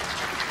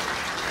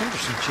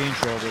 Interesting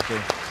change, Robert.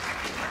 The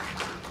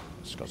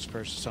Scots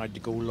Spurs decided to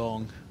go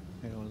long.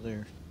 You know,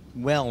 they're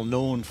well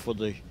known for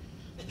the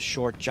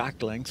short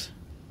jack length,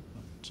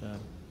 but,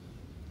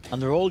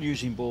 and they're all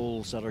using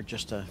bowls that are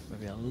just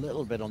maybe a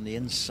little bit on the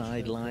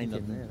inside line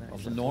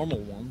of the normal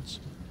ones.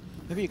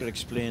 Maybe you could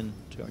explain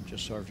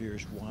to our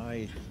viewers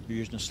why you're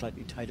using a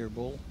slightly tighter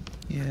bowl.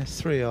 yeah,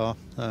 3 are.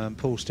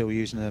 Paul's still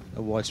using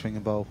a wide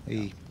swinging bowl.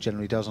 He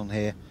generally does on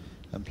here.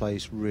 and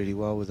plays really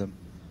well with them.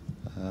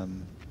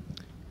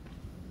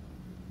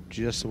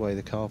 Just the way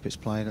the carpet's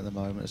playing at the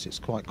moment, as it's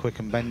quite quick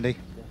and bendy.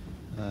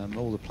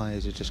 All the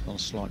players have just gone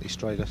slightly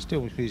straighter.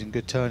 Still using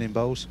good turning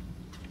bowls.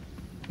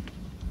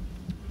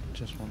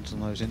 Just ones on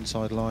those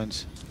inside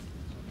lines.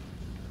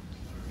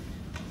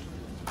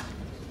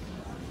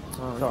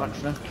 Sorry about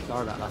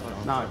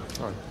that. No,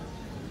 sorry.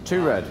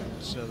 2 red.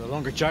 So the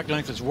longer jack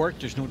length has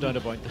worked, there's no doubt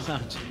about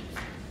that.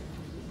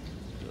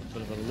 A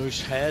bit of a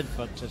loose head,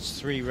 but it's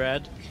 3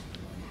 red.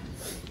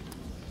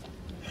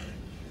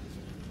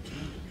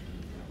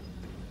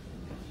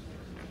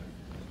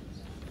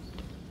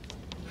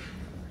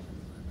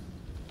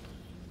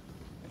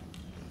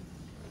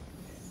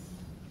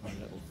 Our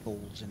little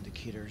bowls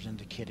indicators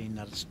indicating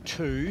that it's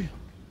 2,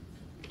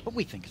 but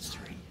we think it's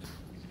 3.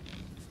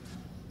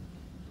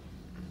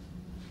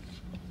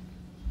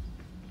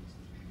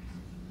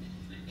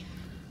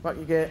 What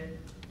you get?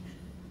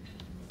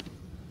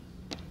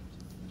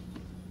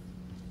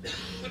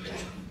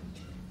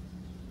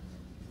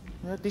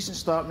 Yeah, decent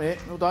start, mate.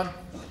 Well done.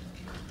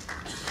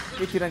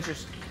 18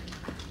 inches.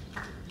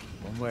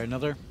 One way or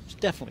another, it's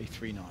definitely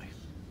 3 now.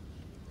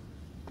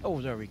 Oh,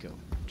 there we go.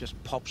 Just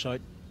pops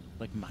out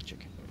like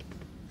magic.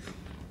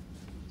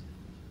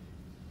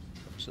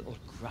 It's a little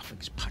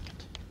graphics packet.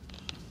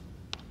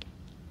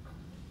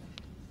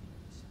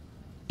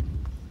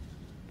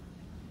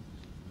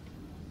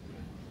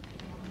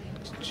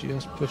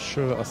 Just push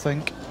through it, I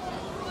think.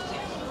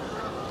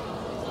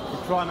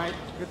 Good try, mate.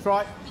 Good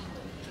try.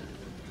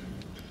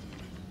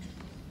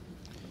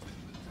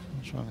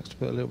 I'm trying to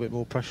put a little bit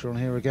more pressure on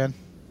here again.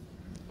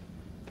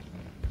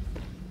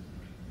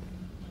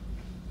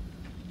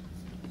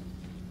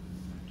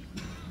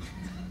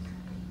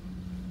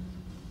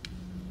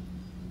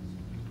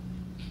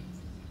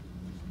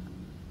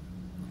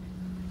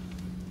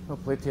 Well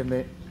played here,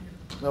 mate.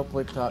 Well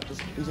played, Pat.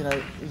 Just easy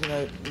out, easy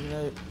out, easy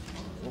out.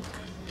 Oh.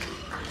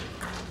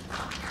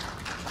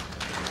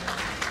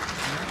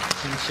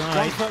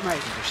 Inside, foot, mate.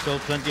 there's still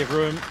plenty of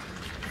room.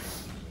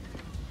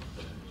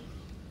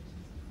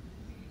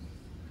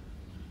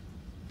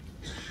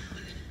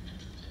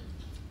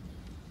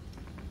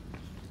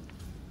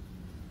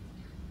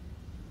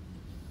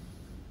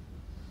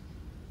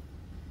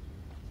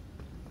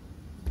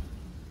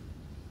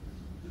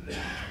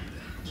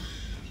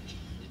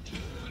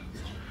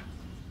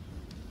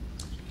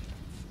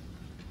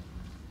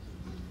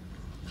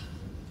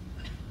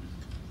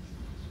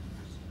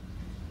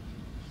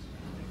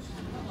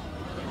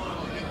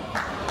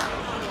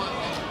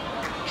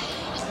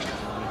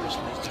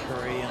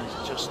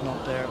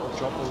 Not there, it'll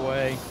drop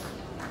away.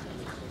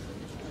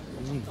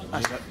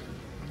 That's it.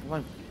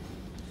 One.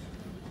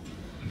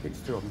 It's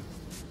drum.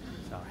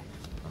 Sorry.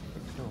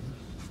 It's drum.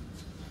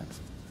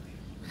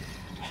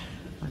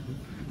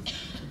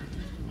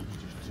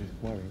 Just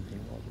worrying,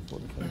 think, well, I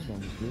thought the first one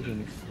was good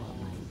and it's flat,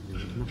 mate.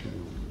 There's nothing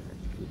wrong with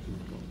it.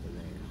 You've got to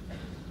there.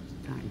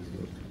 That is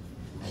it.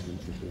 5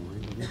 inches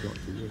behind, and you've got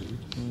to really.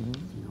 You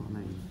know what I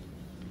mean?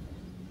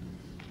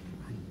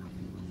 Ain't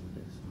nothing wrong with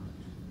this.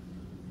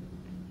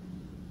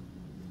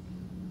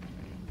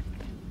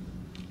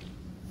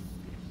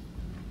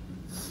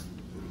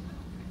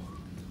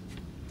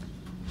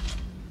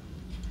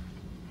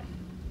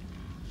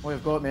 Oh,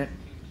 you've got it, mate.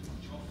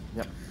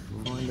 Yep.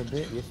 Mind a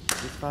bit, yes,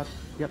 Pat.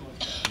 Yep.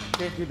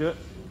 Okay, you do it.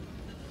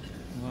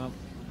 Well,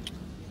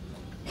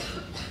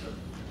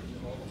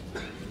 I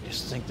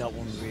just think that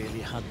one really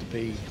had to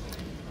be.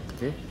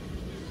 Okay.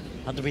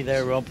 Had to be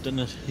there, Rob, didn't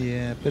it?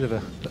 Yeah, a bit of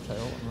a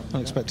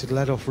unexpected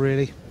let off,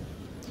 really.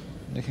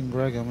 Nick and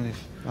Greg, I mean,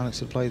 if Alex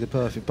had played the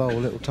perfect bowl, a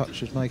little touch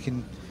was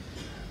making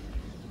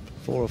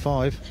 4 or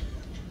 5.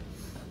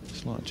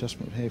 Slight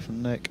adjustment here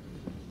from Nick.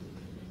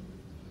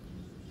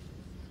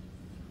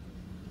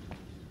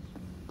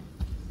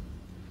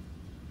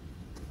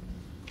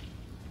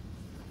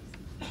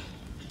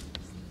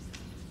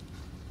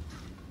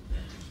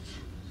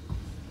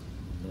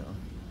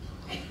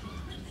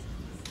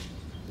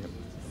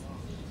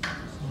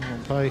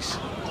 Pace.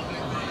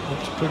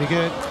 Looks pretty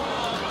good.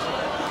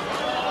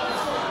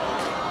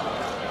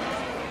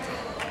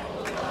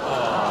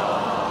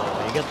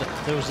 Oh, you get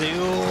there was the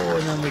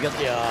and then we got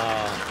the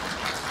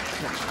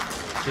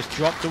just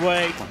dropped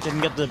away.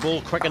 Didn't get the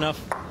ball quick enough.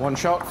 1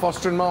 shot,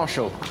 Foster and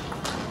Marshall. So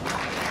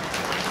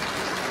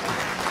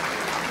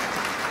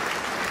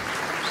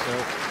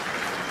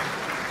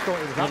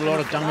not a lot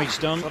of damage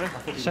done.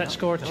 Set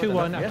score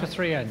 2-1 after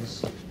 3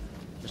 ends.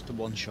 Just a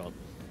 1 shot.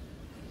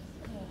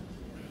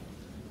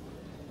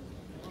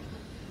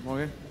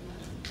 Morgan.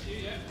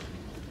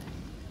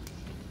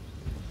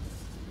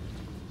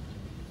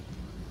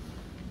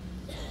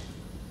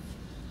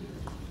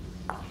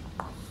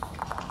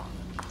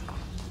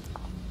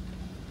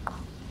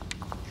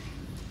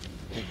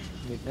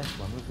 This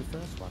one was the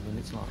first one, and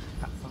it's like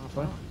that far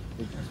apart.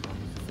 This one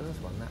was the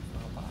first one, that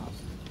far apart.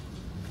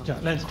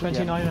 Jack length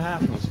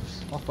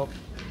 29.5. I thought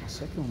my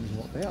second one was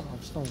what there.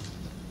 I'm still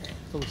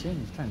seeing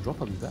him trying to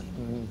drop a wee bit.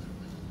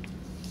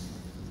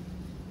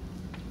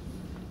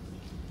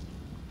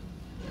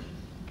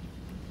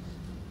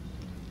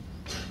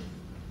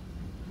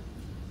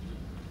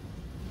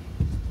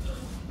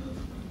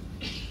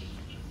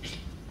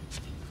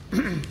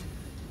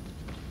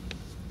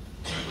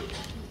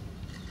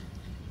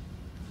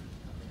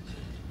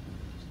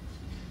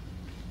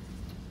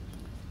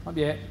 Up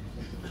yet.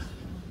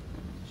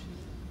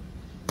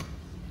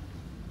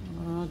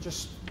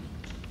 Just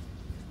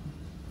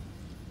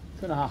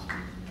 2.5.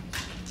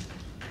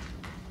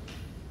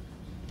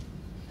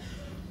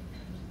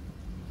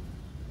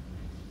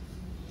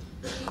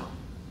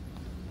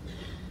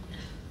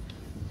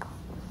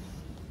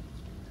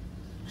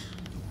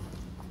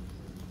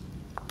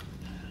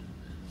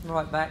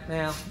 Right back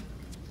now.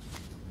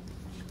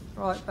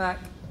 Right back.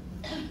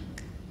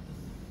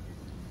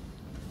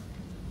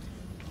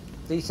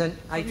 Decent.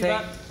 18.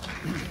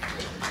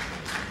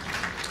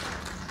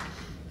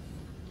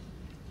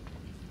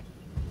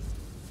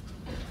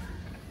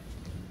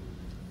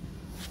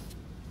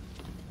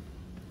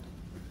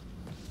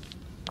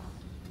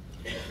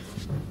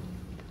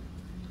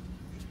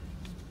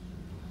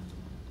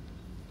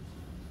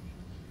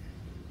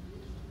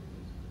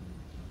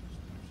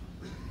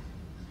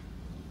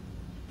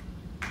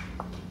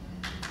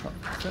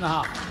 Two and a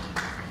half.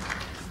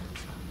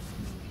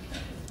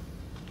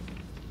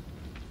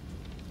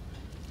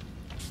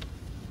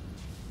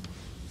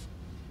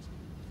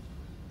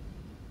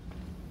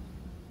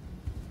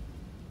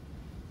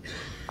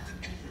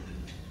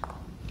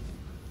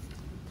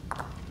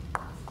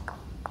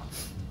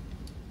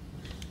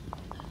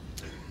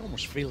 I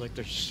almost feel like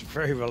they're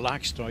very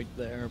relaxed out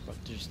there, but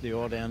there's the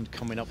odd end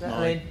coming up Settle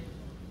now. in.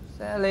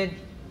 Settle in.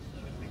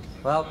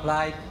 Well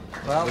played.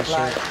 Well Richard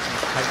played.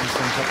 tightens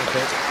things up a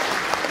bit.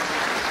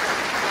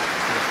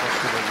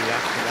 Foster will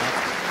react to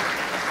that.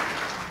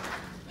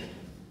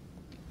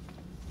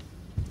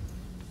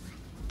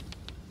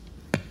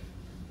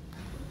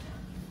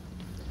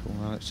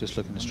 Well, Alex just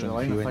looking to Under string the a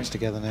line, few I ends think.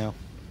 together now.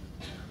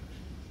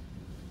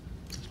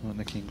 That's what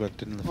Nicky and Greg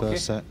did in the Okay.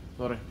 first set.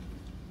 Sorry.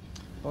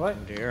 All right.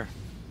 Oh dear.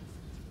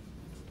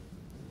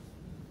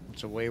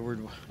 It's a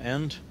wayward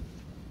end.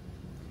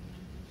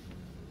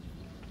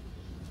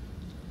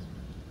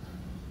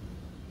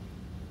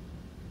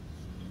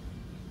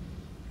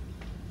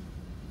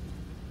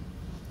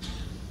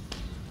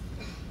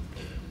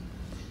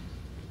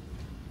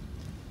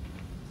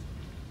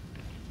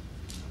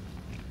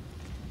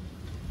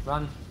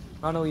 Run.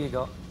 Run all you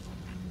got.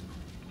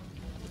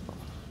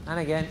 And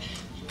again.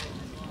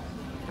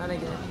 And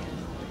again.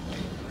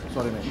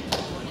 Sorry, mate.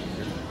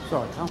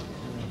 Sorry, Tom.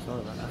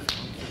 Sorry about that.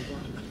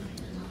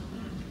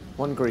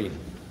 One green.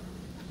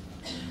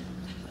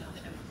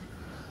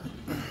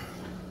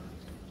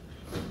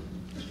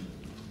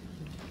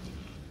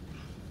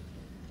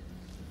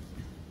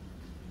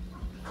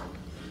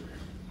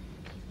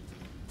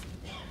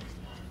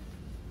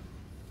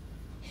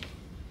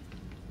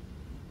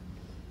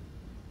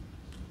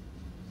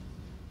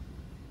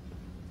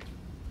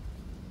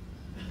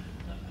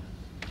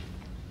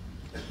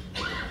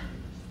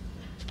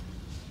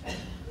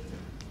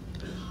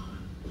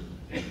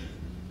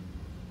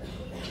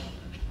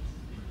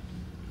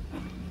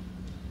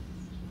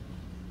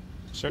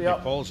 Certainly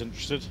Yep. Paul's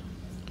interested.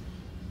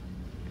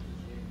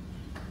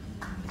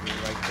 You're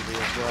right to be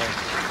as well.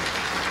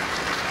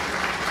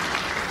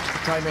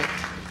 Time it.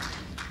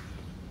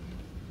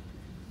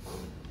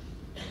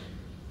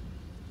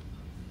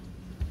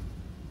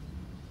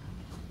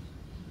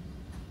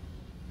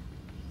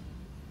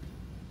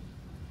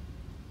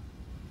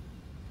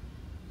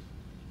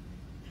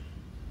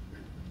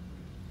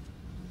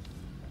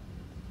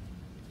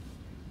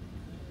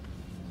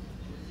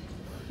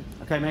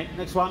 Okay, mate.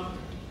 Next one.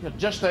 You're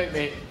just out,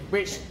 mate.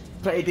 Weight's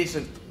pretty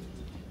decent.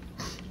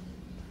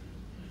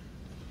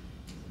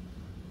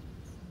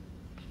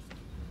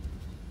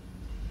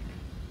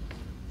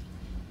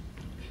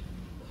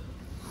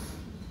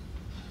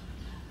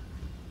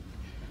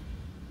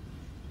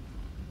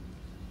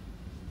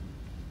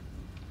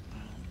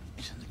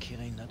 He's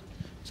indicating that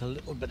it's a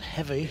little bit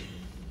heavy.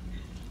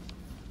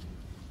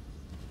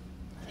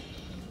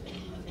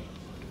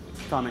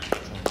 Time it.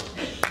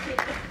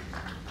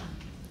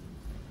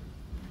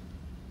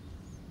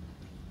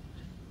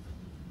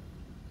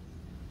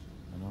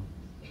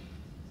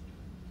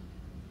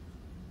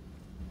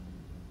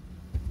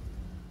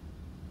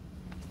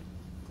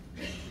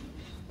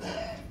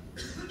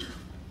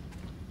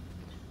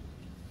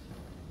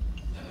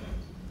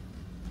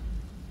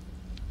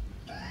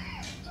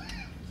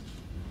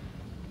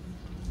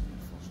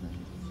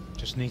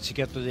 Just needs to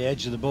get to the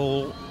edge of the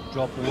bowl,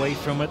 drop away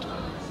from it.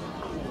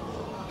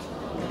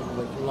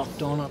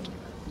 Locked on it.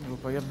 No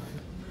problem.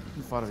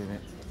 How far are we, mate?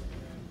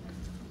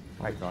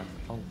 Great guy.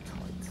 Hold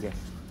tight. Yes.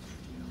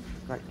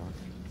 Great guy.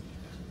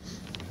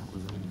 That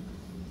was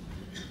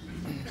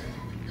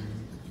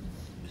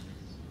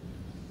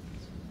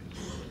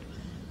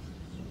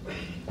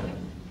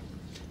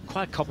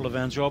Quite a couple of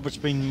ends, Rob. It's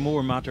been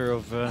more a matter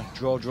of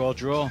draw, draw,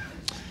 draw.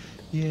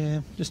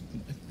 Yeah, just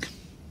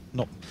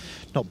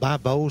not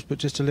bad bowls, but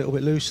just a little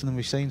bit looser than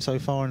we've seen so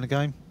far in the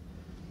game.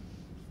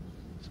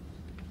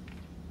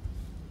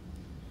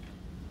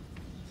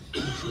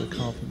 So the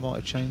carpet might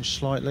have changed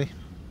slightly.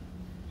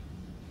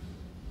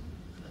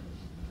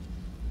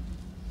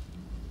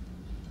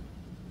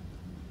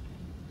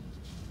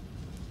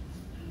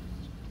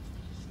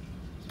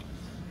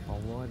 Oh,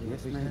 why do you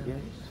Yes, think mate.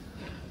 yes?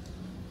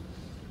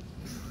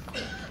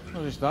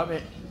 Not just that,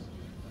 mate.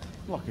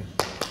 Lucky.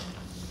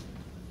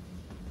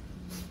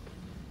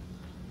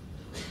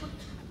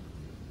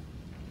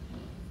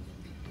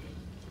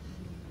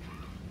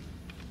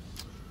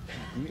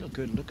 Real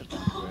good look at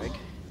that, Greg.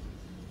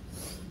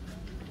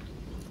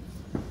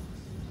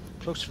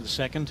 Close for the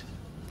second.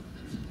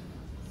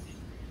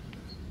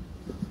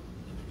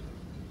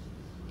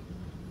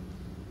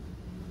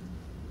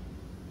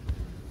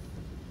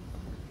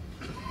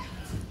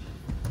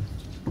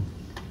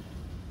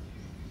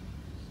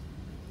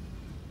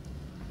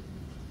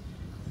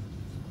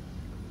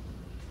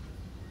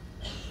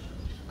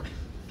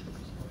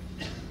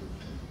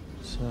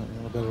 Certainly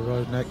on a better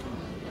road, Nick.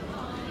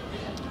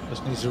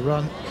 Just needs to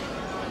run.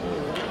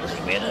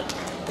 He made it.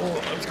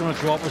 Oh, it's going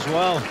to drop as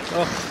well.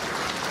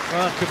 Oh,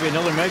 well, it could be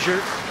another measure.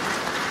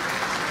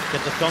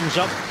 Get the thumbs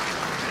up.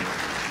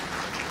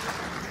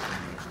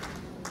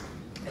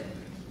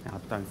 I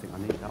don't think I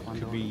need that one.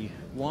 Could be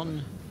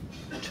 1,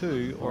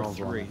 2, or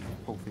 3.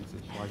 Paul thinks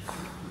it's right.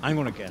 I'm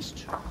going to guess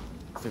 2.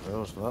 I think I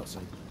was for that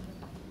side.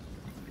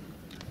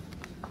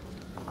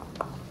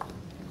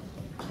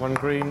 1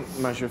 green,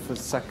 measure for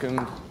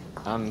second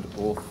and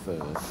or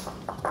third.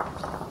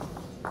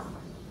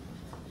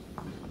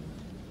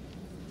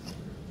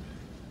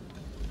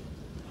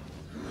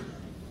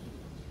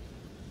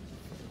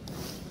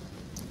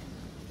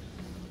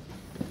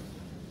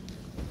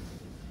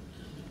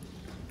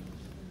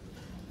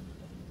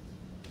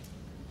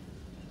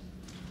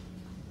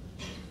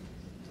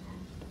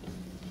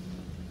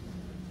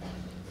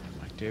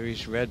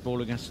 Derry's red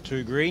ball against the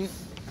 2 green.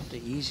 Not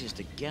the easiest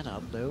to get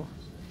up though.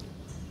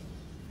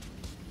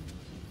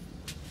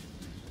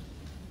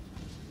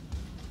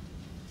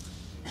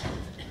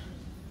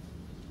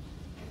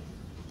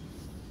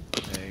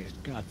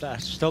 I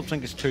still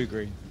think it's 2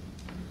 green.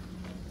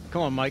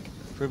 Come on, Mike,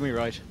 prove me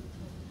right.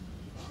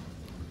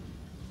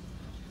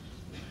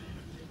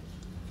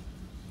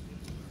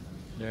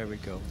 There we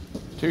go.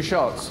 2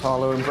 shots,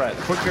 Harlow and Brett.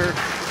 Quicker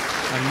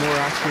and more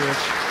accurate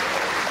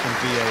than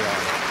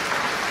VAR.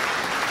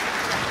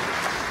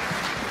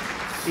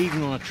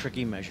 Even on a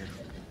tricky measure.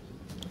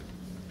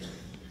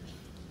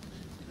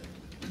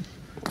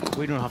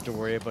 We don't have to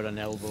worry about an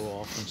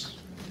elbow offense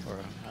or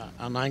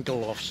an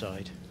ankle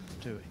offside,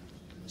 do we?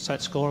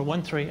 Set score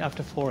 1-3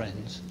 after 4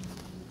 ends.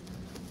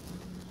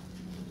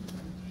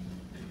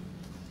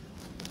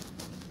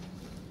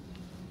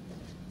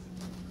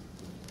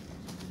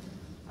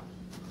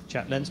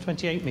 Chat length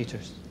 28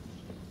 meters.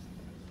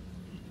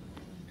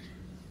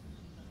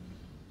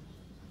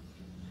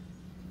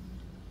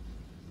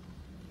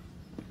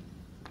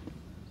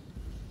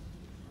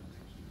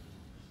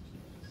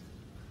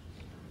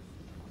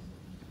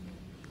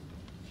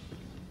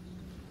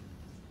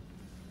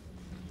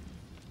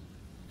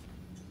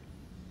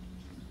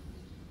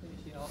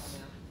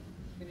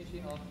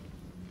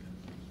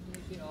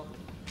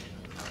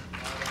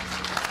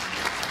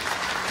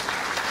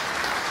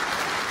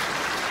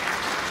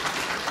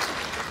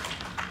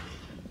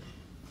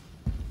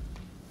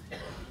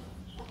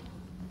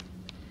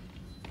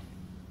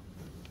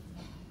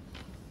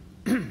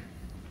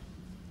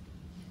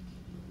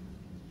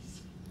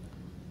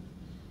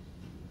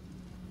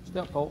 Stay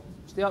up, Paul.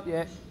 Stay up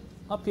yet.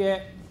 Up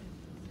yet.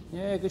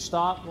 Yeah, good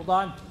start. Well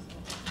done.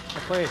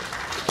 Well played.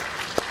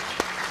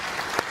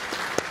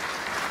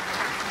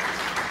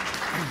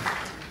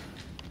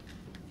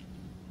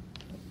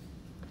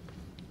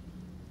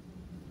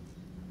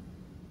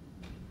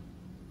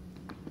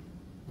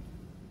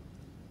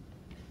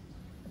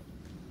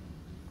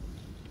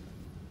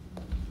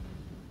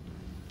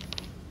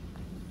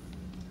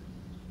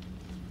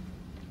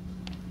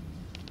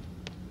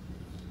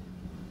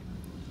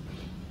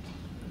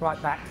 Right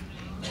back.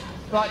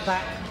 Right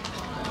back.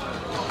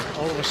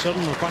 All of a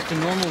sudden, we're back to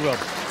normal, Rob.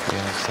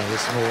 Yeah, so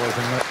this is more what I've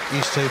been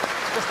used to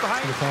Just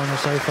behind. in the final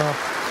so far.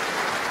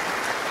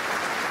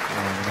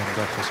 And then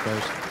off, I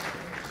suppose.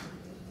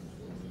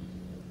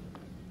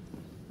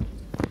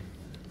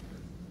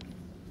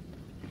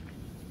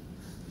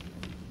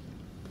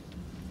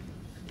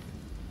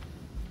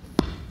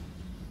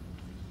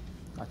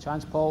 A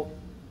chance, Paul.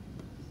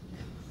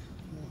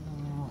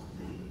 Oh,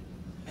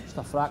 just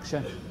a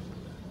fraction.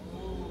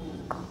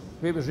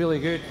 It was really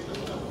good.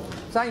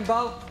 Same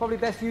ball. Probably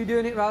best you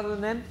doing it rather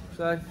than them.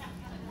 So.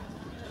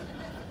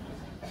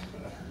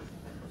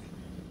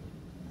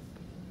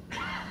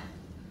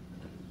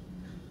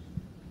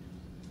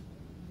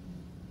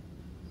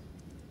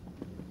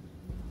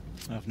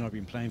 I've now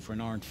been playing for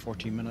an hour and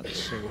 40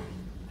 minutes, so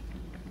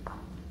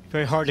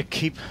very hard to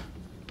keep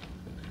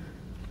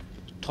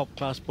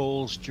top-class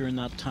bowls during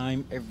that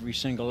time, every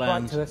single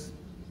end. Right to us.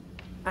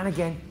 And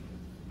again.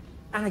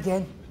 And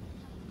again.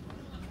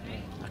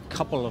 A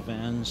couple of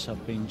ends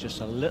have been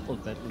just a little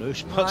bit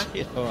loose, but Right.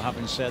 you know,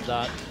 having said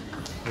that,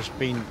 there's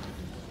been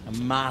a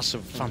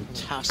massive,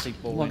 fantastic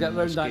bowling We'll get in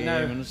round this that game, now.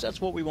 and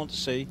that's what we want to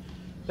see.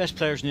 Best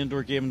players in the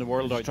indoor game in the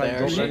world out try and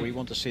there, go so in. we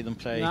want to see them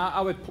play. Nah,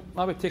 I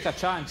would take a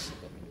chance.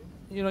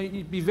 You know,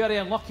 you'd be very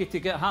unlucky to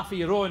get half of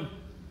your own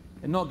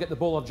and not get the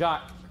bowler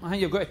jack. I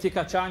think you've got to take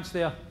a chance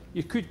there.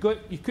 You could get,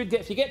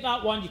 if you get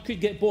that one, you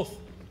could get both.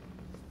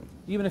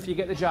 even if you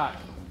get the jack.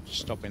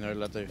 Stopping there,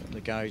 let the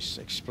guys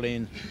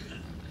explain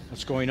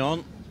what's going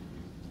on.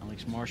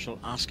 Alex Marshall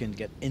asking to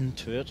get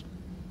into it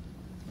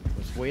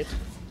with weight.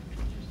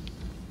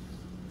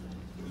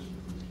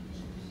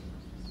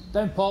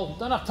 Down, Paul.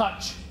 Down a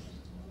touch.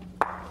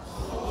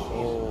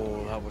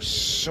 Oh, that was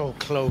so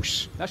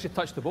close. That should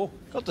touch the ball.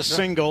 Got the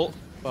single,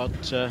 but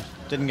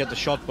didn't get the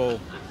shot ball.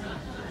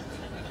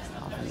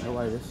 No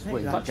way this.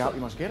 Wait, that gap, you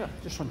must get it.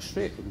 Just run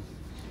straight.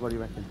 What do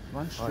you reckon?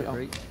 Run straight up.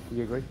 Do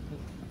you agree?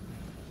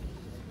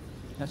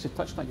 That's a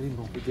touch that green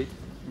ball. It did.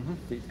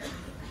 Did.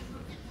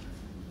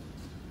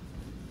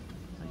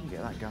 How can you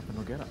get that gap and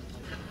not get it?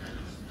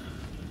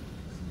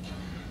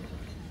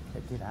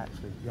 It did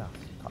actually, yeah.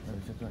 Cut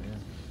those, didn't it? Yeah.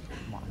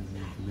 Might have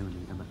been a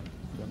millimetre,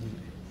 but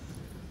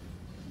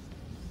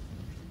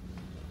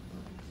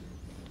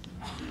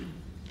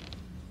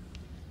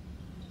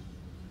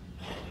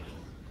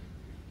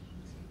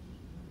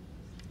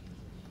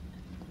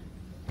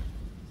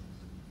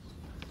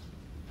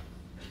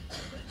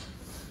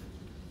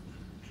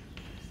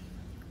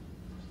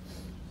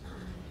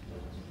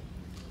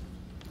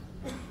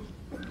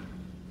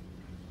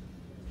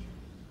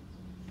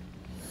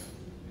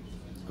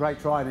Great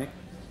try, Nick.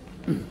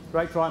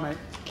 Great try, mate.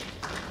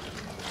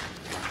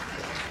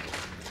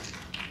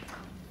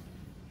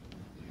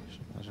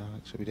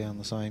 Alex will be down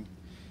the same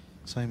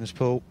as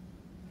Paul.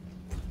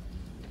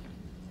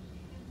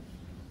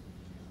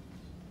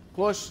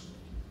 close.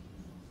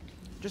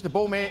 Just the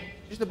ball, mate.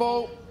 Just the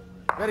ball.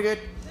 Very good.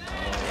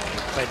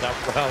 Played that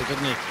well,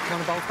 didn't he?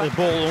 The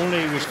ball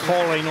only was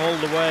calling all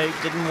the way,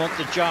 didn't want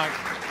the jack.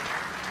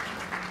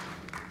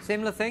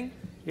 Similar thing?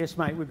 Yes,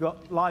 mate, we've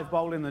got live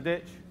bowl in the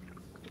ditch.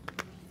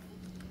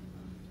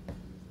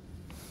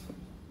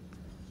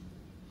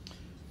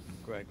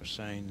 Greg was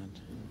saying that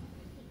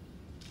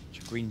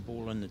it's a green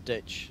ball in the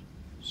ditch.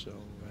 So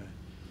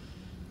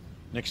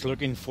Nick's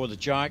looking for the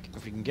jack,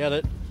 if he can get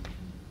it.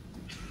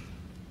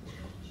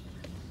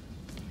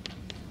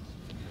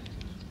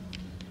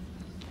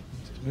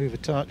 Move a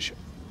touch.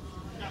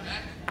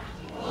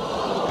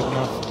 Good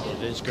enough.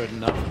 It is good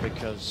enough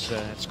because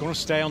it's going to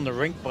stay on the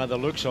rink by the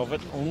looks of it,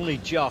 only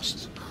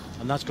just,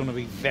 and that's going to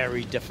be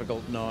very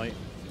difficult now.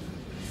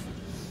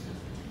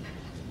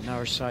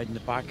 Narrow side in the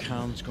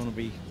backhand is going to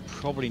be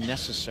probably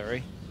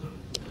necessary.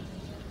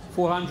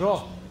 Forehand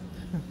draw.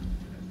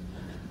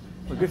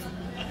 Well, good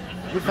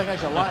thing I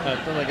can lie. I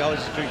don't think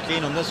Alex is too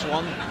keen on this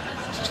one.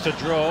 Just a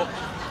draw.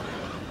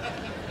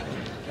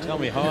 Tell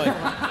me how.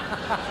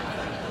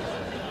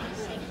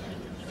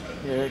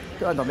 Yeah,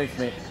 go underneath,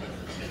 mate.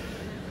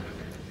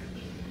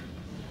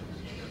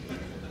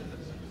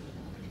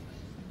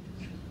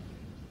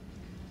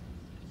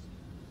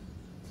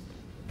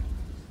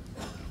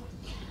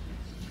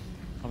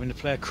 Having to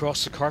play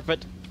across the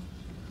carpet.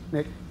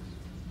 Nick.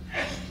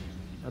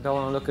 I don't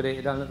want to look at it.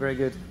 It doesn't look very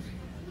good.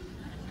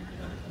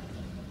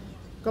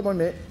 Come on,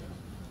 mate.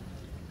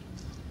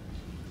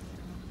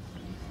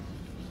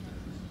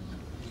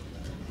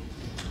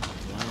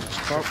 It's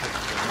perfect.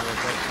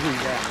 He's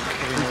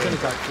going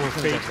to go 4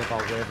 feet. The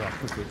ball wherever I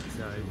put it,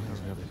 so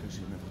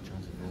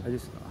I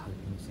just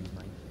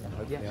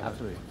yeah,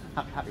 absolutely.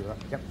 Happy with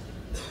that. Yep.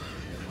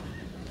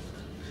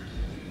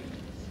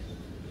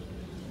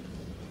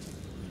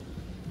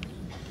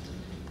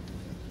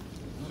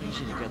 Not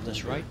easy to get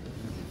this right.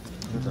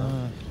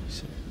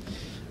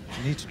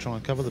 You need to try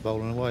and cover the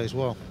bowler in a way as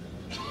well.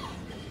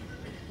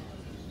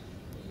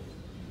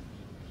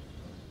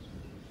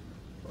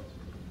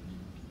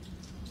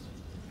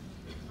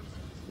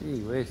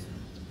 Gee whiz.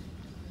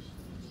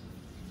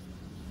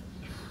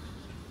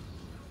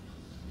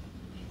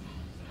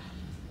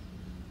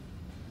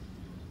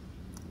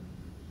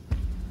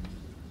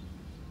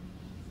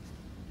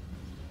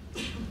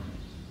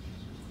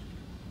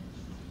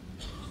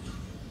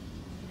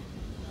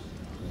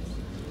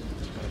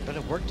 Bit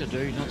of work to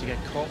do not to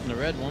get caught in the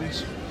red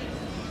ones.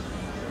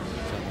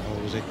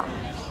 Or was he?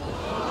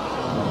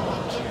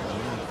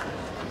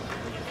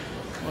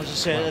 As I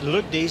said, it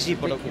looked easy,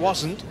 but it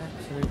wasn't.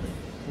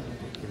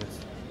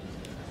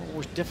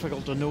 Always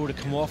difficult to know to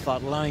come off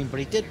that line, but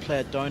he did play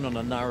it down on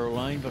a narrow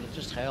line, but it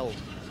just held.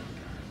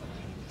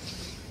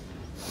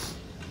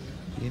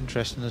 Be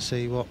interesting to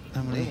see how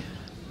many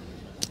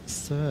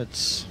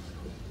thirds.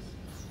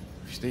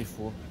 Stay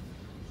 4.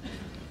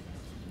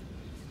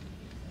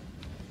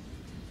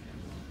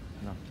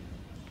 No.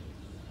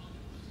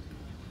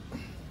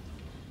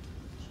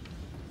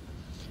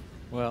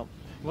 Well,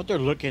 what they're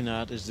looking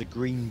at is the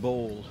green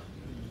bowl.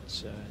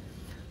 It's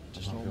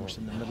just almost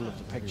in the middle of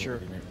the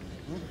picture.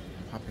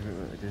 Happy with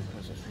what they do.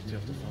 That's a 3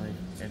 after 5.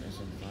 Enters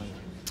in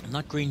 5. And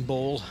that green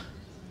bowl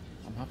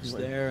I'm happy is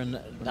with there, and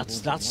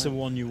that's the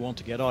one you want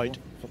to get out.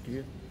 It's up to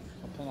you.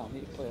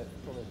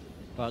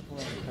 But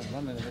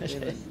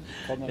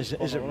is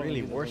it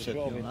really worth it?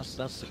 You know,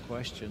 that's the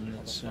question.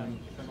 It's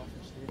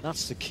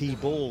that's the key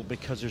bowl,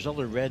 because there's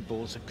other red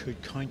bowls that could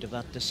count if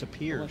that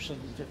disappears.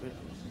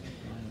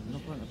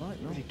 I'm not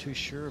really too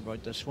sure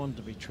about this one,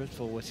 to be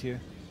truthful with you.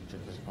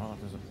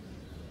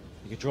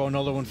 You could draw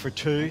another one for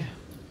 2.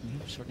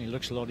 Certainly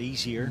looks a lot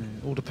easier.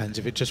 All depends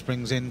if it just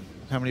brings in,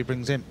 how many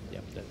brings in.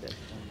 Yep.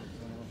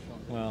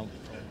 Well,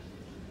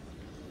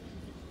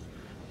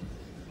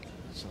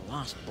 it's the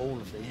last bowl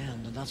of the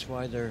end, and that's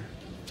why they're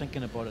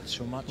thinking about it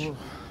so much.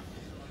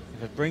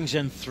 If it brings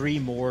in 3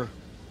 more,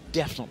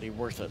 definitely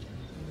worth it.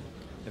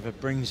 If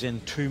it brings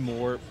in 2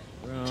 more,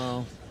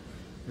 well,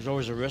 there's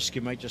always a risk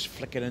you might just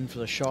flick it in for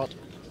the shot.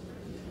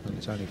 And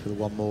it's only for the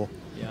 1 more.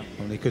 Yeah.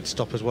 And he could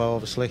stop as well,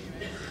 obviously.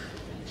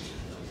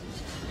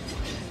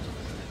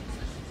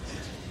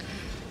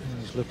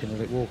 He's looking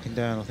at it walking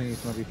down. I think he's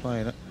going to be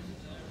playing it.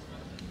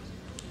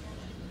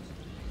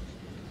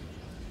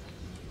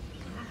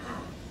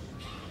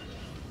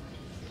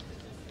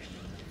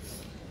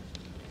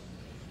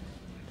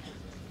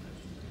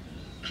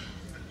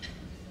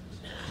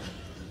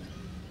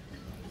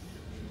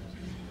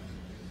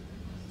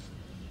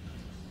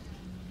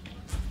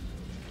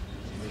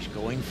 He's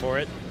going for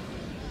it.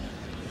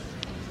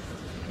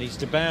 Needs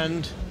to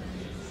bend.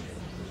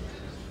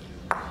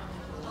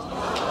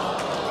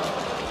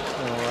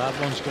 That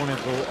one's going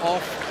to go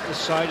off the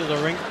side of the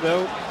rink,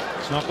 though.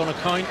 It's not going to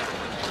count.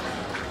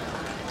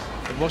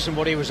 It wasn't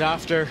what he was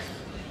after,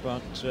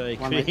 but he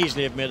could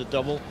easily have made a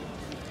double.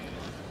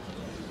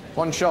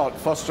 1 shot,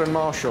 Foster and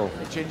Marshall.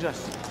 Change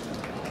this.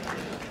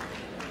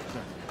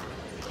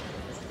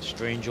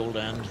 Strange old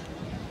end.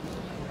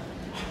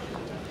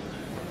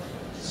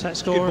 Set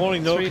score. Good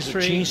bowling, though, because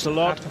it changed a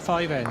lot. After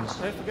 5 ends.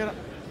 Hey, forget it.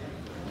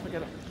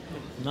 Forget it.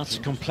 And that's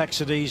the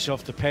complexities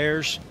of the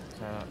pairs.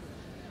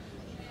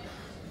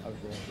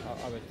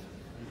 I would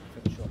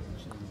finish off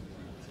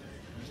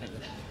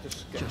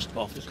Just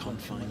off the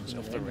confines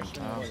of the rink.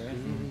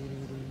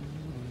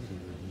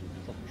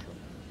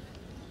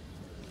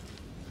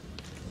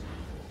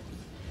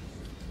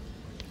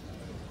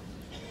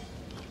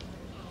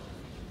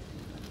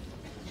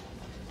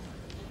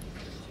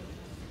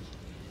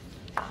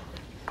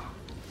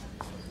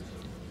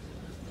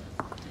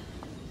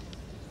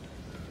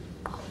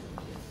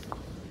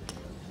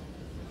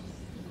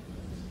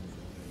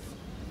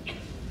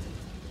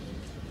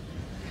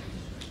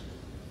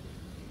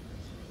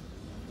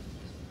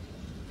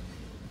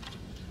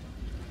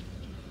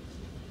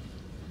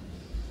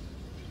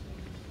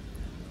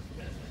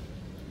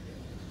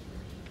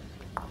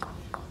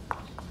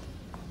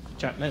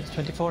 Jack, minutes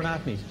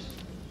 24.5 metres.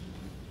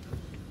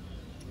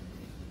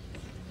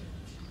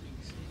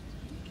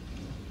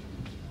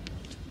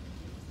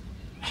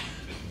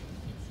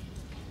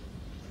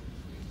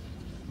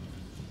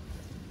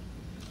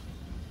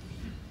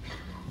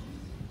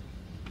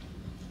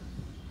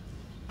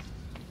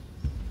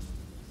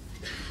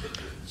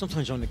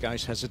 Sometimes when the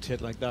guys hesitate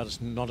like that, it's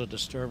not a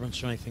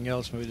disturbance or anything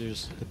else. Maybe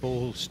there's the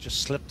bowls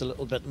just slipped a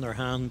little bit in their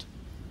hand.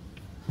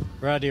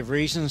 Variety of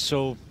reasons,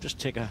 so just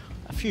take a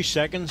few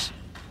seconds,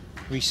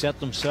 reset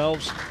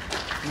themselves.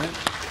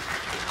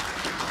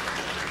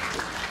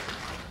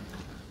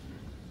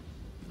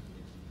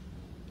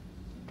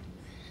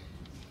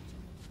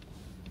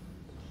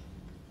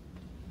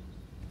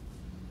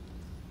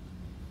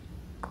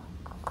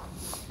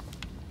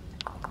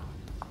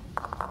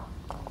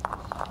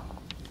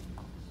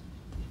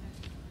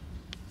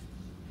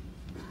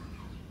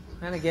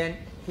 And again,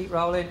 keep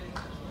rolling,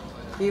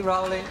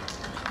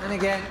 and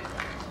again,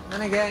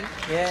 and again.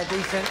 Yeah,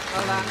 decent,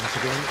 well done. Once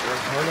again,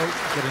 Harlow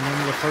getting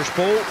in the first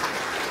ball.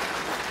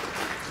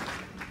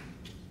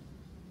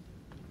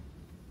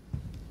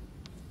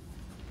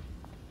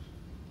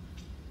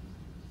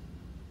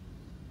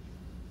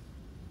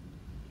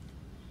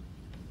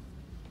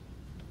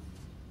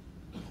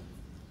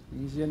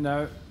 Easy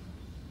now.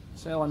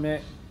 Settle,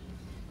 mate.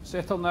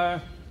 Settle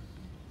now.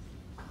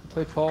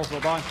 Play Paul,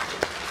 well done.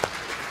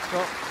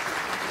 Stop.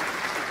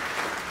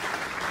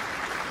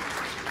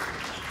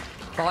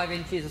 5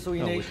 inches, that's all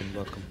you need. We can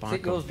welcome back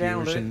Sit yours our down,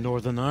 viewers Luke. in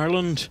Northern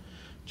Ireland.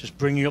 Just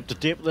bringing you up to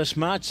date with this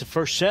match. The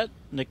first set,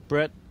 Nick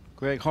Brett,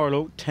 Greg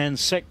Harlow,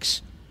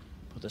 10-6.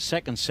 But the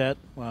second set,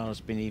 well, it's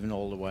been even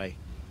all the way.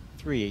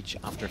 3 each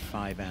after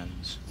 5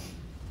 ends.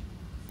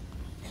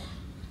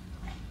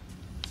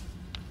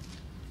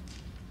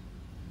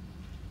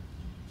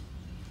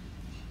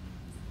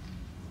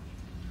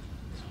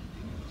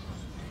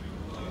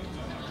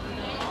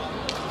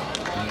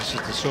 And this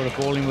is the sort of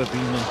bowling we've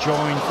been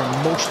enjoying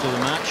for most of the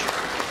match.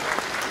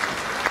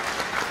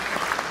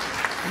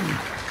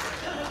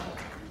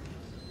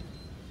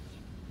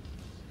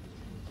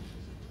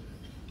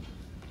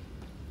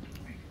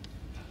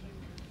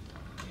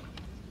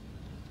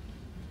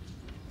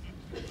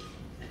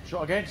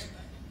 Shot against.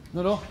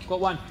 No, got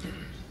one.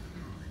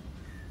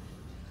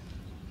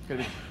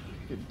 Can it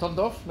be turned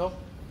off? No.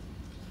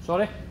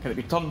 Sorry? Can it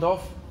be turned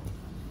off?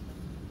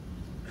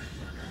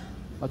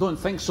 I don't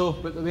think so,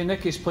 but the way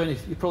Nicky's playing,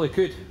 you probably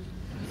could.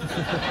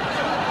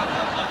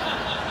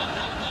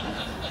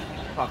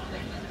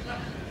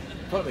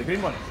 Thought the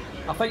green one.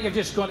 I think you've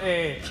just got to,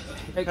 it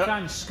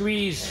can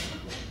squeeze.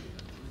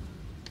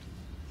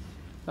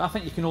 I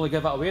think you can only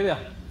give it away there.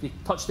 If you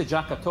touch the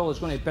jack at all, it's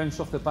going to bounce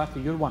off the back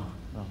of your one.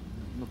 No,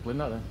 I'm not playing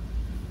that then.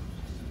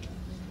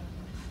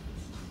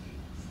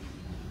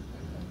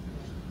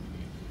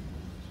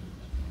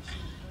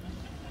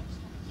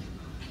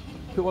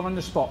 Put one on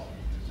the spot.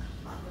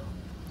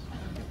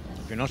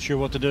 If you're not sure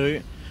what to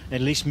do,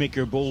 at least make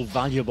your ball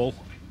valuable.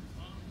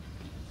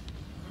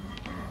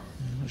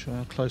 I'm not sure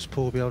how close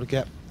Paul will be able to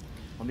get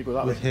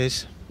Go with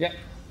his. Yeah.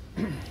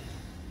 Play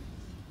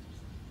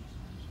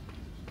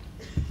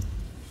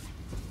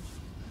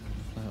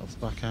it off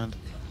the backhand.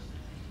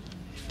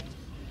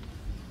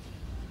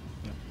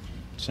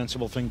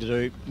 Sensible thing to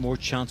do. More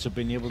chance of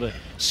being able to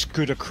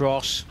scoot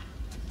across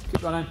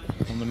Keep running.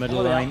 from the middle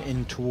Oh, yeah. line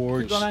in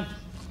towards Keep running.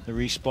 the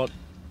respot.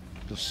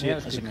 You'll see Yeah,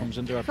 it as good, it comes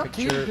into our It's up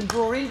to you. You picture. can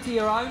draw into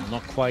your own.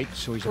 Not quite,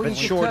 so he's a Or bit you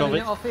can short turn of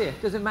it. off here.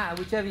 Doesn't matter,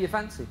 whichever you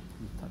fancy.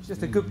 It's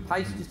just a good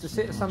pace just to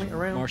sit or something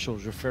around.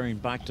 Marshall's referring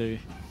back to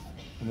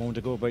a moment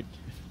ago about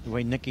the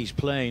way Nicky's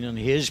playing, and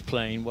he is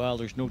playing well.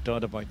 There's no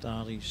doubt about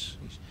that. He's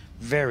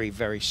very,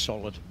 very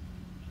solid.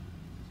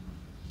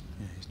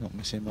 Yeah, he's not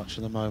missing much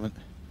at the moment.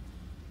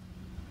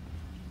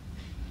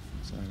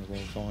 So in the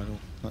world final,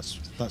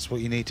 that's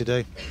what you need to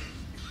do.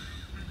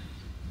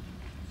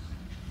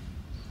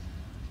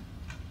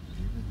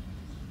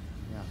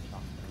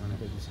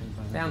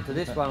 Down to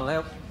this one will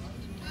help.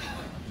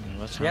 Yeah,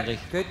 that's Yeah, handy.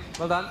 good.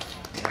 Well done.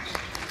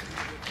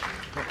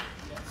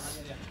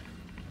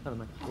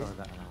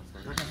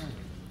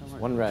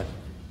 One red.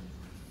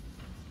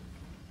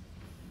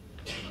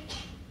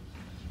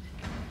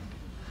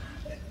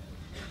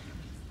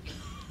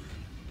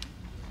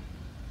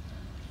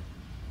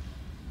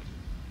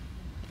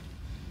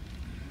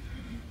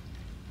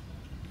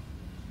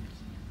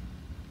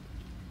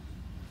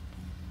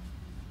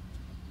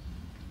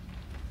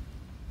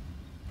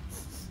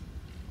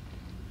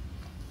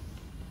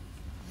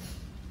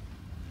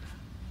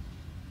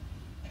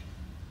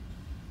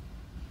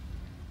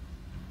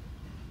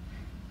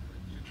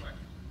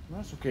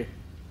 That's okay.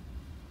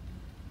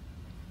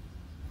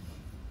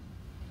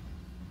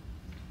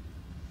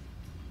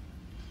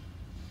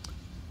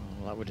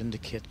 Well, that would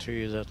indicate to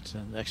you that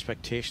the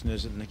expectation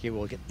is that Nicky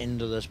will get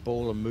into this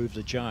bowl and move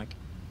the jack.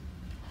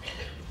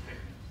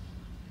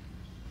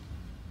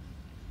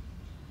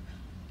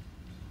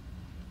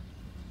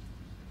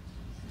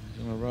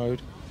 He's on the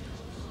road.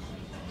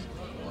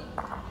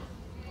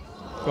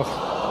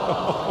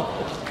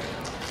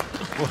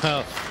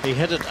 Well, he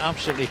hit it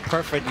absolutely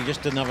perfect. He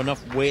just didn't have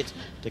enough weight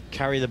to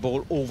carry the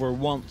ball over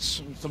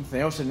once. Something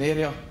else in the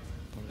area.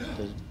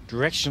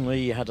 Directionally,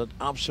 he had it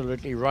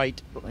absolutely right.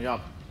 Yeah.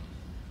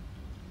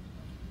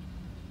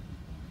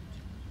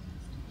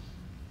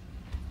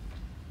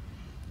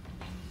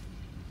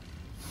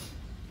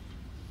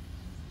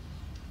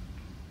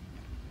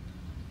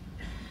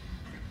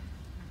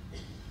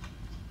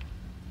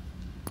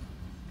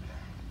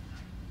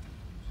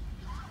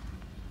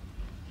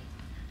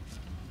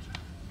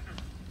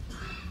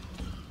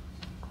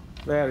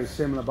 Very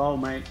similar bowl,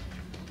 mate.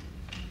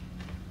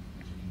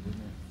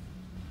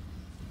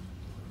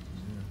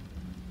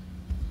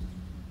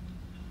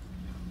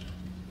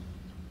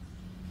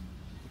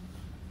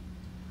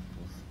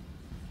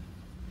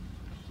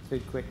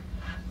 Too quick.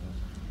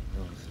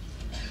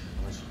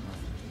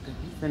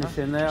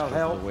 Finishing there will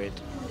help.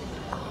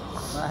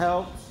 That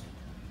helps.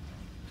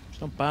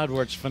 It's not bad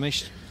where it's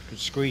finished. Good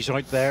squeeze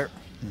out there.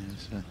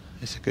 Yeah,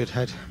 it's a good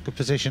head, good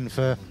position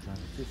for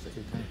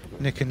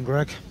Nick and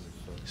Greg.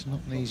 It's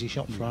not an easy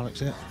shot for Alex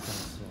here.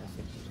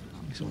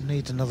 He sort of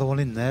needs another one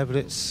in there, but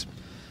it's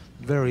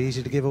very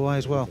easy to give away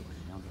as well.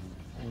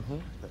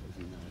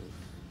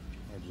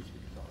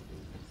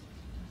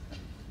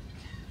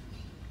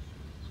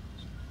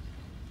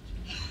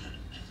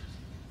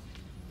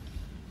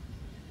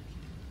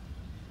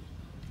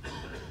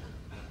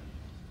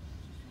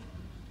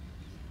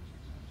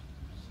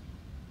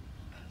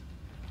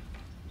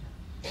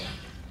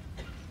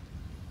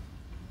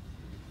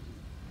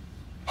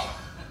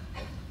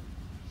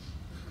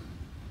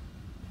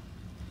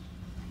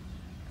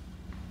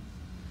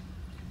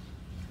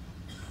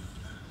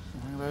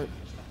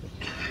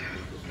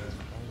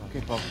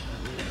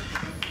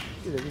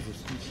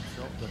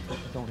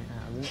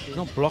 He's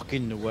not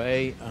blocking the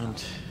way,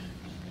 and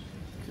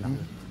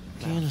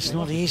again, it's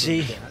not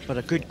easy, but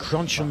a good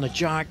crunch on the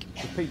jack.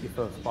 If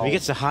he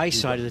gets the high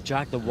side of the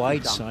jack, the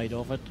wide side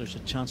of it, there's a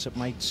chance it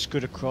might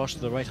scoot across to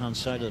the right-hand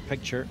side of the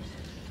picture.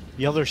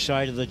 The other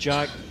side of the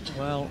jack,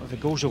 well, if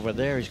it goes over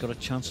there, he's got a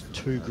chance at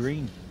 2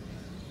 green.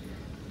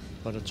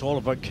 But it's all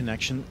about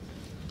connection.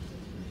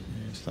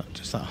 Yeah, it's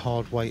just that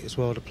hard weight as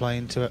well to play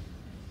into it.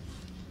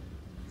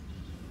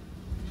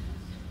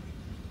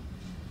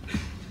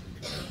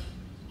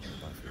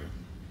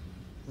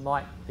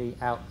 Might be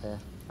out there.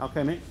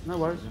 Okay, mate. No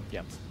worries.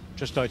 Yep,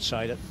 just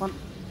outside it.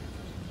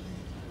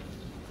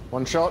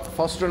 One shot,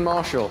 Foster and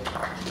Marshall.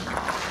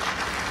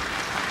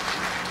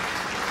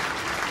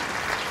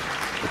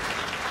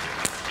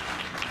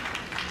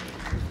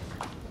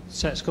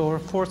 Set score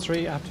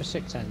 4-3 after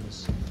 6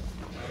 ends.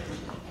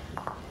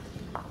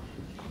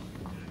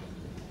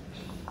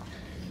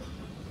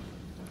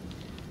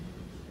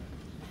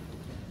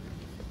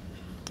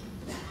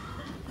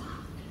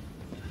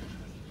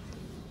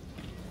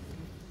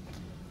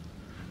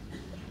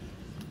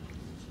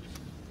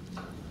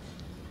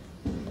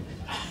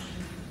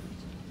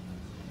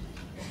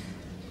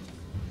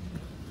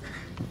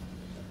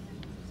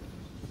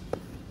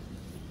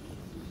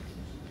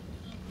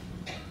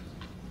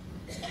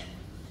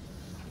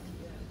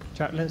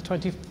 Track length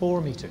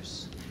 24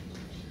 metres.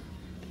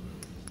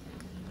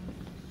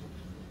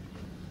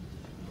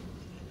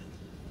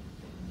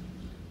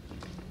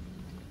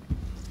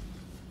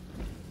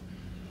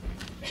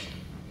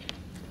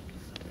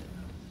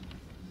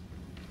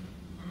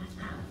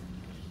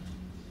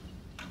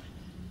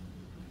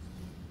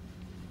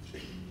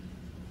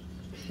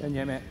 In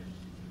you, mate.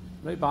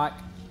 Right back.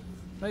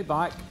 Right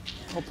back.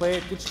 Well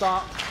played. Good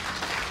start.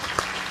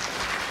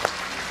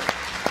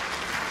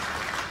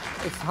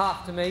 It's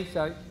half to me,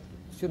 so it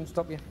shouldn't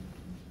stop you.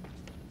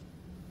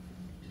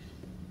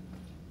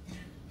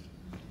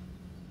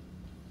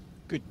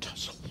 Good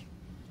tussle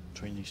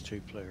between these two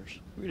players.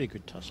 Really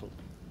good tussle.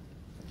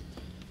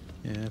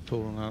 Yeah,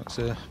 Paul and Alex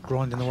are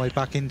grinding their way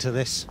back into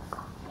this.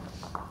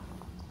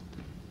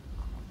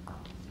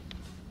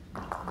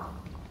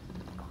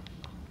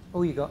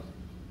 All you got.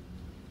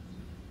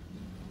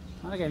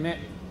 And again, mate.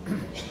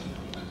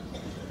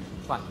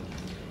 Fine.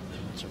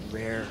 It's a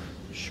rare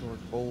short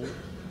ball.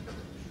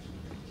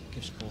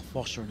 Gives Paul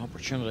Foster an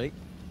opportunity.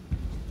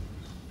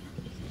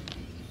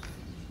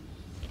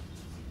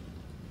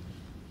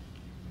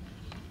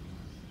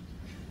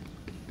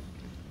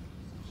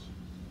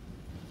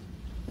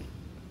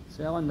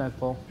 Sail in now,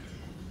 Paul.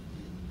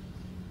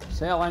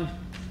 Sail in.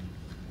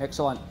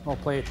 Excellent. Well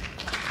played.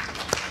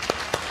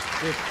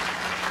 Good.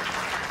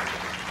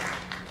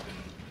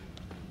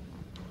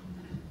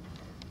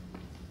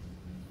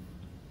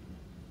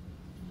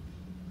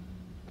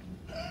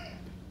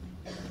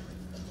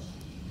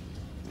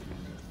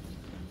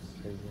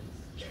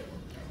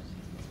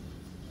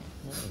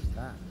 What was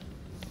that?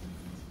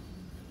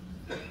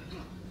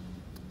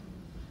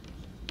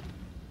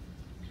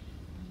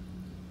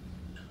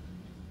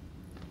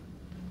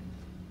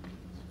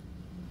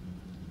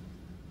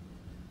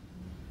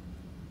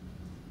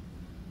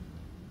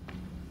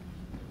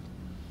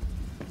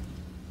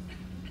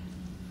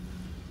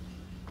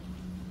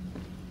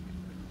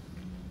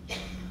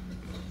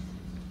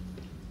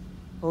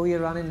 Oh, you're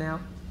running now.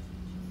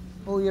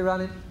 Oh, you're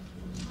running.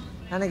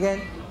 And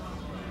again.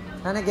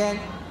 And again.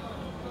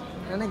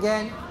 And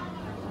again.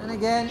 And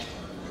again.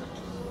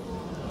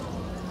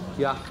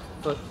 Yeah,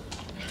 foot.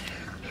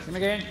 Him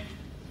again.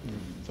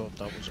 Thought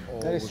that was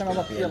Very always similar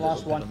going to to be your a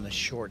last little bit one. on the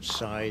short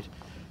side.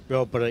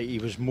 Well, but he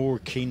was more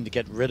keen to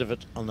get rid of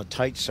it on the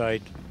tight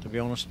side, to be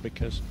honest,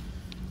 because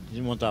he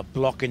didn't want that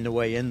blocking the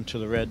way into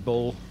the red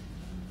ball.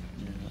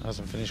 Yeah,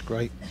 hasn't finished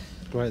great.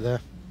 Great there.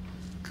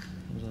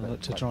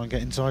 Look to try and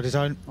get inside his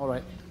own. All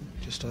right.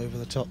 Just over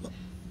the top.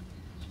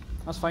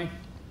 That's fine.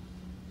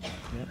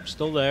 Yep,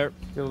 still there.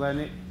 Still there,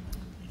 Nick.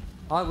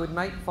 I would,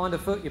 mate. Find a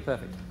foot, you're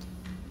perfect.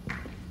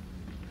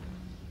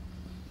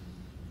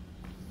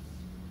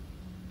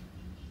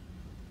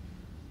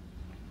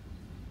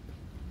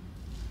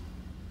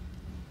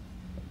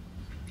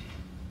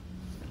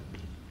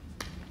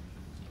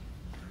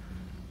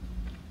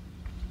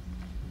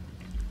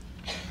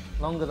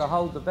 Longer the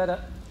hold, the better.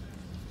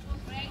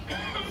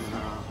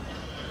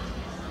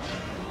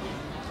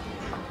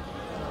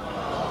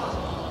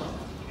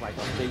 Wait,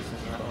 that's decent.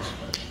 That.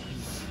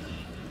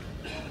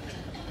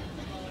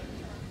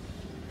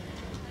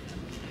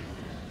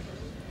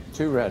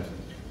 Two red.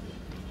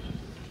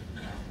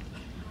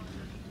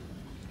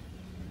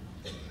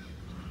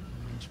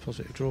 It's a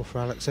positive draw for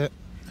Alex here.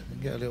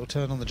 And get a little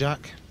turn on the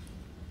jack.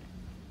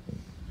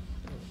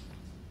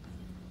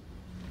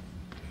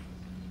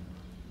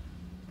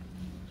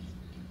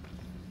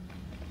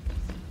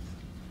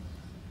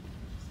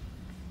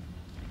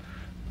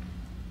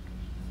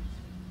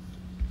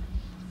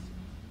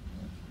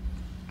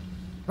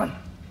 Run.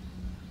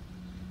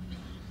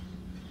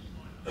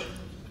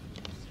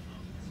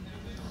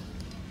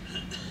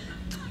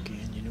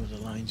 Again, you know the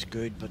line's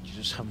good, but you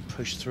just haven't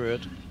pushed through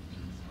it.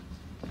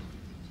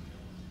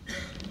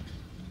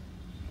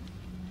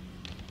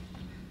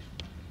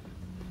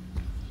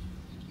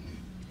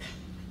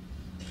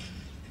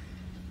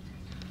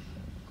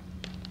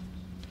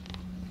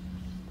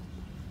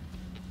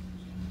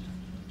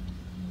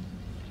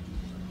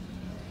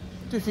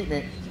 Two feet,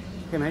 mate.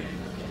 Okay, mate.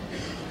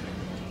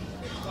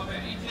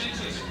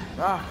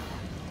 Ah.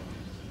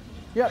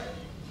 Yep.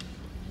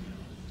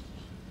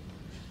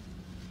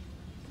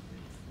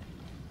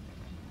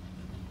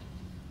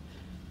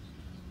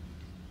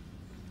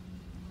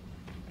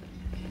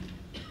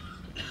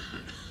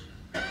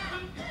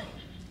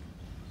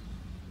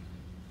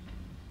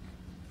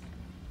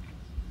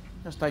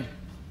 Just down.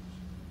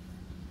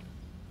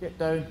 Get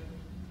down.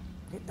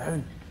 Get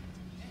down.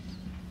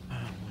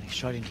 When he's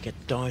trying to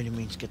get down, it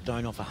means get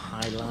down off a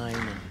high line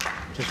and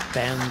just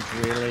bend,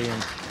 really.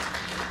 And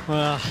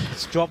well,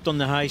 it's dropped on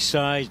the high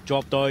side,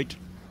 dropped out.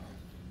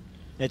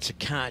 It's a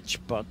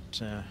catch, but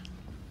they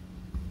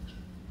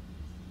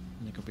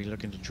could be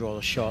looking to draw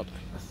the shot.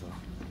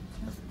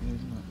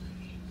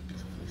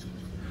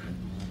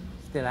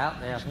 Still out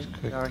there, I think.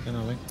 Sorry.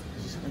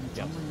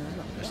 Yep.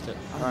 Missed it.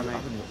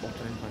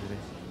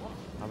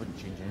 I wouldn't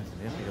change anything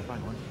there, you're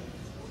bang on.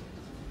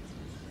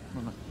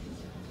 No, no.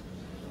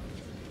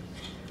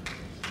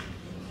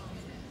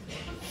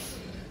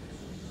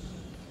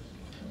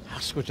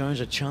 Glasgow Down's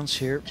a chance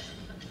here.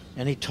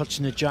 Any touch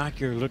in the jack,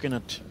 you're looking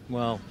at,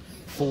 well,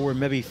 4,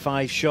 maybe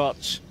 5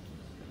 shots.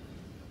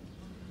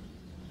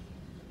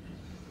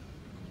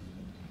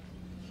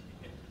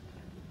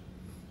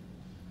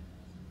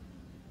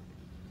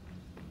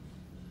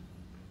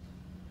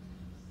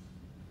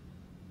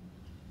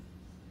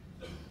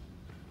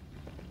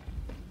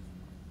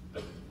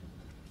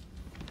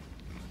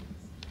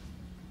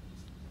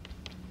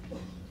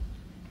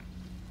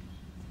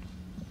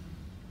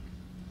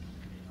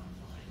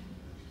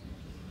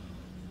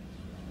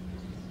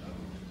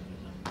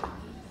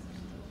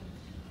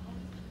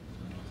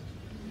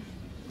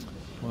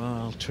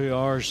 Well, 2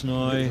 hours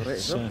now.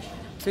 It's,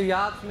 2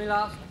 yards from me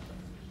last.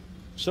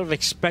 sort of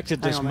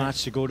expected this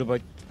match to go to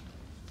about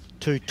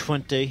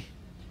 2:20,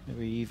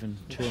 maybe even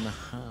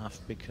 2.5,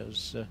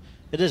 because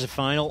it is a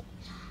final.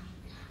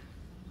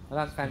 I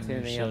don't fancy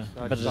anything else.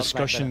 A bit of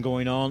discussion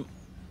going on.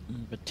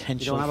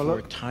 Potential for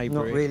a tie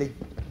break. Not really.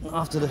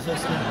 After the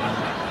first one.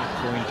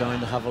 Going down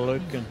to have a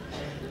look. And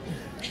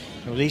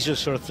you know, these are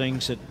sort of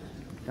things that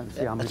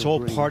it's all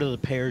part of the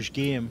pairs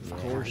game, of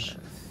course.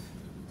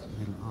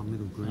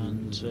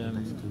 And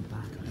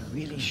I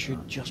really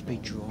should just be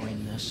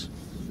drawing this.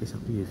 It's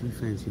up to you. If you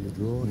fancy the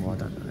draw, I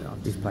don't know.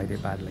 I've just played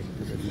it badly.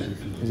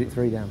 Is it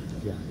 3 down?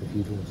 Yeah. If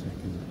you draw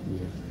second,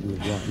 you're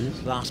right in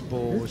it. Last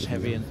ball was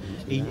heavy, and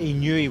he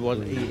knew he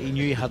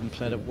knew he hadn't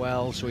played it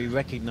well, so he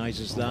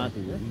recognises that.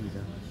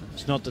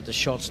 It's not that the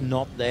shot's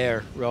not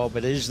there, Rob.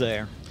 It is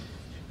there.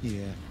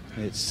 Yeah,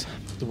 it's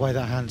the way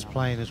that hand's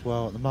playing as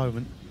well at the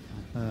moment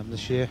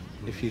this year.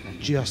 If you're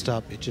just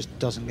up, it just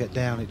doesn't get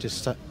down. It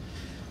just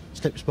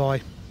slips by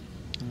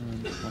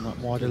on that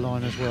wider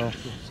line as well.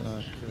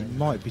 So you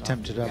might be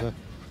tempted to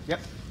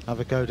have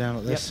a go down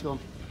at this.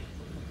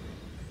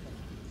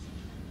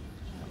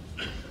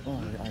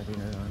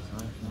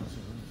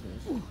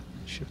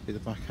 Should be the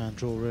backhand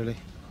draw, really.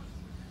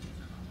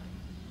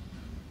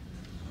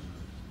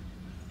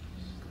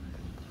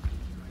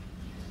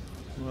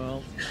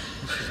 Well,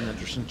 this is an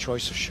interesting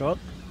choice of shot.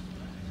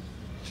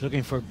 He's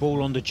looking for a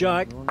ball on the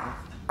jack.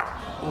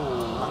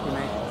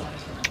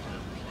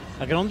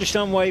 I can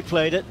understand why he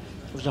played it.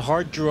 It was a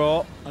hard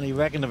draw, and he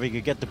reckoned if he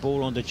could get the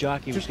ball on the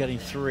jack, he was getting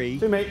 3.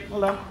 2, mate.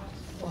 Well done.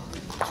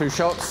 2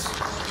 shots.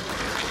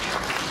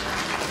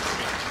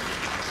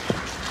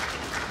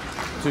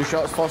 2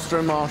 shots, Foster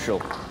and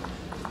Marshall.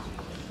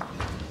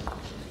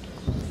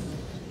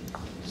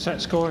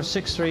 Set score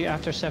 6-3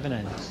 after 7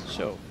 ends.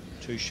 So,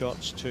 2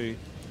 shots to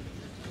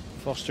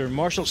Foster and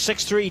Marshall.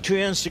 6-3, 2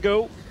 ends to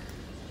go.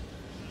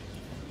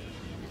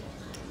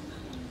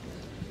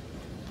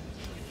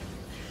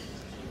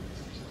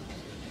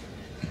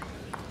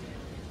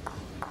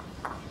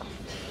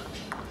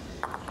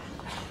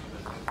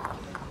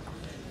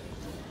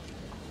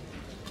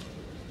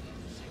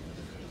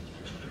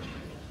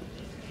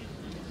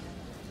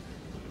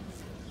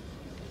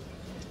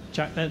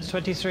 Jack length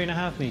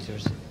 23.5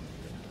 metres.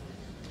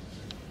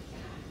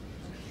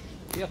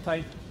 Your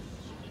time.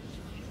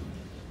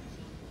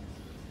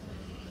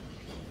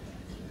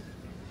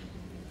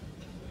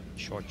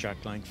 Short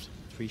jack length,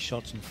 3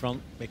 shots in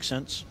front, makes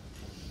sense.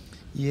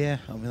 Yeah,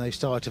 I mean, they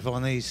started to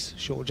find these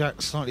short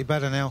jacks slightly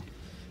better now,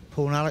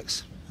 Paul and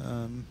Alex.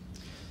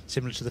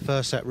 Similar to the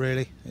first set,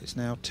 really. It's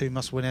now 2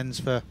 must-win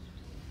ends for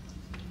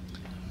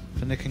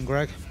Nick and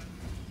Greg.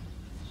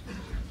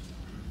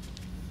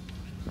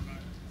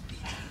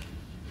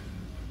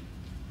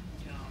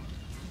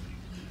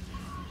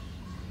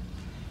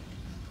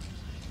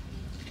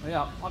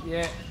 Yeah, up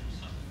yet.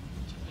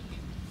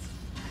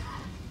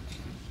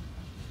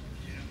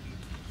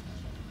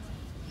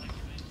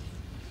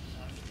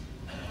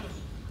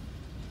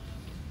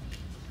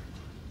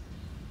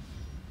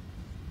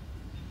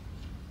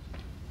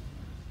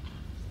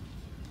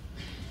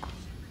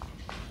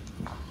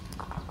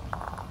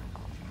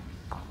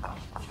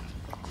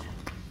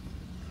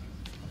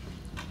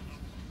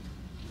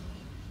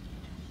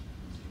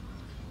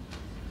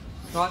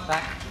 Right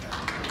back.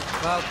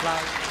 Well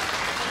played.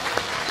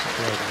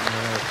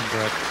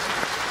 Greg.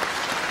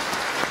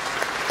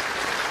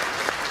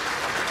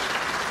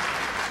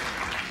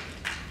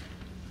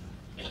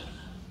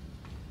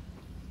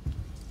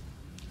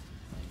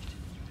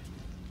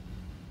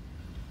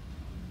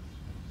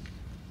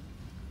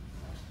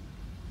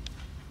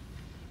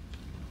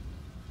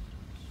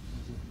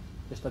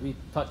 Just a wee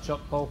touch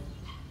up, Paul.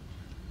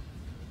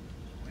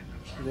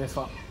 Good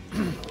effort.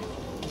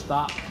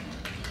 Start.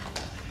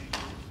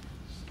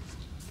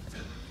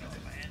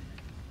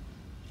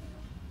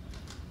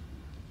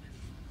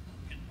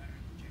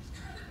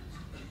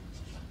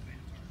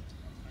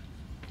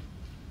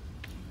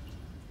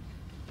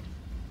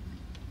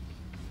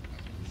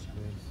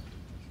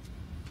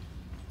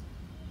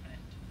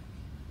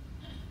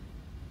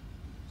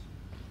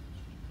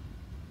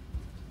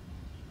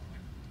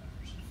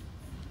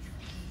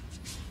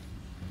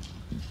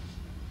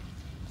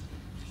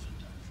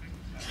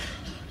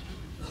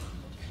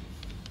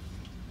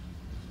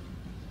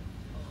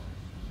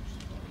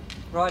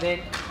 Right in.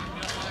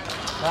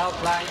 Well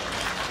played.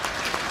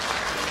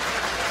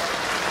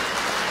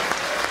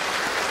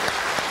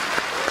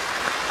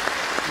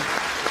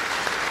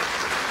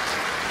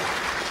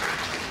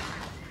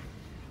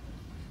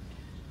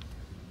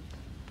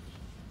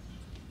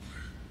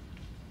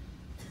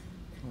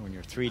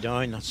 3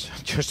 down. That's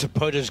just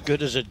about as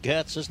good as it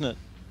gets, isn't it?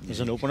 As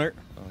an opener.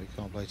 Oh, you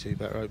can't play 2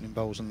 better opening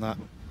bowls than that.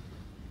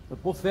 They're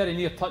both very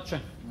near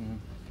touching.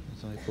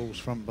 So Paul's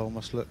front bowl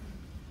must look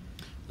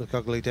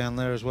ugly down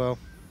there as well.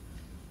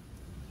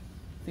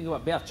 I think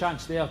about a better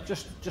chance there.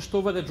 Just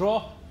over the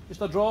draw.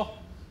 Just a draw.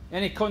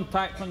 Any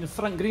contact on the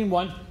front green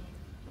one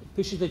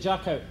pushes the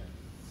jack out.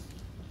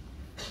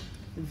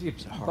 If you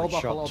build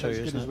up a little bit,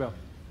 it's good as well.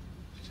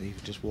 So you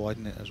could just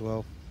widen it as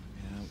well.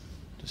 Yeah.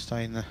 Just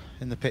stay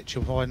in the pitch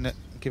and widen it.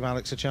 Give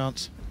Alex a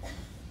chance.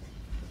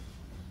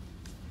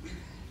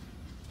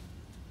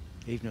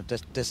 Even at this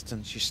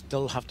distance, you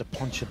still have to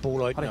punch the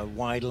ball out in a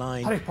wide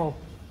line. Hurry, Paul.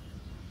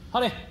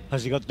 Hurry.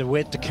 Has he got the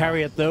weight to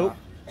carry it though?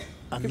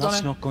 And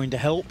that's not going to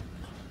help.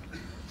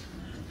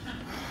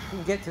 You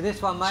can get to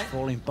this one, mate. He's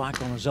falling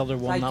back on his other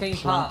one. That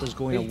plant part. is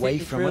going away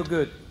from real it.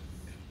 Good.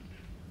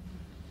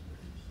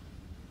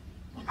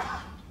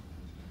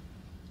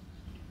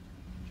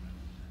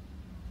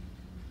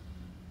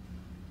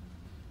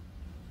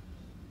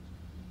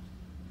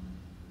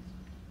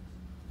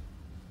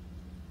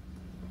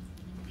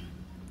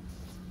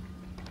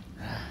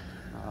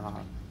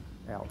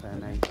 Out there,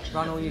 mate.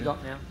 Run all you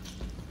got now.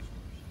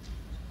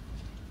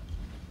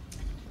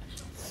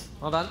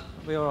 Well done.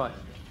 We'll be all right.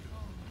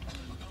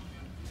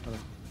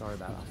 Sorry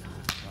about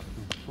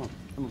that.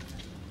 Come on.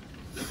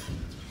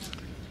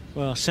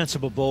 Well,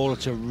 sensible ball.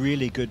 It's a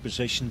really good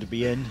position to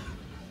be in.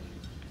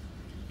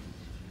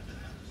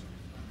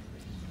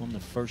 Won the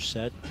first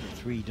set,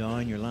 3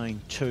 down. You're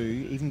lying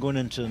 2. Even going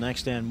into the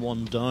next end,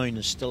 1 down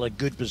is still a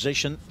good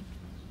position.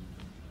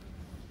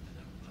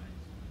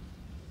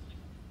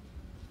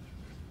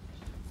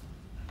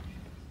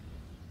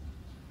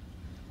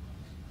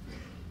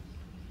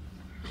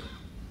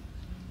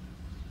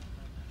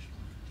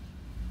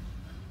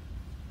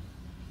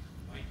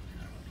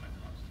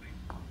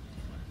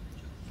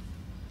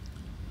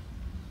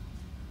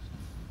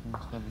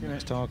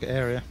 Next target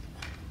area.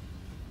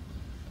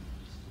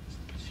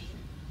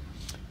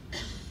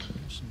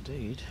 Yes,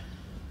 indeed.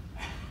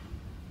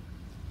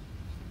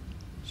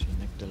 See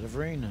Nick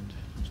delivering, and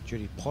there's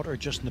Judy Potter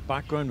just in the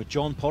background with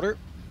John Potter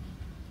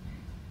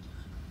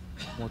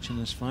watching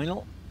this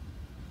final.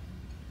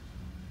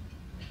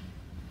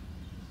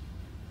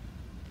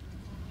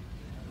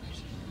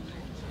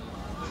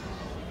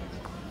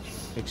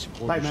 Big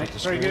supporters at the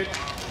Very sport. good.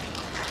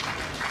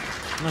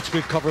 And that's a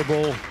good cover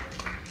ball.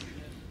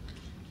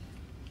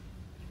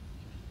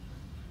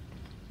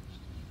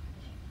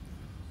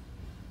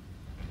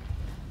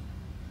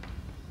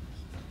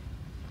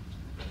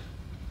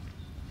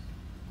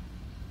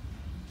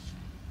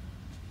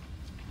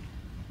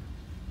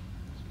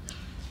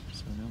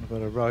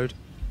 Got a road.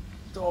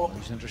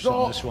 He's interested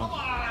in this one.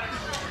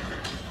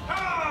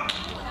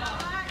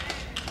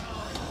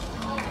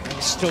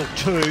 It's still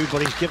 2,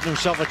 but he's given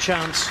himself a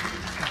chance.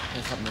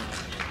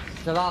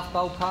 The last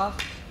bowl pass.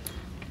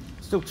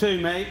 Still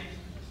 2, mate.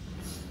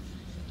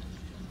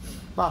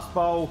 Last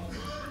bowl,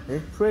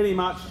 pretty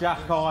much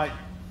jack high.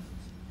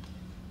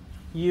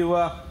 You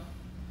were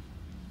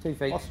 2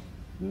 feet.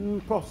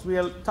 possibly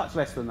a touch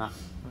less than that.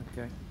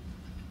 Okay.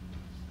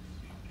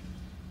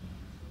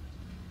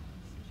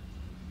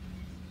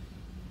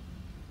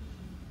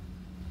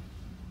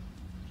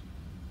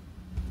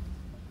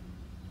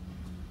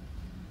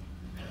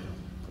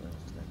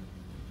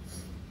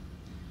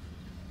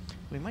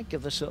 We might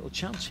give this a little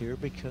chance here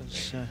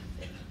because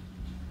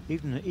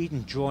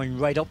even drawing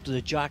right up to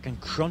the jack and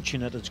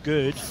crunching it, it's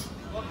good.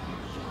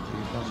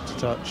 To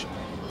touch.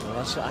 Well,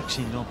 that's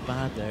actually not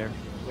bad there,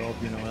 Rob.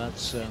 You know,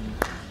 that's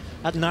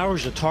that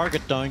narrows the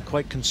target down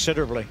quite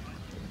considerably.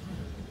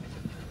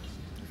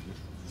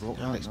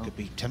 Alex could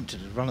be tempted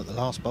to run at the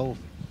last bowl.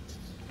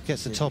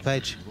 Gets the top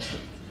edge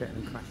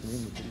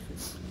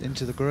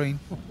into the green.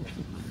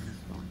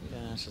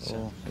 Yes,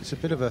 it's a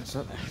bit of a...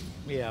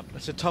 Yeah,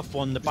 it's a tough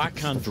one. The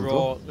backhand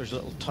draw, there's a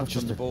little touch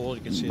on the ball.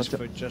 You can see his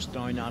foot just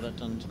down at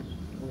it, and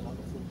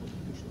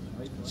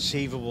it's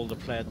conceivable to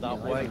play it that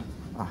way.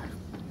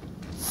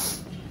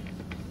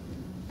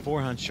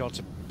 Forehand shot's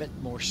a bit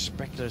more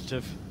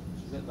speculative.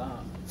 Get that.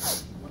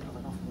 Won't have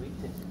enough weight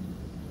to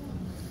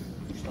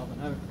stop it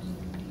now.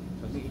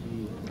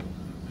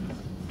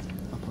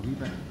 Up a wee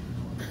bit.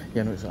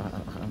 Yeah, no,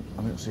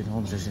 I'm not saying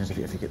Holmes is if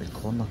you get the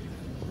corner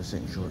of the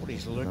second shot. What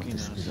he's looking at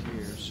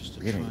here is just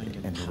to try and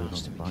get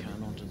past him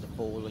can onto the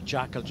ball. The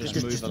jack will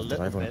just move a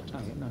little bit.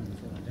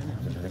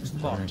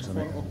 But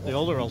the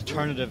other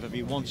alternative, if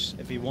he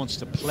wants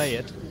to play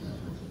it,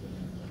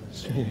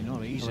 it's really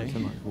not easy. Is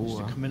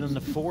to come in on the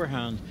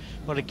forehand.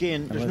 But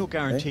again, there's no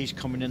guarantees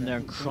coming in there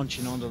and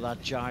crunching onto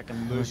that jack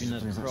and moving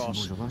it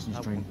across.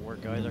 That won't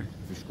work either.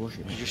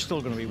 You're still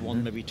going to be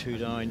 1, maybe 2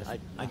 down. I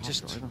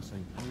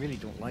really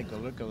don't like the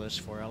look of this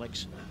for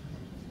Alex.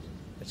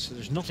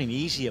 There's nothing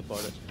easy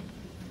about it.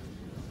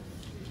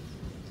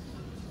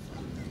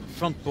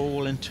 Front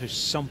bowl into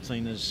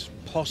something is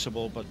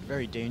possible, but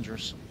very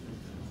dangerous.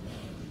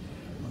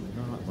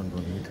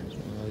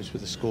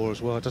 With the score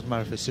as well. It doesn't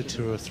matter if it's a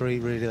 2 or a 3,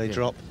 really, they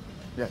drop.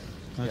 Yeah.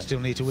 They still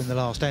need to win the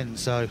last end,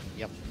 so...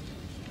 Yep.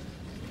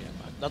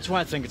 That's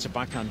why I think it's a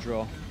backhand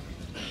draw.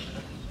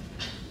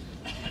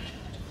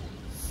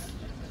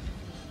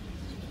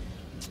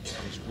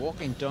 He's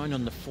walking down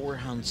on the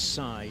forehand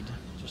side,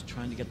 just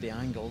trying to get the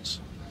angles.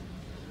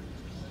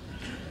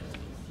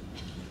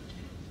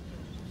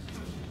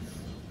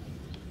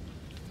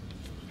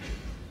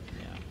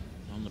 Yeah,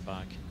 on the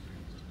back.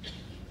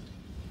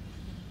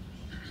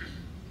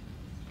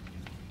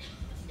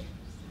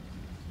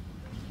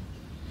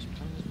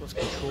 With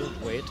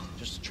controlled weight,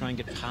 just to try and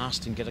get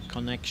past and get a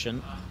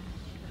connection.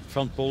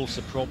 Front ball's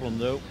the problem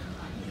though.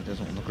 He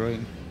doesn't want the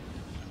green.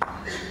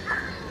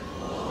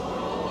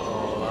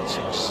 Oh, that's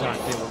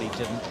exactly what he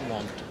didn't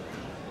want.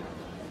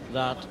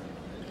 That,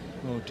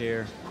 oh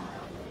dear.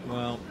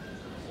 Well,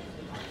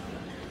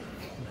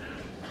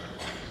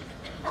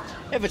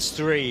 if it's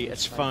 3,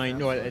 it's fine.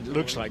 No, it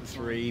looks like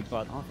 3,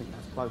 but I think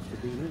that's close to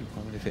being in.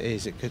 I mean, if it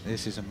is, it could.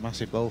 This is a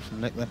massive ball from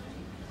Nick then.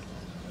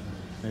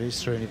 It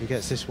is 3, and if he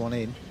gets this one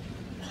in,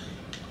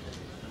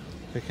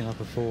 picking up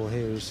a 4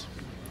 here is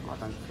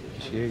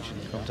huge in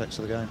the context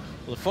of the game.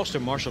 well, the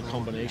Foster-Marshall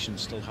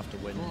combinations still have to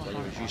win, whether,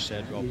 as you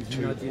said, Rob,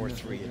 2 or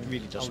 3. It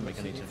really doesn't make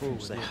any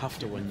difference. They have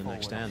to win the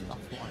next end.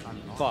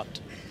 But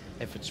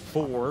if it's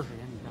 4,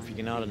 if you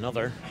can add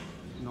another,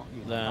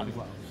 then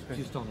I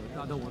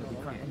don't want to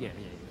be cramped. Yeah,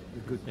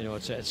 good. You know,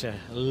 it's a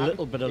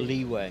little bit of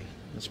leeway.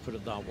 Let's put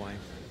it that way.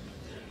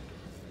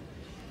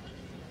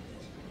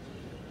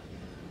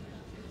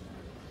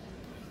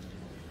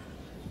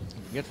 If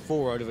you get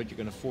 4 out of it, you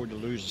can afford to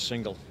lose a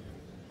single.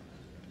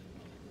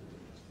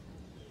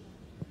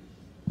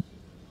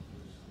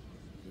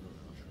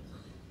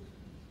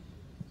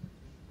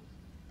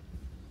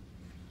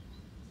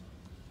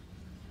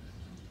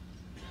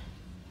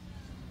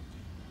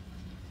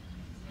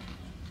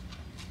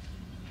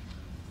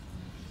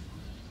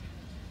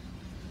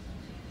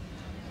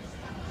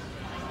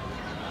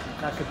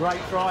 That's a great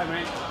try,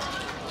 mate.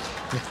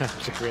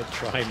 That's a great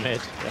try,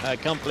 mate. I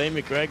can't blame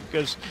you, Greg,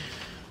 because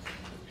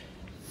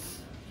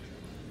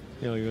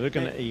you know you're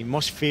looking at. He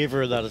must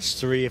favour that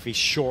it's 3 if he's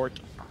short.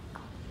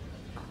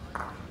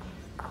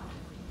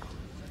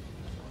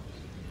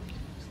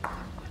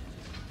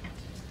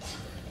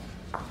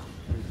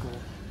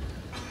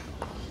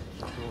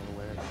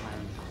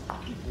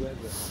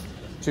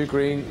 Two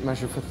green,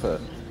 measure for third.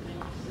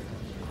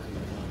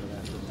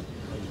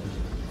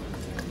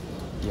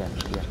 Yeah.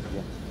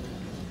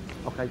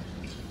 Okay.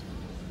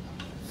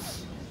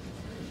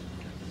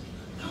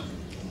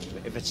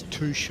 If it's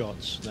 2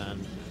 shots,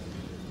 then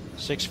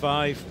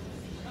 6-5.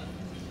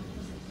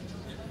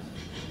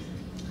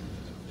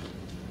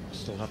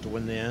 Still have to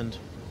win the end.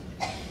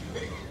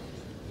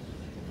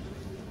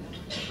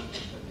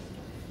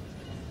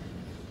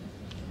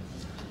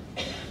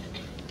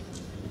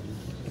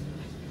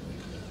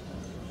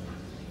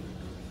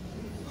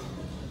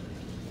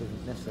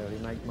 Doesn't necessarily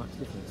make much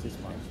difference this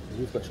way.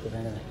 You've got to score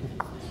anyway.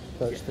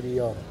 So it's 3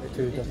 or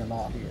 2, doesn't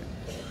matter.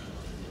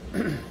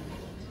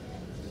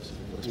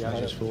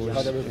 Just for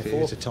us if it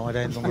is a tight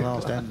end on the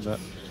last end, but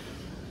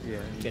yeah,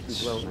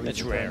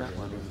 it's rare.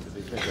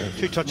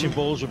 2 touching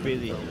balls would be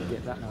the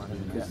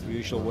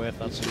usual way if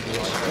that's the case.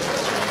 It is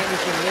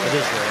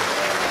rare.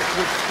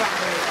 Would struck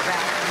me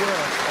about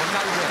worse or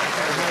no worse.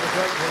 That was not a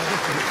great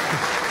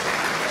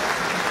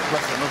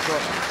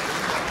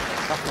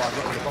That's why I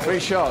got rid of the ball. 3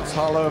 shots,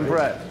 Harlow and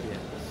Brett.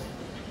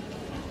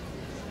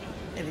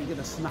 If you're going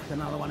to smack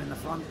another one in the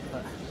front,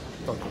 but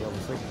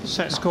obviously.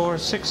 Set score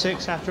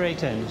 6-6 after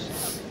 8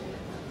 ends.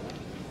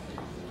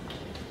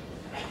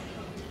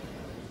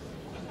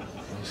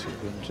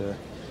 A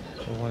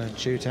 1-end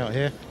shootout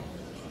here.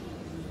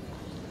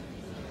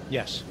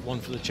 Yes, 1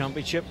 for the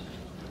championship,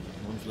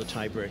 1 for the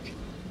tie-break.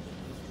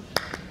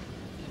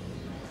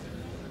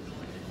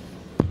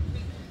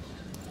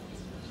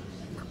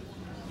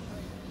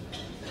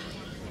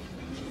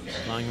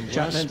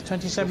 Chapman,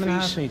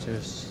 27.5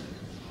 metres.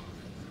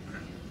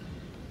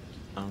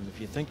 And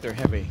if you think they're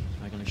heavy,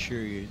 I can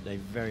assure you they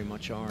very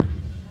much are.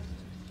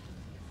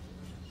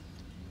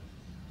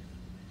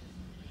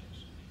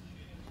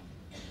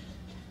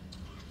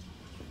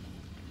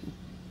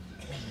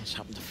 It's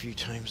happened a few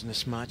times in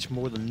this match,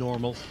 more than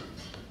normal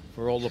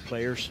for all the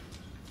players.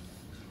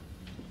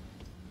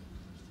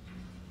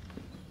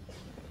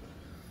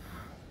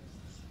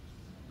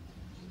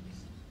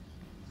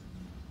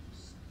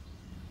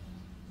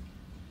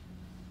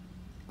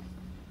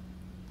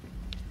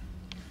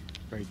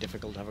 Very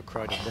difficult to have a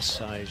crowd of this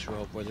size,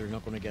 Rob, where they're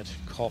not going to get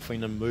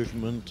coughing and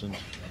movement and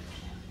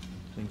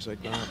things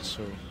like that,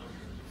 so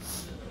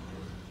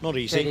not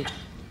easy.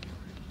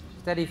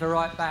 Steady for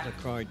right back. The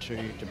crowd to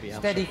be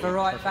steady for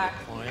right back.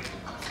 Quiet.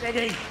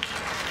 Steady.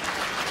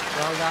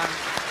 Well done.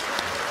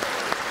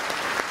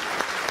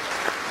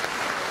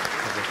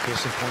 The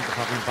case in point of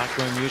having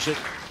background music.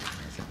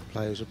 I think the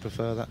players would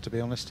prefer that, to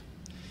be honest.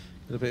 A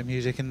little bit of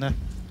music in there.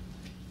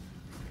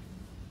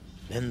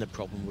 Then the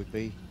problem would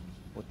be,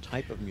 what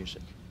type of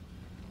music?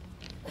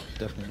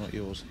 Definitely not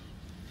yours.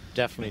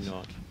 Definitely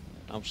not.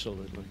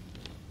 Absolutely.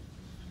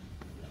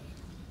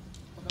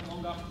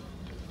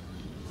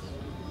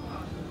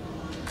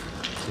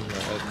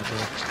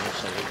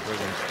 Absolutely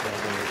brilliant.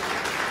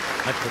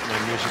 I put my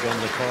music on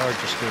the car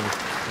just to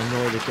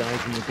annoy the guys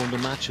when we're going to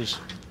matches.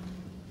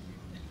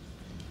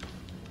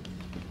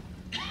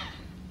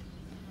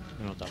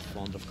 They're not that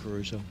fond of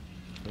Caruso,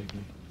 believe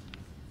me.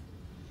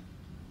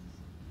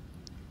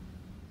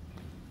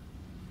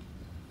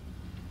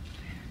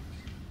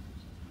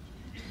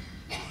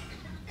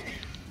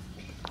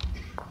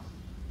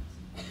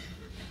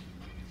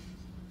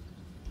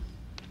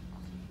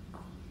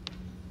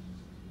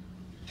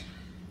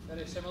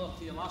 Very similar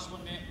to your last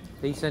one, mate.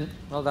 Decent.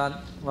 Well done.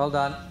 Well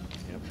done.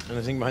 Yep.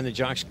 Anything behind the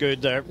jack's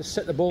good there. Just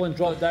sit the ball and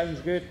draw it down is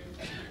good.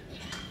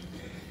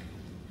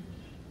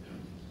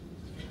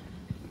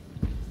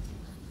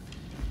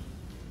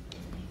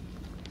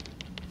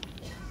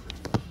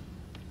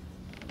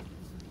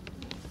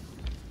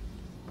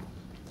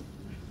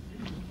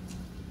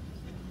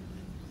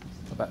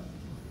 A bit.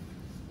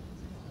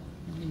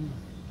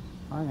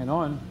 Hanging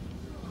on.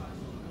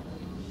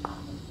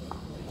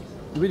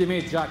 You really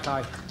made jack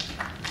high.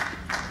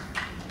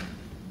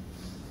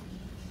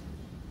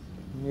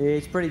 Yeah,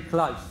 it's pretty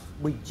close.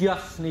 We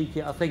just sneak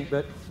it, I think,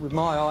 but with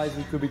my eyes,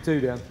 we could be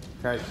 2 down.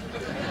 Okay.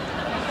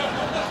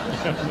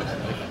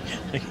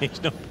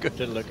 He's not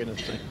good at looking at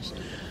things.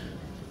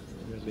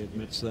 He really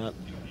admits that.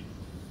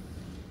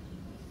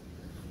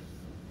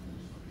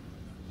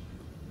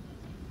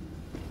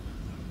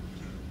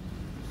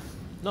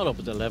 Not up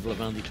at the level of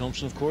Andy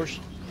Thompson, of course.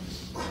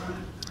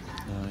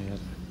 Yeah.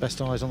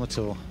 Best eyes on the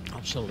tour.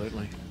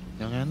 Absolutely.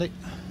 Young Andy.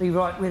 Be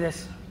right with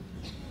us.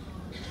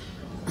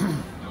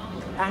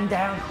 And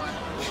down.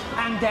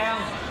 And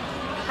down.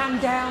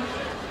 And down.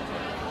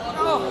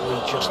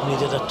 Oh! We just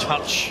needed a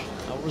touch.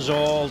 That was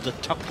all to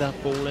tuck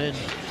that ball in.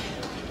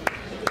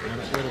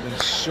 And it would have been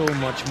so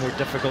much more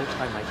difficult.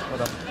 Hi, mate.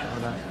 Hold up.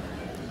 Hold on.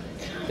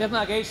 Give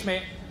that against,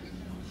 mate.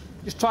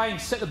 Just try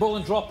and sit the ball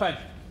and drop in.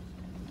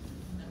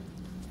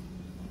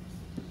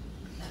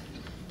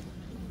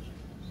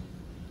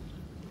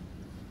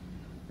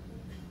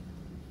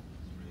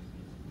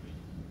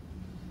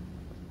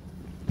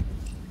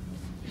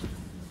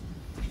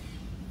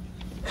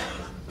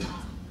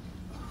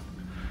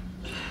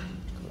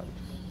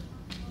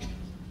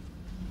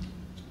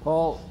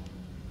 Paul.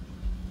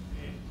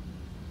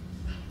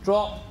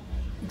 Drop.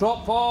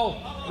 Drop, Paul.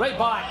 Right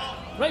back.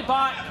 Right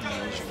back.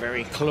 He's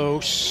very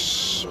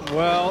close.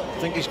 Well, I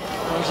think has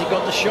he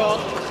got the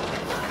shot?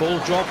 Ball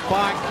dropped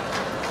back.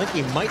 I think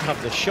he might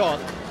have the shot.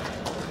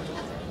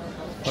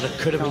 But it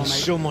could have been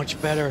so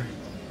much better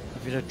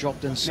if he'd have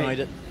dropped inside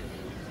it.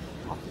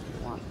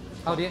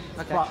 Oh dear.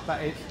 Okay. Right,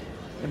 but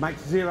it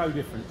makes zero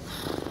difference.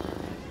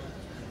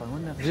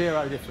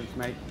 Zero difference,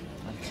 mate.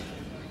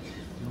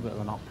 A bit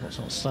of an uphill. What's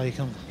at stake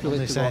on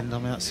this end? I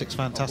mean, that's 6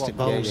 fantastic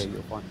bowls. Yeah,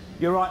 you're fine.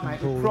 You're right,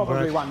 mate. We're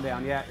probably 1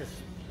 down, yeah.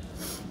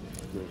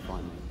 You're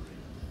fine, mate.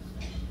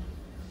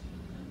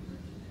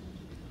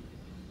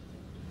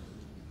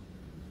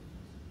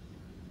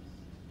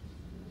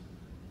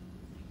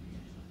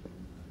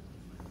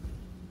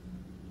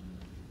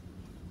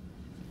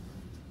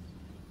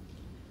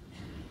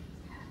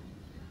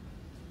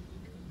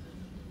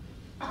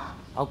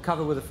 I'll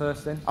cover with the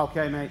first then.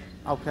 Okay, mate.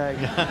 Okay.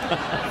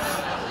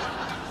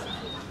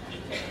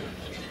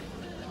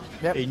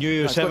 Yep. He knew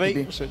he was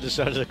heavy, so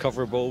decided a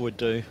cover ball would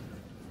do.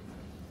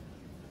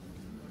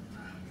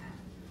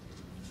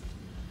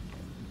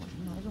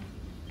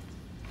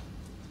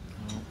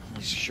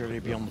 He's surely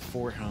be on the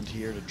forehand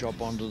here to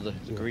drop onto the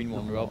green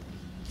one, Rob.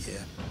 Yeah,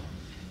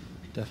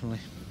 definitely.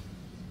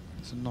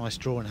 It's a nice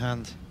drawing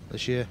hand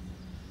this year,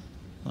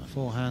 that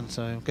forehand,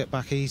 so get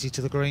back easy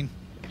to the green.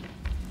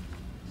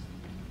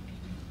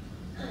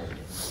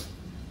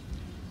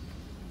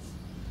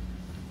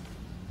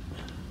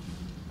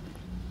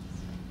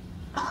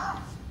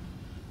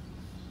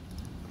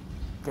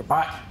 Get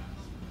back.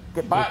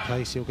 Get back. Good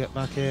place, he'll get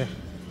back here.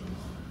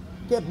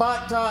 Get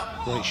back,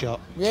 Tat. Great shot.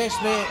 Yes,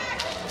 mate.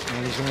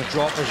 And he's going to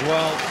drop as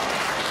well.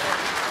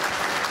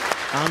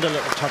 And a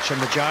little touch on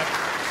the jack.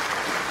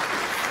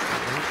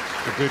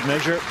 A good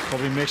measure.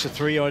 Probably makes a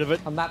 3 out of it.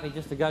 I'm happy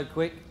just to go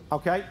quick.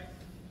 Okay.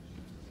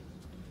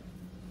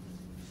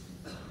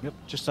 Yep,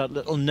 just that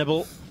little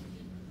nibble.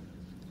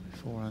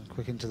 Forehand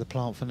quick into the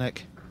plant for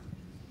Nick.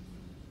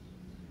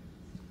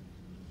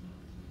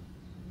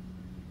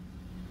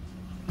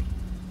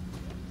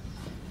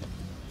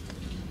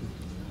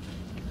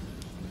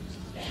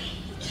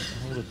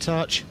 Hold a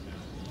touch.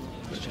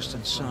 It's just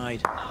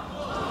inside.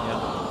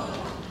 Yeah.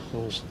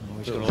 Balls. Oh,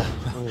 he's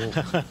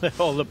got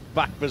all the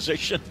back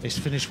position. He's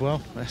finished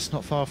well. That's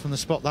not far from the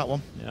spot, that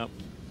one. Yep.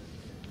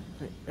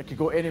 It could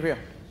go anywhere.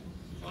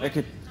 It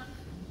could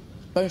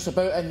bounce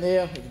about in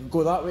there. It can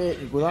go that way. It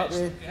can go that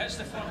way.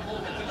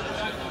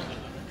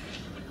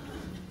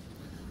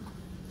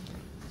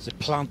 The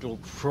plant will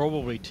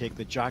probably take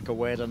the jack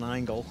away at an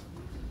angle.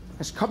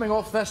 It's coming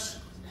off this.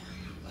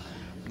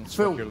 That's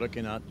Full. what you're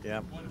looking at,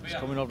 yeah. It's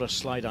coming off a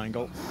slight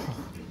angle.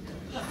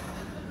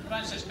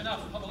 Francis,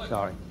 enough. Have a look.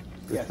 Sorry.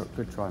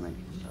 Good try, mate.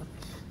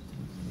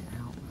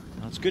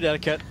 That's good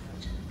etiquette.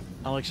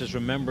 Alex has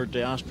remembered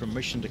to ask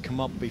permission to come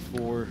up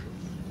before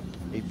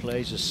he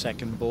plays his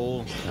second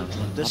ball.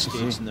 At this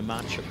stage in the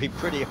match, it'd be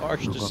pretty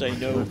harsh to say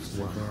no.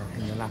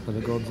 In the lap of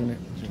the gods, isn't it?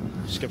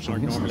 Skips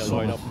aren't normally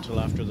allowed up until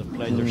after they've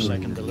played their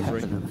second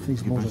delivery.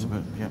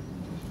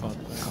 But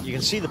you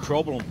can see the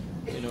problem.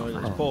 You know,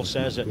 as Paul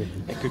says, it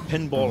could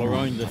pinball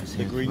around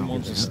the green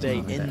ones and stay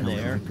in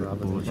there,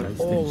 but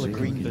all the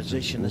green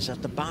position is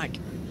at the back.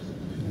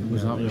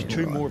 There's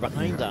two more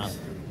behind that.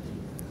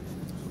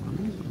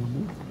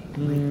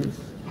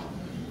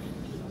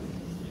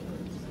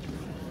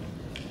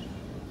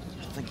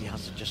 I think he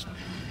has to just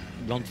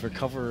run for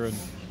cover and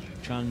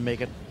try and make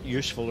it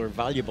useful or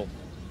valuable.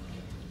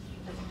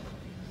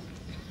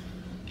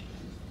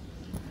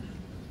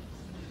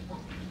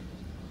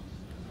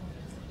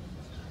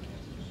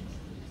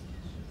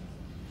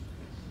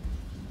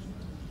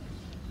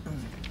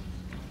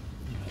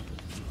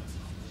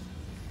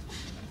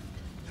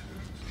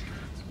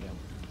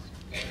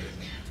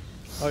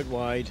 Out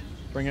wide,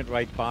 bring it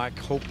right back,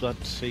 hope that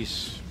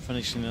he's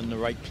finishing in the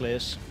right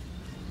place.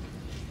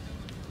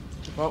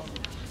 Well,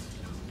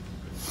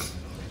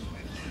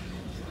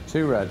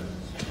 2 red.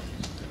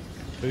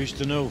 Who's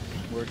to know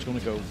where it's going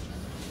to go?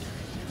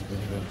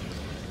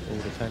 All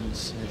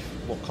depends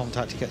what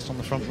contact he gets on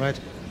the front red.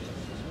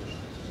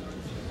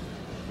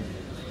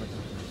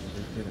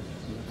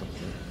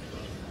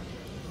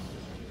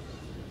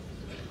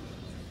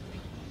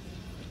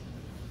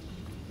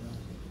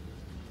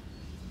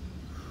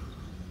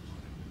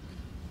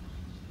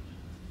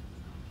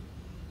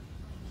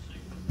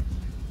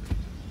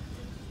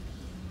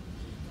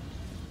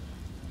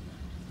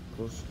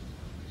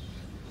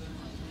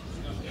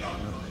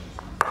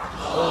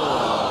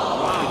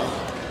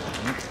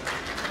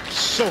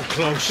 So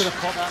close,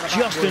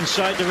 just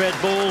inside the red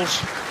balls.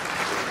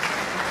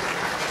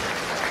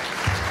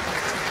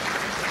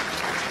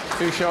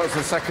 2 shots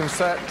the second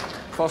set.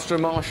 Foster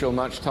and Marshall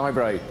match tie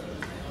break.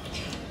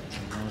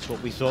 That's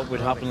what we thought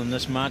would happen in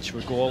this match.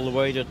 We'd go all the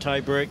way to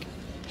tie break.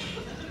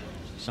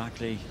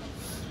 Exactly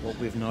what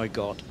we've now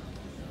got.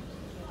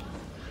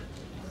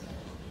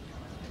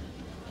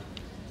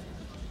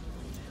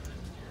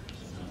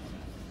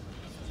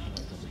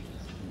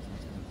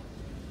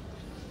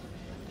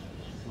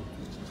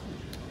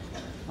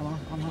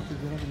 I'm happy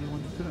with whatever you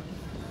want to do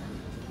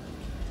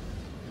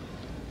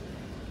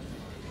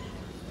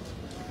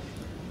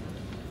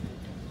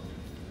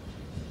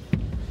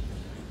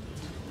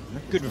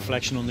it. Good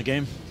reflection on the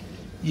game.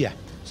 Yeah,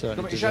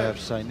 certainly deserved.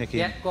 Say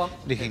Nicky and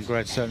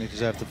Greg certainly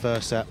deserved the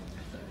first set.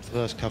 The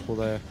first couple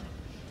there,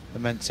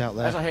 immense out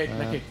there. As I heard,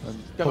 Nicky.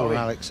 And Paul and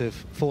Alex have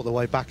fought their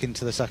way back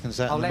into the second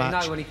set. I'll of the let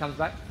match. him know when he comes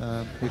back.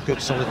 With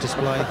good solid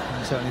display,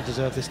 and certainly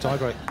deserved this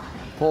tiebreak.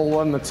 Paul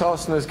won the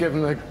toss and has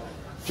given the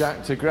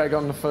jack to Greg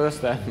on the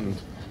first end.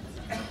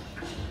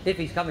 If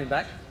he's coming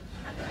back.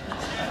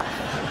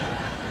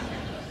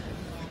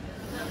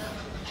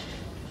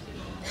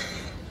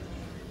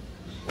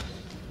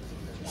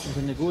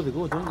 When they go,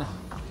 don't they?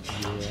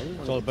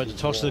 It's all about the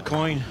toss of the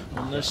coin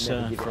on this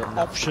for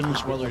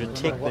options, whether to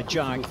take the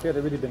jack It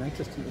would have been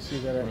interesting to see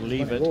where or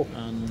leave it.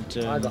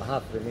 And I got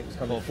half of it. It was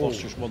coming Paul full.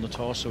 Foster's won the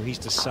toss, so he's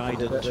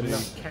decided to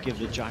give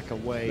the jack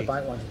away the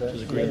back ones, to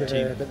the green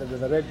team.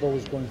 the red ball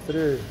was going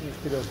through.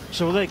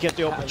 So they get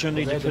the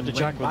opportunity to put the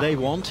jack where they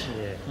want,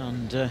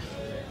 and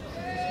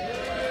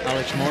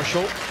Alex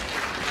Marshall will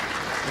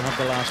have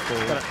the last ball.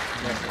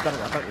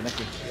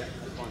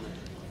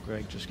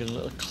 Greg just get a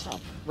little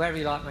clap. Wherever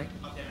you like, mate.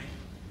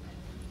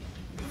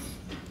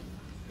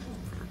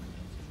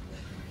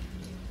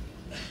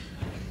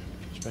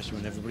 Especially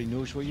when everybody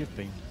knows where you've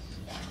been.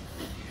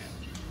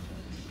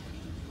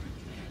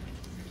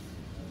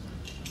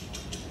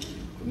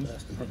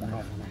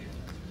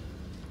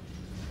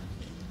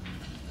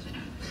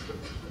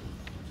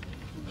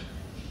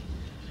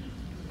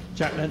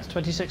 Jack length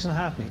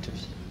 26.5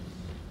 metres.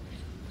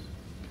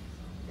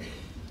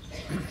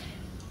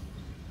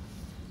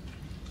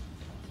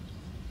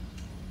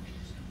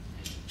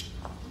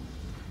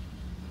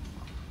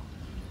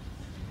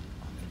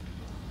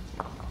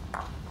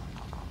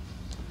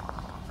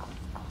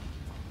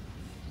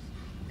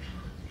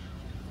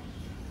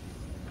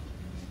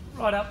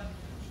 Right up.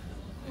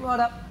 Right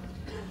up.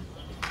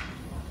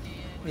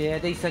 Yeah,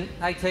 decent.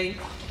 18.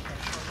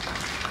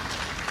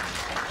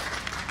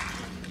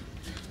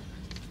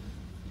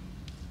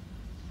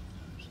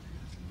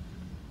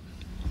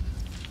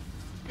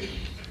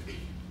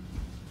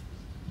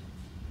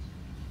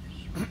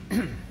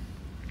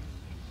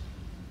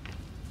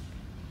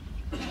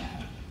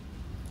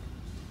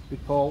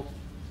 Good Paul.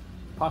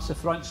 Pass the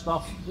front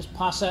stuff. Just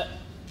pass it.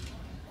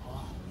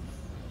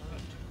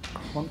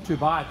 Wasn't too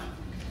bad.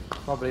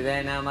 Probably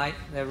there now, mate.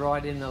 They're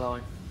right in the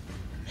line.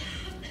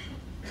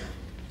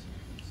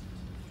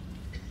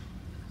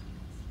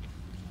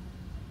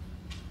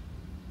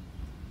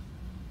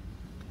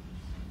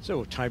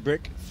 So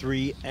tiebreak,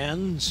 3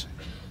 ends.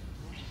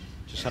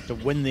 Just have to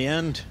win the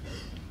end,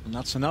 and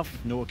that's enough.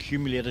 No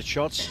accumulated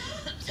shots.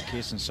 It's the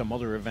case in some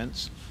other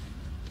events.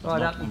 Right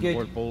not up, on good.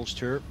 World Bowls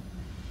Tour.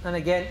 And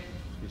again.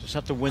 You just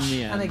have to win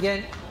the end. And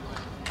again.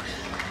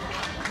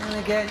 And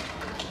again.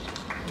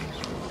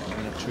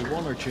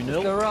 2-1 or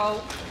 2-0. The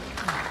roll.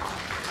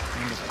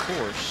 And of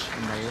course,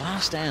 in the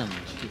last end,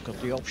 you've got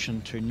the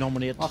option to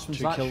nominate Last one's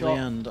to that kill shot.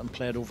 the end and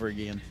play it over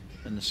again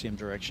in the same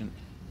direction.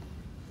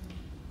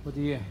 What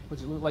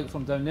does it look like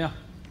from down there?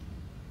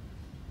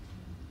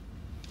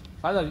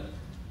 Either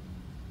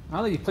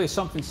you play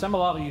something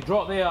similar, or you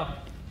drop there,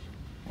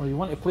 or you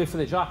want to play for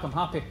the jack. I'm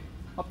happy.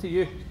 Up to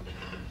you.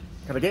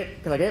 Can I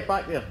get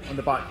back there on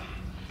the back?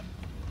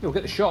 You'll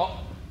get the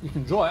shot. You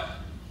can draw it.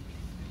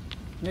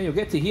 Yeah, you'll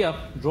get to here,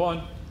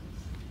 drawing.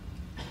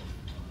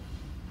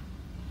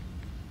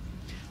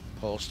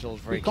 Paul still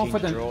very Be keen to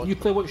confident. draw it. You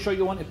play what shot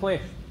you want to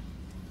play.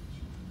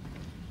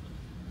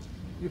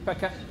 You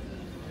pick it.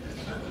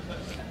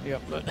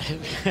 Yep.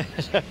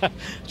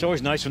 It's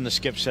always nice when the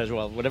skip says,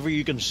 well, whatever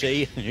you can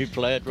see, you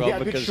play it, Rob,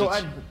 Get a good because shot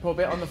it's... in,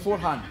 probably on the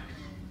forehand.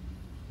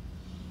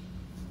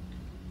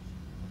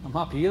 I'm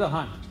happy either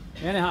hand.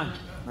 Any hand.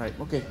 Right,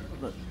 okay.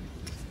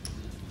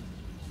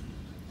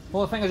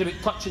 Well, the thing is about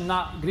touching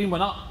that green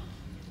one up,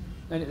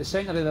 then at the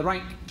centre of the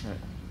rink. Right.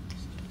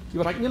 You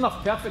were near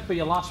enough perfect for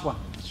your last one.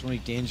 That's the only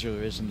danger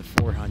there is in the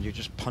forehand. You're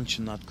just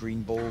punching that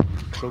green ball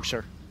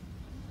closer.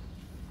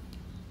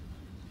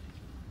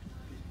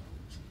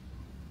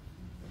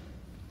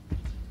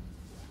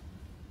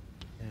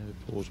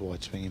 Paul's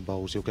wide swinging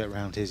bowls, he'll get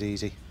round his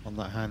easy on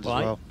that hand as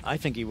well. I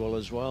think he will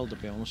as well, to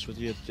be honest with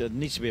you. It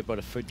needs to be about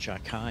a foot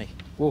jack high.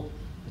 Whoa.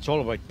 It's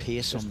all about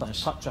pace Just on a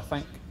this. touch, I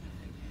think.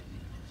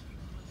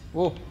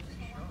 Whoa.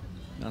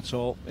 That's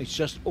all. It's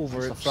just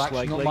over Just it a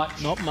fraction,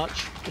 slightly. not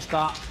much. Just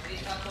that.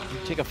 You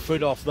take a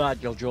foot off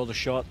that, you'll draw the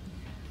shot.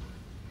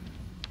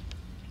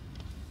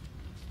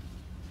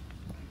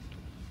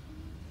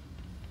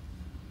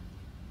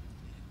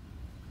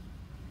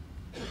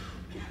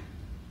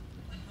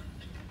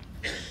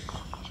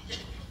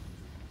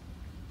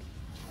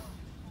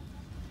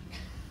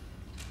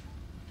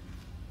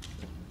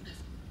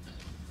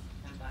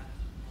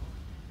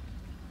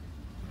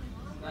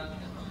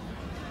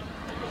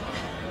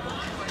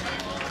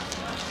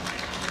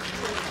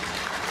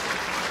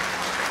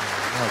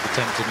 Might be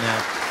tempted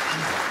now.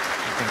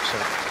 I think so.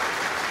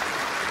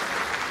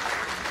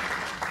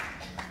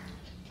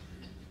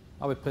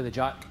 I would play the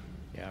jack.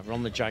 Yeah,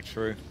 run the jack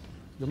through.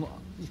 You're not,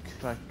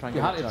 Try and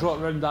you get had it to draw it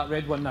round that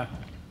red one now.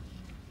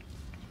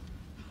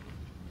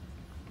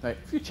 Right.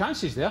 A few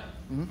chances there.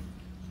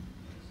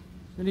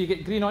 When you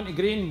get green onto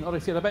green, or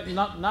if you're a bit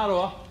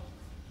narrower,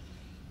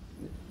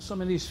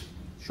 some of these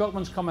short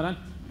ones coming in.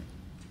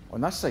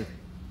 On this side?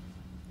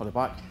 Or the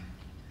back?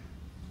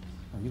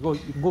 You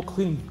can go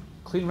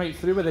clean right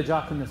through with the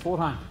jack in the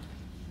forehand.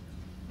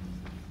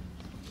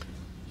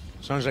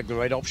 Sounds like the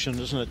right option,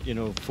 doesn't it? You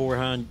know,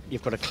 forehand,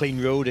 you've got a clean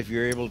road if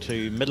you're able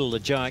to middle the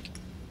jack.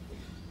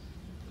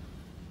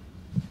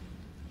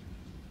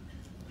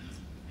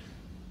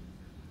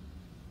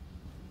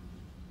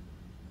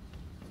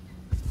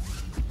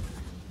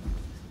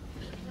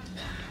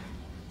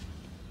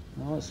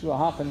 Well, let's see what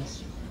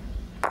happens.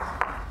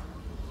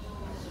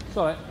 It's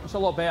all right. It's a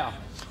lot better.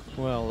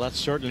 Well, that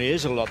certainly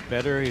is a lot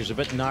better. He's a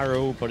bit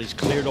narrow, but he's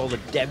cleared all the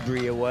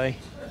debris away.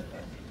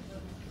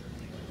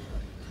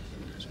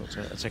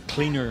 So it's a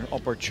cleaner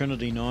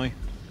opportunity now. I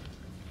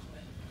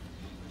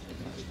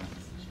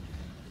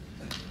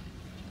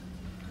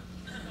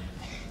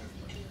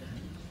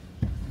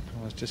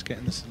was just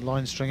getting this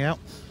line string out.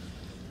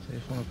 See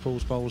if one of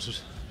Paul's bowls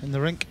was in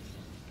the rink.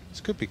 This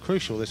could be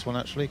crucial, this one,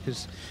 actually,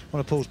 because one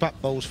of Paul's back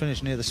bowls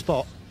finished near the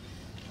spot.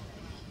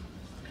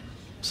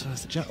 So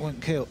if the jack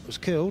was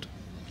killed,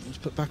 it was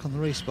put back on the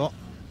respot.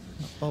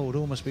 That bowl would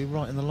almost be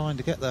right in the line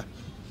to get there.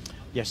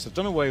 Yes, they've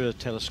done away with a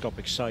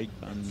telescopic sight,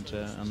 and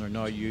they're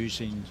now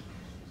using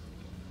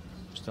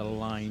just a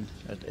line.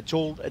 It's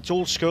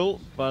old school,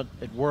 but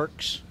it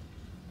works.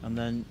 And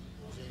then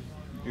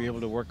you're able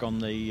to work on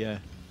the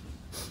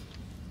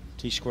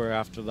T-square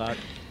after that.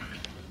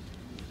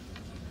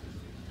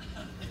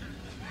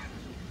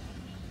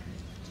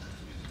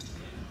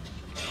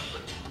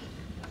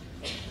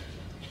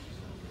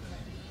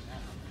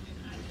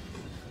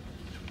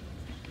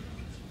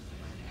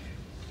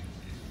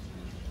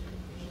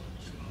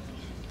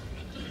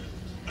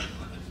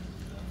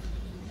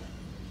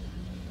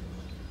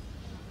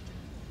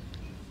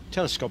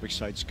 Telescopic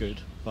sight's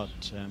good, but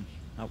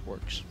that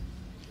works.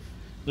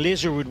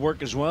 Laser would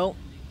work as well.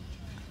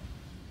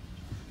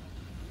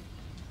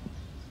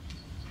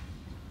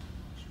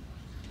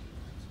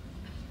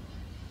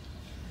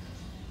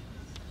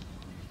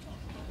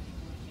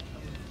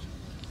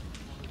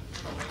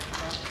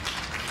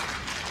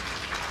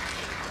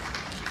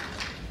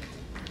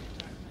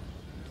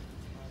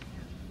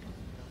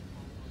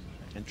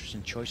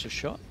 Interesting choice of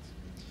shot.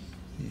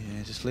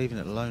 Yeah, just leaving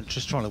it alone,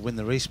 just trying to win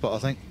the respot, I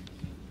think.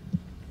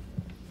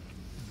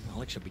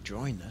 Alex will be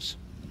drawing this.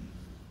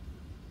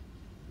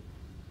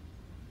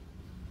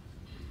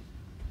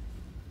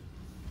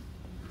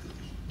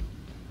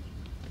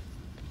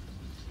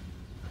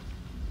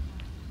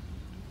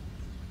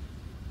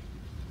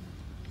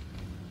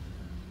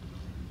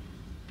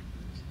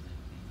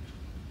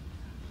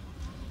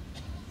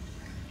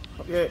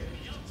 Yeah.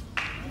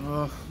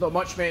 Oh, not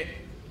much, mate.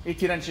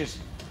 18 inches.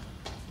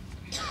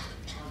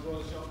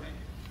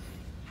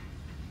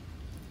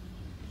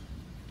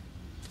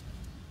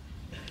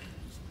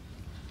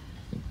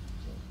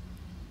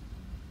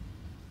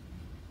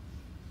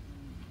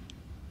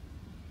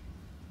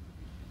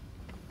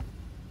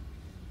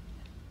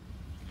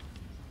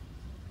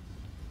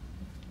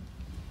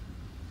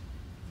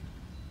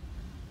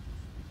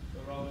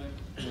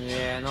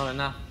 Yeah, not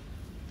enough.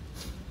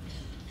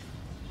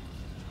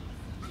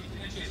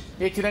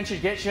 18 inches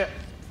gets you.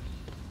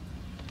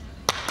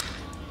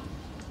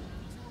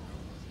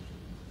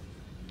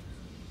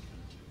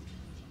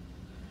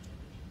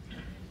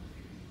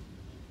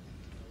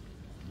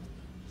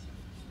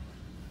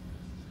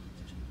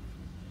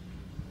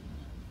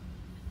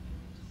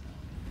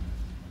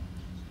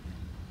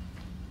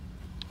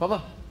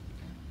 Further?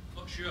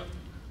 Not sure.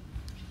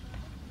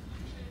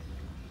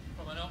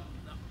 Probably not.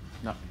 No.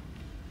 No.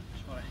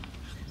 Sorry.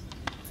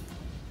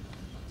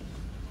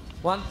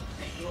 One.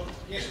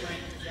 Yes,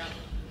 mate. Yeah.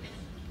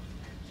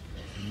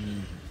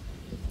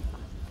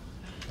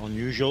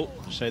 Unusual,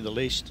 to say the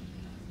least.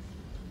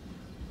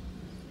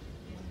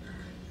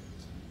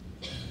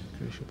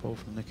 Crucial ball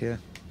from Nick here.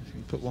 If you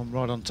can put one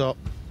right on top.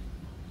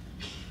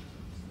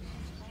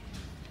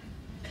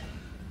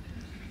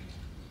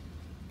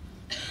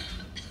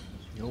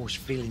 You always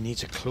feel he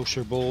needs a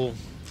closer ball.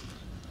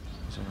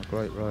 He's on a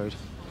great road.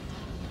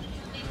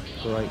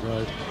 Great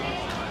road.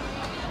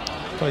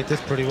 Played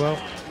this pretty well.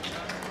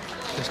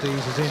 Just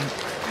eases in.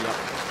 Yep.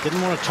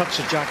 Didn't want to touch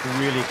the jack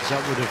really, because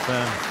that would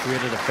have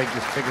created a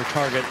bigger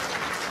target.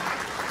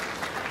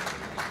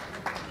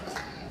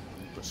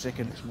 But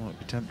seconds might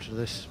be tempted to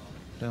this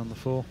down the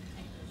 4.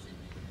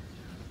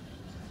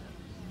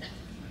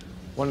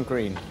 1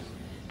 green.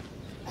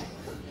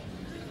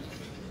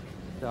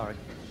 Sorry.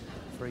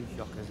 3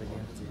 shockers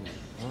again.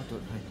 Oh, I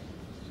don't think.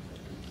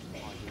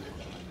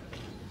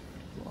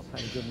 Well, I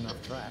played a good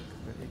enough track,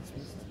 but it's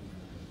missed.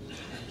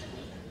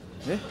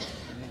 Yeah.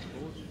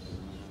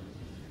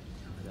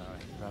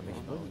 Rubbish.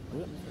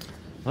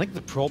 I think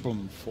the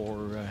problem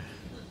for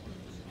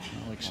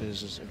Alex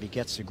is if he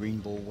gets the green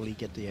ball, will he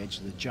get the edge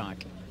of the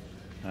jack?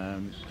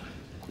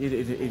 If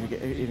you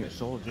get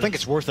solid. I think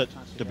it's worth it,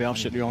 to be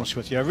absolutely honest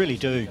with you. I really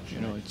do. You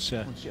know, it's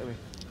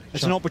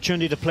an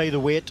opportunity to play the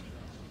weight.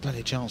 Plenty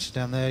of chances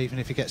down there, even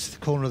if he gets the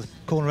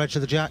corner edge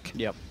of the jack.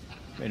 Yep.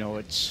 You know,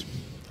 it's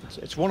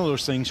one of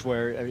those things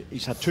where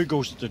he's had 2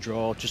 goes at the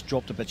draw, just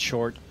dropped a bit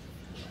short.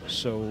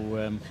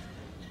 So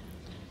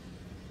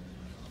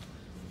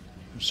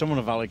someone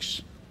of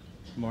Alex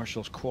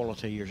Marshall's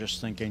quality, you're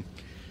just thinking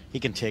he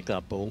can take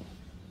that ball.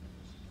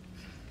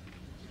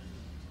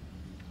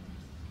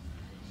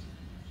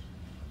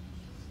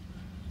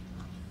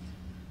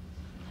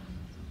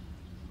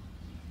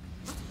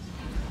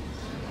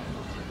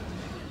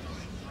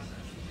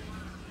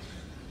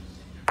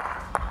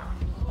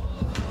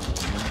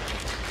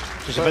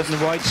 Just a bit on the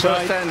right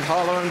side. First end,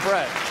 Harlow and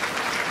Brett.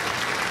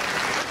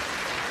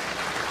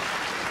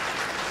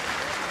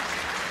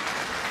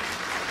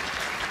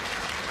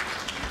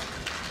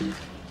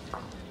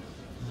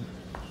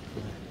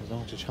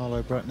 Advantage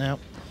Harlow, Brett now.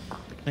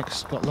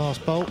 Nick's got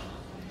last bowl,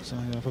 so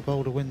you have a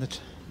bowl to win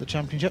the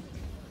championship.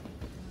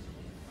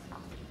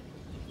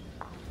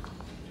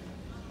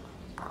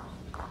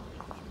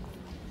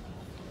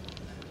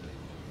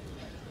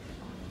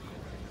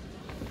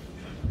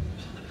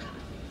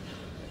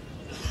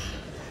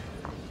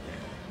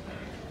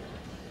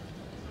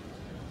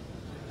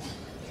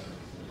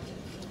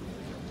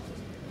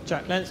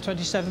 Jack length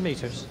 27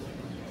 metres.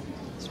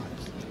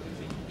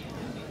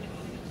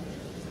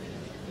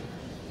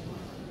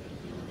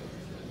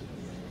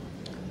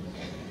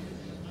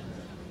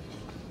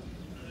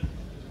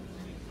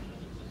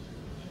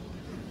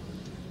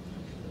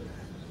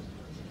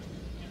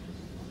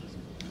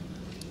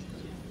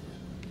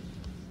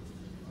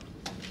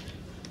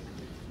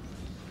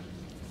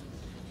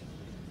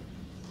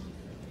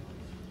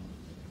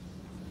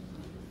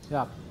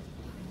 Yeah.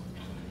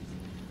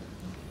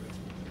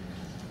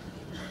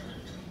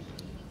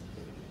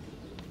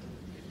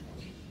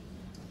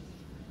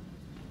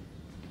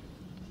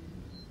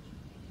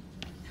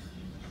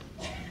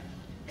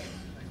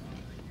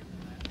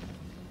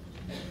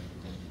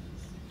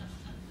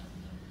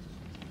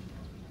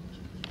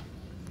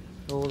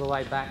 All the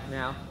way back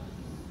now.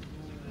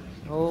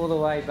 All the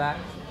way back.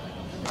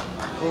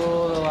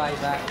 All the way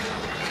back.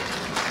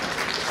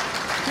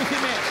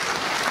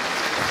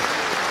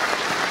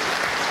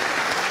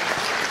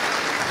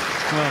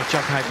 Well,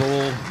 jack high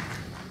ball.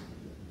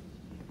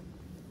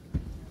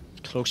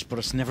 Close, but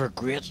it's never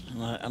great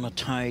on a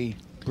tie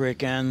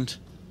break end.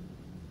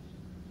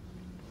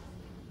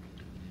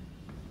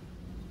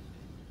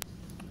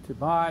 Too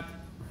bad.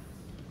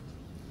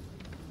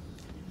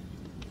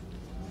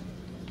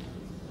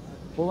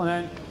 Pulling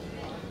in.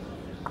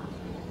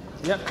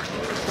 Yep.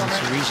 That's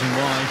the reason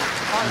why.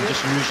 And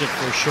just use it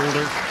for a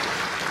shoulder.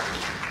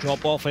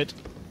 Drop off it.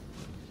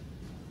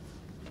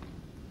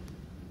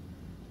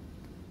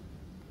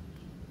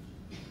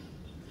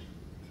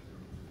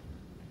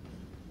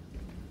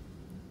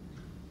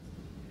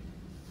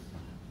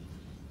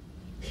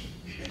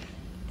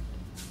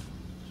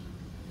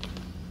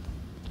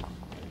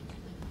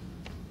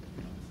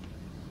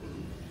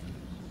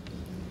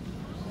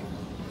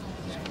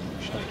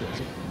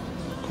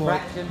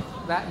 fraction.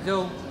 That's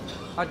all.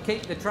 I'd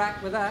keep the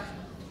track with that.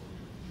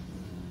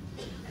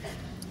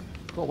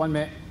 Got one,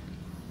 mate.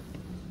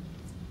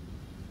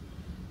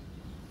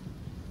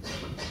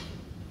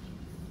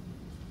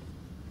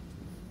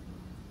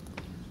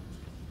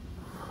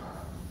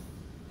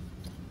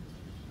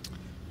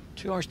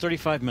 Two hours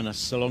 35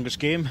 minutes, the longest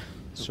game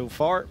so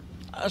far,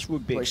 as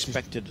would be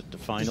expected at the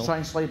final. Just try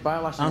and slide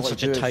by. And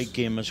such a tight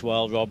game as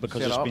well, Rob,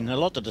 because there's been a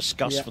lot to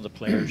discuss for the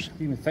players.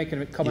 Even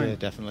thinking about coming. Yeah,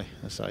 definitely.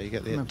 That's how you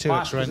get the 2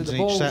 pass, extra ends the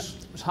in each balls,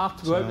 set. It's hard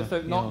to go out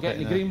without not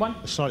getting the green one.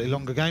 A slightly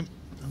longer game,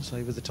 I'll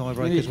say, with the tie I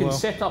break mean, as you well. can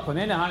set up on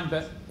any hand,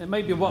 but it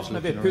might be worth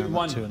maybe Looking putting around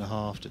one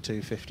 2.5 to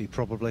 250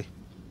 probably.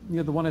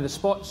 near the one of the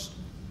spots.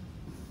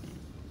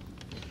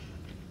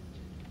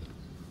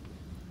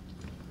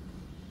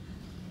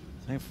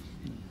 I've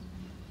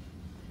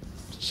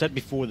said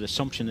before, the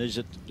assumption is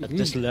that at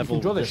this You level,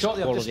 can draw the this shot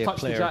there, just quality of touch the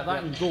player, jack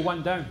that and go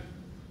one down.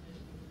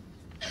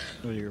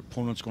 whether your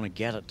opponent's going to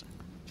get it.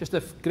 Just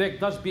if Greg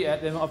does beat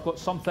it, then I've got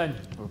something.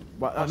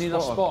 What, I need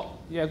a spot? spot.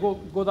 Yeah, go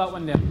that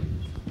one there.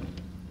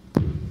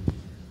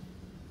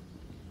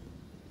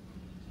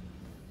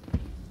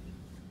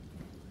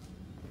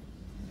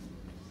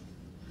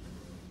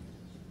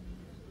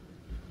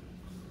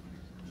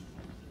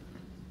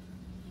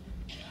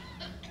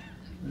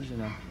 Easy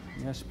now.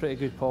 Yes, pretty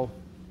good, Paul.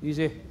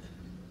 Easy.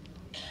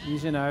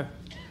 Easy now.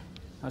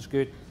 That's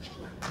good.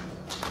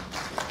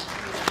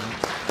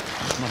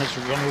 Managed to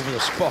run over the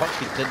spot.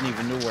 He didn't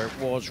even know where it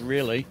was,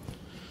 really.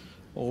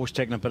 Always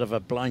taking a bit of a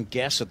blind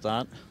guess at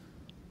that.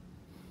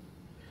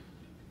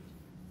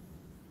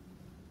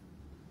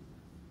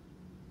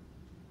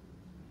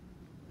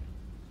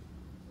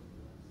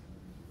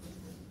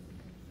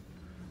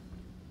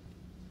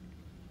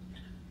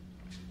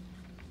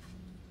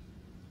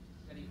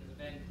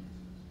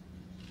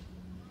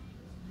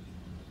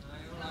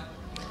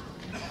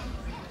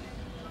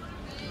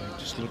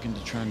 Just looking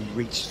to try and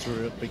reach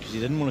through it because he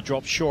didn't want to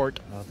drop short.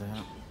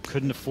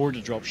 Couldn't afford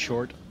to drop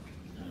short.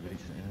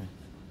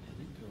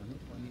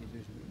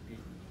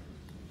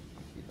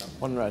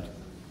 One red.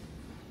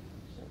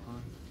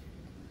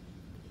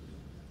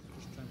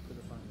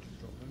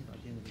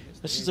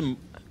 This is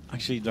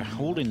actually, they're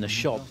holding the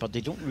shot, but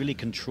they don't really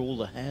control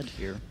the head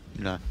here.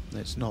 No,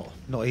 it's not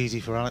easy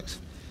for Alex.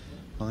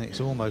 I think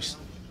it's almost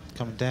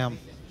coming down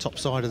top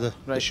side of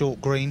the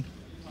short green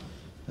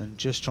and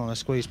just trying to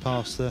squeeze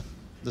past the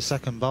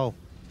second bowl.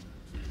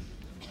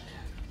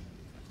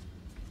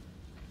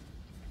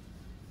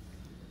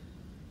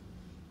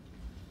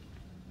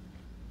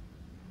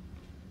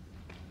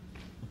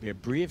 It'll be a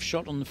brave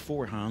shot on the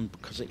forehand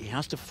because he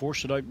has to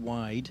force it out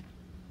wide.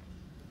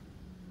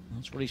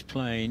 That's what he's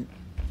playing.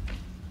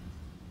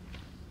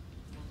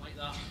 Like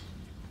that.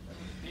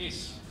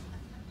 Nice.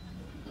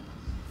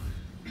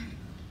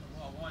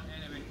 What I want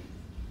anyway.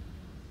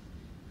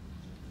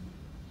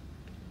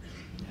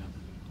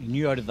 He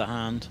knew out of the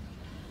hand,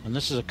 and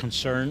this is a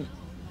concern.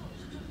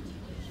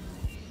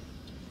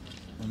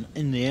 And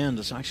in the end,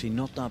 it's actually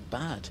not that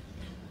bad.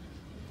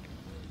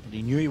 But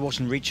he knew he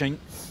wasn't reaching.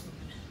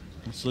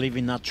 It's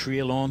leaving that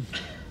trail on.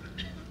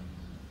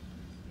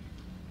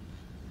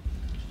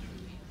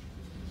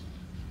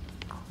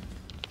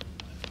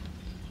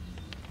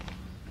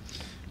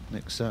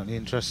 Nick's certainly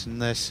interested in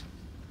this.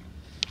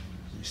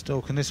 He's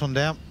stalking this one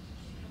down.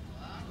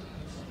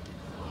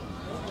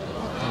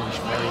 Oh, he's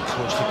very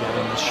close to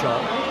getting the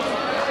shot.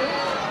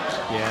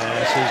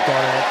 Yes, he's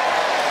got it.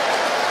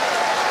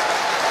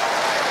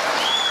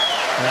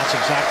 And that's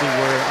exactly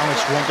where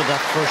Alex wanted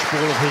that first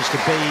ball of his to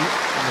be.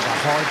 It was a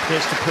hard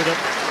place to put it.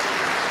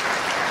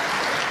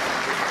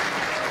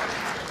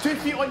 2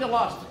 feet on your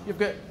last. You've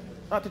got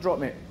that to drop,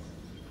 mate.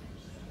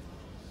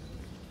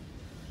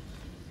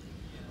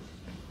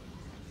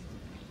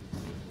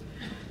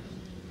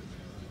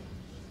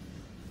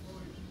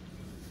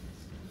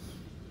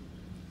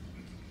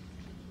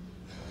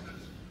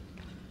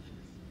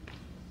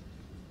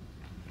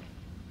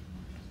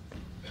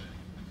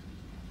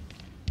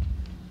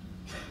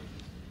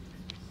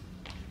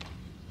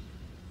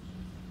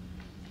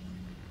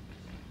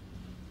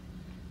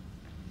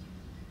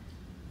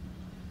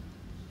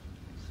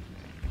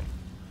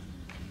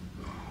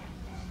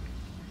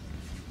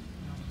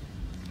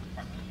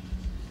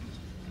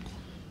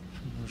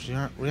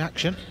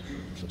 Reaction.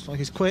 Looks like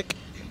he's quick.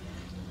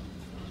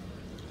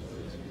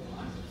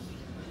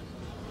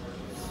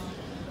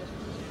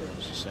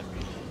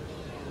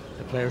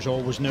 The players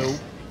always know.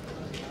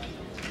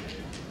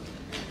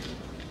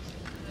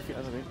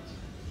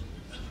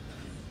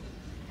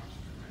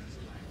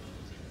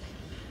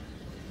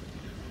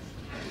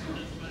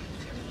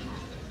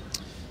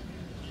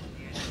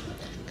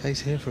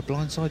 Case here for a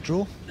blindside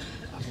draw?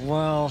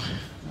 Well,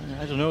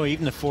 I don't know,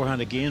 even the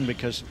forehand again,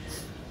 because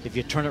if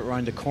you turn it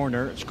around the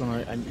corner, it's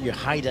going to, and you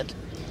hide it.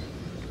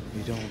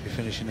 You don't want to be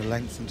finishing the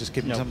length and just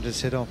giving something to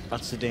sit on.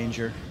 That's the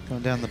danger.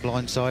 Going down the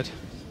blind side,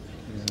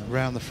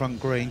 around the front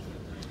green.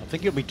 I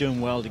think you'll be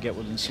doing well to get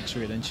within 6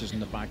 or 8 inches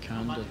in the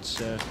backhand.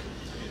 It's, I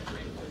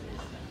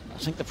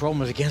think the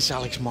problem is against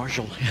Alex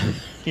Marshall.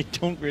 You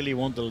don't really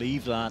want to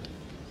leave that.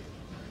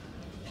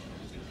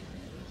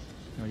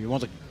 You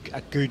want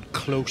a good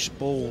close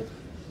ball,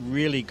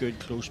 really good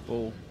close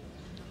ball.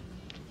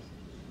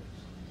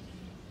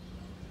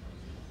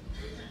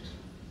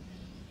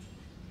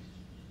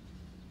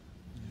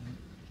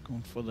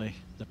 Going for the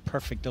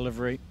perfect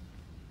delivery.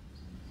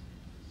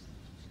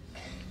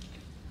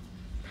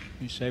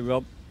 You say,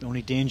 Rob, the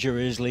only danger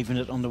is leaving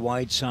it on the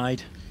wide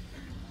side.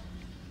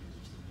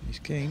 He's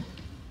keen.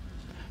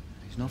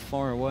 He's not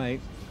far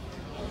away.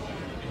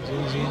 He's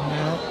easy in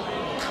now.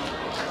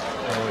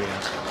 Oh,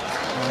 yeah.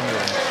 Oh,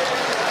 yeah.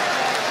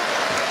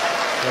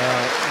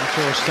 Well, that's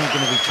what I was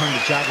thinking if he turned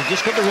the jack. He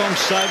just got the wrong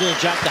side of the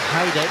jack to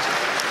hide it.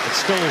 It's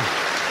still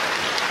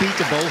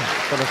beatable,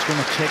 but it's going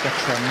to take a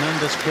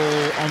tremendous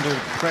ball under the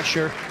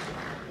pressure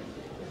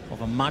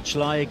of a match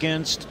lie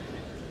against.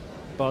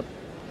 But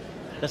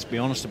let's be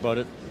honest about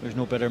it. There's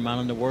no better man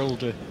in the world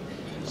to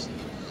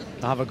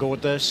have a go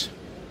at this.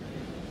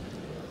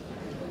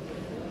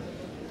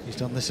 He's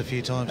done this a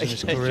few times in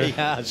his career. He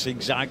has,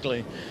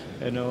 exactly.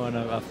 You know, and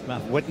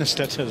I've witnessed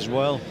it as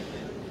well.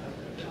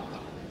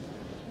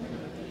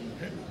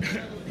 I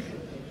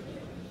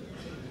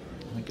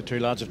think the two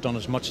lads have done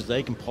as much as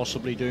they can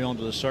possibly do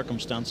under the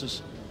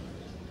circumstances.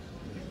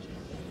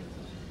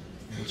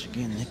 Once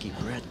again, Nicky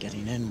Brett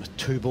getting in with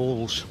 2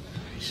 balls.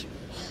 He's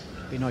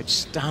been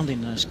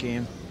outstanding in this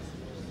game.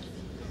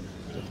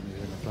 Definitely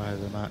been the player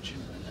of the match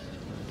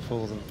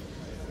for them.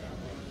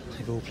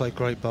 They've all played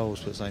great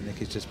bowls, but say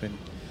Nicky's just been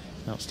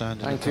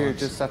outstanding. Thank you.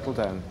 Just settle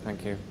down.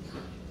 Thank you.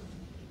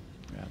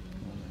 Yeah.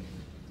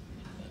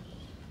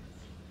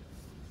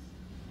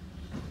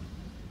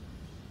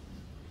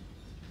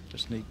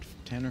 Just need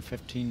 10 or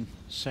 15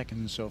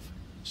 seconds of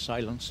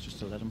silence just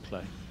to let him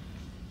play.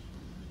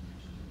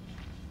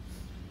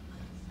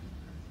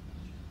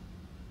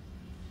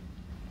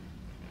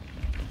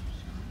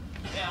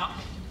 Yeah.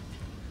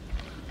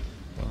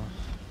 Well,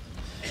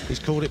 he's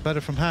called it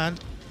better from hand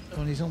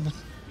when he's on the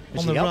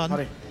run.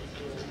 Hurry.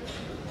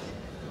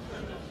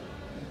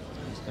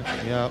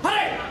 Yeah.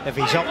 If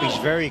he's up, he's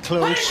very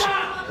close.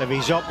 If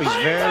he's up, he's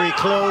very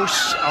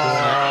close.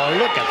 Oh,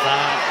 look at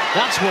that.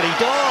 That's what he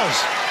does.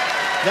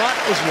 That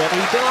is what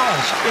he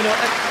does. You know,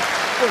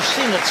 we've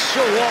seen it so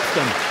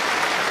often.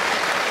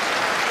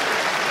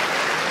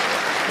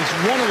 He's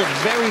one of the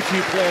very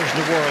few players in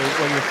the world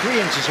where you're 3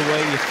 inches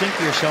away, you think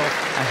to yourself,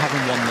 I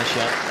haven't won this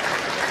yet.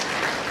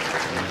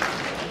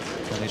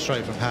 And he's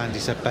straight from hand, he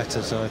said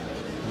better, so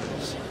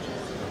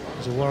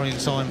it's a worrying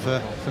sign for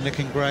Nick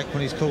and Greg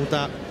when he's called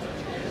that.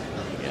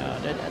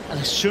 And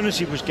as soon as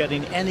he was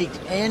getting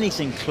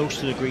anything close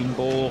to the green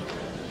ball,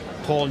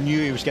 Paul knew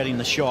he was getting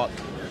the shot.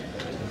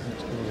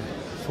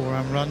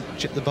 Forehand run,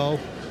 chip the bowl,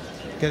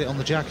 get it on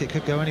the jack, it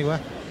could go anywhere.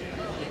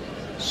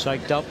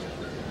 Psyched up,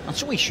 and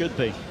so he should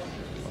be.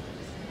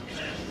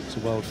 It's a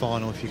world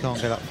final, if you can't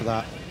get up for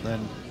that,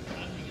 then...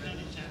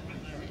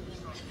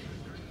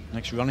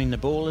 Nick's running the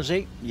ball, is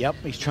he? Yep,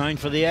 he's trying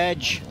for the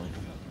edge.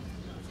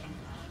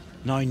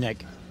 Now,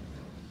 Nick,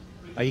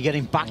 are you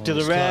getting back to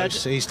the red?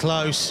 Close. He's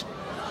close.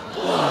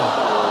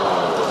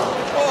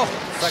 Oh,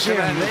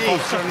 Second end,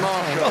 Foster and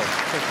Marshall.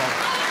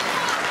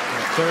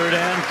 Third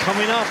end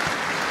coming up.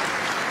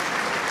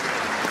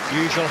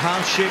 Usual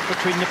handshake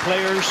between the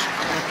players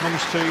when it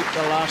comes to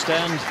the last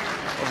end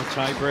of a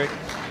tie break.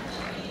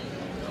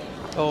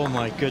 Oh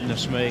my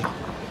goodness me.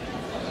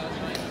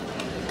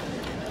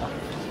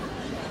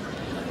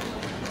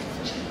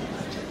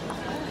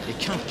 You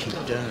can't keep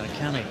doing it,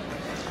 can he?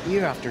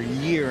 Year after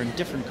year in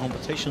different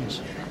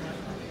competitions.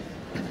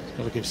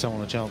 Got to give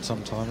someone a chance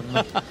sometime,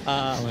 isn't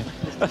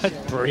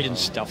it? Brilliant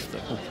stuff,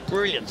 though.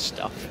 Brilliant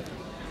stuff.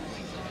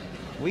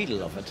 We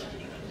love it.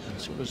 And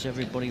so does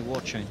everybody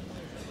watching.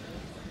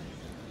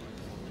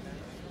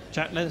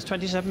 Jack length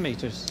 27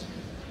 metres.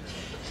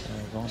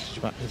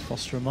 Advantage back with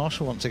Foster and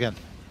Marshall once again.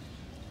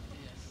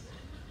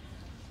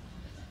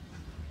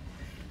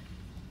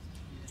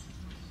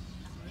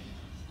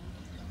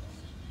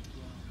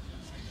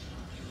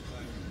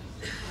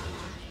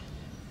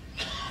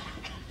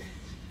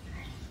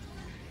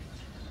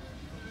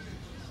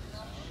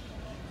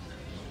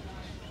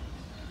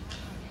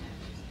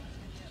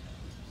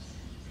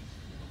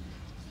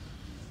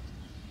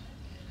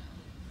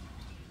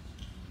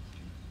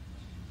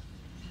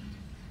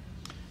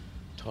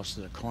 Toss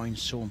of the coin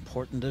so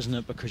important, isn't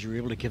it? Because you're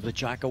able to give the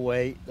jack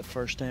away the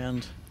first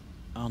end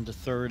and the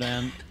third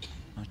end.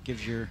 That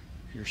gives your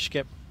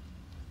skip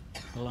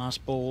the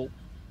last ball.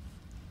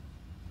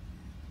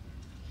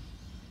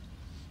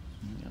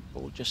 And that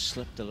ball just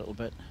slipped a little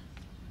bit.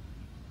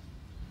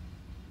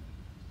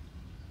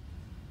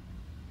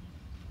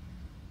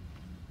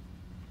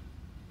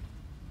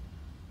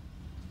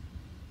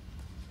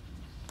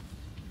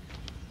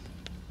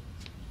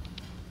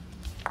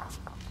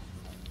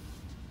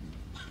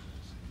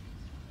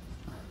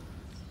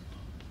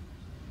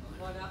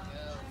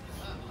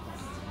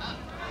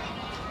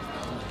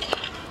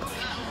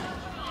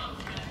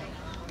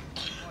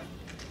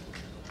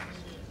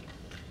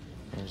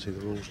 Obviously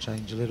the rules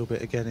change a little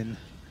bit again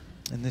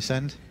in this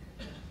end,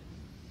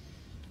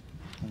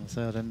 on the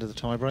third end of the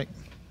tie break.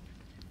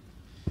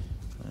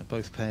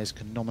 Both pairs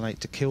can nominate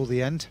to kill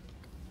the end.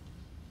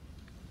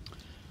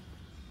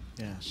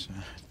 Yes,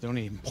 the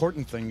only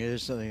important thing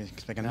is that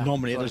they can Yeah,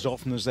 nominate sorry. as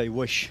often as they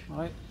wish. All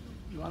right,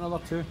 you want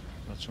another 2?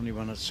 That's only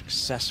when it's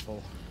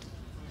successful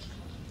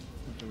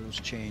that the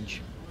rules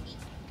change.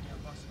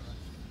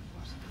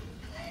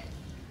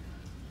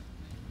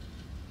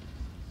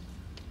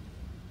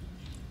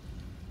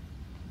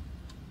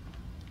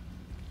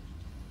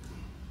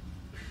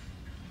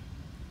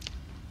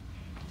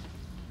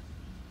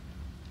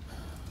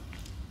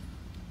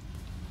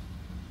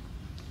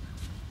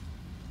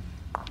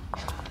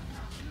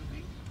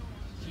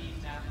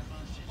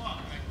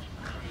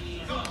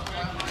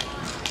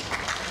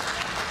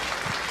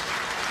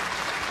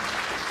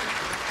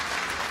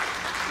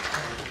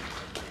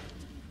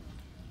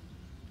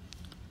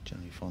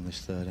 Generally find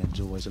this third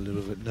end's always a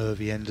little bit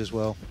nervy end as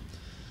well.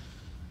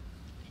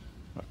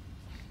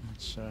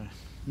 It's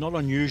not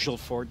unusual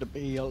for it to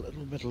be a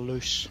little bit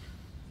loose.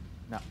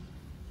 No.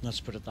 Let's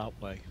put it that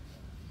way.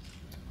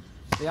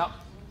 Stay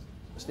up.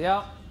 Stay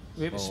up.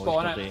 Wait, He's spot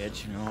got on the it.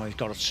 edge, you know, he's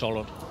got it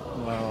solid.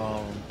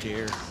 Oh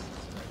dear.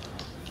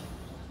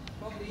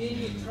 Probably in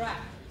your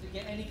track to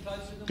get any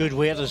closer than Good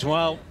weight as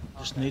well.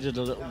 Just needed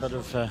a little bit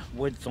of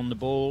width on the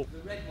ball. the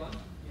red one.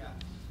 Yeah.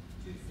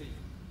 2 feet.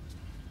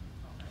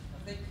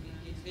 I think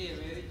it's here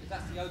really, because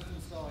that's the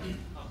open side.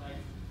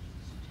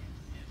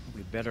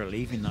 We'd better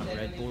leaving that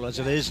red ball as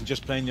it is and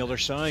just playing the other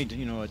side.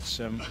 You know, it's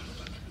the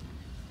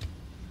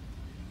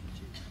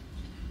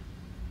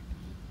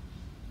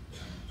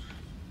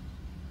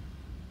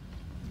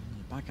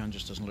backhand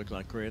just doesn't look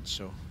that great,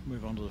 so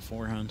move on to the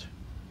forehand.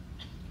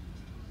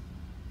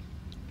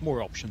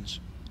 More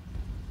options.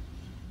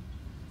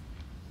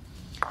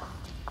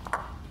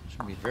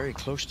 Should be very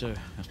close to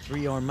a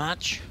 3-hour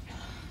match.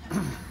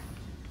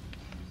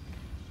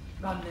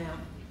 Run now.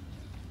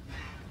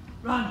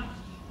 Run!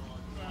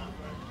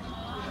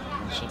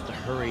 Just have to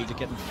hurry to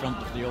get in front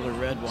of the other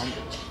red one.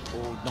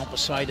 Oh, not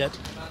beside it.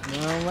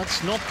 Well,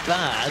 that's not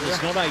bad.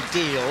 It's not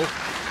ideal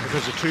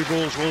because the 2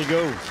 balls will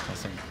go. I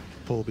think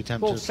Paul will be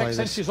tempted Ball to play 6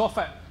 this. inches off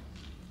it.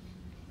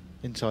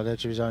 Inside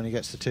edge of his own, he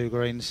gets the 2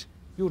 greens.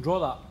 You'll draw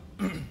that.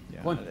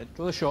 Yeah, Come on,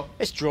 draw the shot.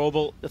 It's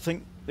drawable.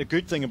 The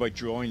good thing about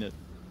drawing it,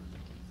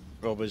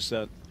 Rob, is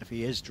that if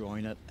he is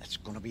drawing it, it's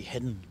going to be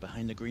hidden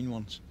behind the green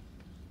ones.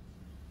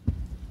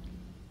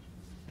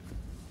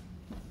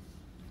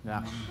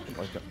 Yeah,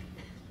 like it.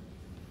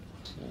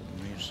 Oh,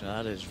 yes,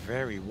 that is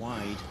very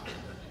wide,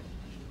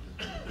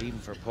 even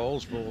for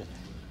Paul's ball.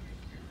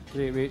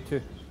 Wait,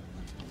 2.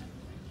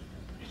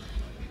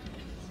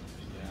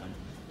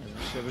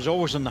 It was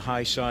always on the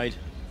high side.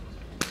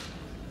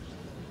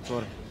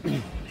 Sorry.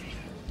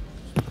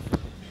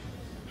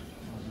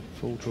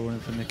 Full drawing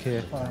for Nick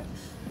here. All right.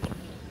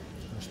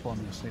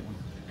 Respond to the same one.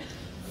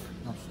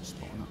 Not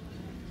spot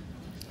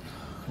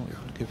on it.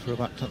 Good for a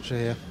back toucher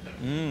here.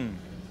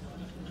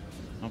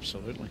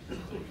 Absolutely.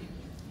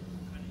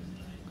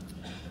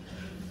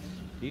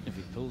 Even if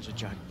he pulls a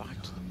jack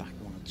back to the back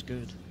one, it's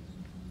good.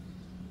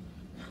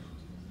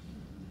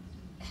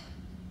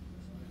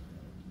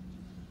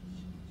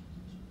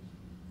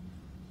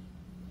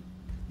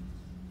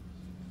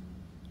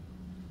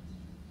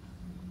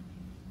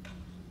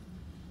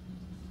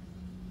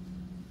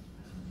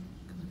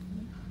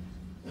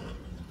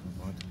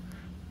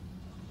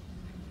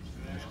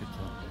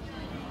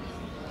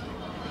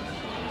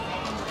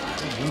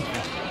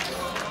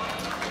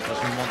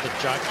 Doesn't want the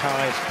jack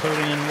high, it's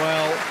pulling in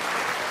well.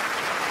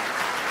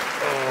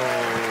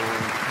 Oh,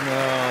 no.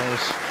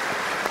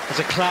 There's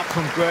a clap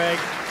from Greg.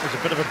 There's a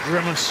bit of a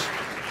grimace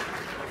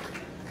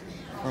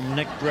from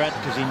Nick Brett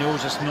because he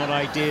knows it's not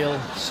ideal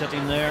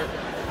sitting there.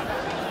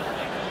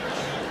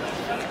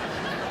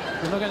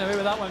 You're not getting away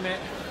with that one, mate.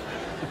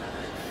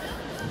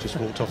 Just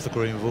walked off the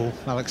green with all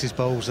Alex's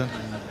bowls then.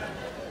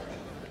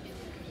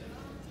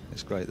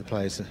 It's great the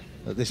players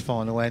at this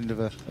final end of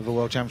a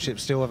World Championship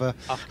still have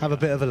a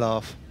bit of a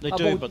laugh. They That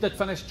do, ball but did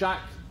finish Jack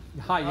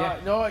high, yeah.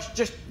 No, it's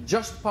just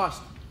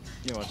past.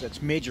 you know,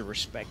 it's major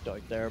respect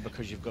out there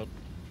because you've got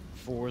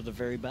 4 of the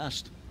very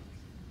best.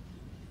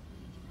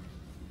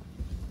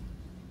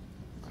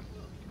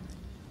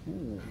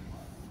 Ooh.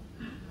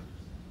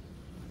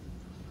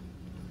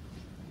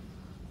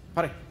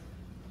 Hurry.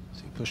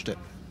 So he pushed it.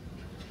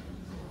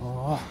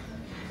 Oh.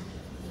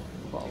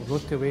 What a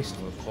road to waste.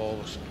 Paul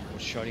was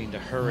shouting to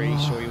hurry,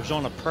 so he was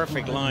on a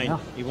perfect line. Yeah.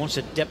 He wants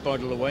to dip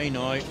out of the way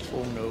now.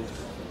 Oh no.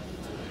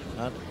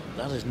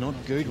 That is not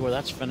good where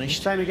that's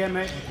finished. Time again,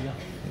 mate.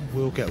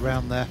 We'll get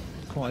round there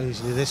quite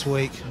easily this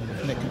week.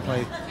 If Nick can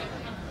play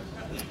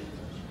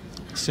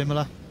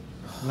similar,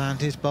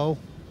 land his bowl.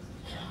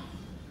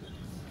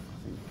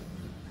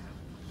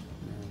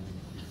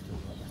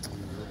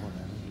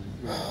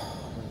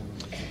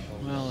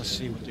 Well, let's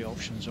see what the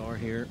options are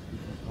here.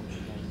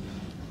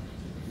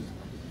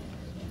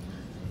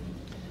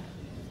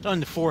 Down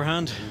the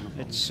forehand,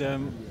 it's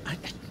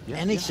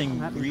anything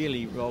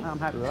really, Rob. I'm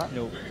happy with that. You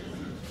know,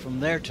 from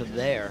there to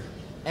there,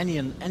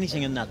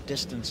 anything in that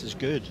distance is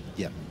good.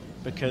 Yeah.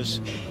 Because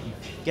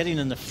getting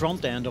in the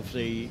front end of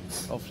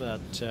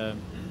that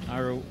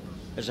arrow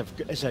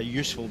is a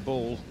useful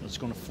bowl that's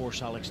going to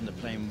force Alex into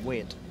playing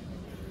weight.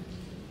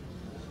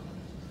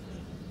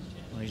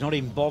 He's not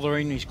even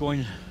bothering. He's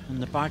going in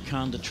the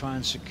backhand to try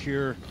and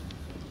secure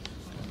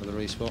for the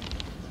respot.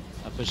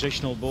 A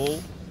positional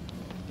ball.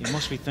 He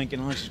must be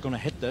thinking, oh, he's going to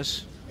hit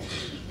this.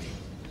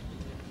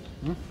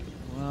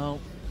 Well,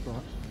 I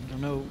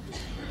don't know.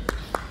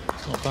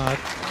 It's not bad.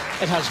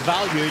 It has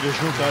value,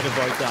 there's no doubt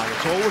about that.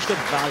 It's always got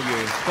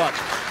value, but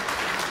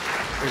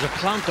there's a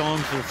plant on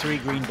for the 3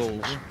 green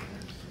balls.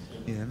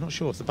 Yeah, I'm not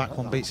sure if the back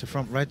one beats the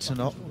front reds or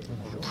not.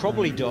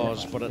 Probably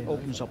does, but it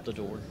opens up the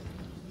door.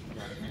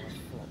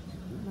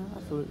 No,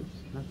 absolutely.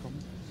 No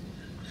problem.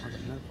 I've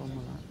got no problem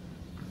with that.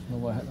 No,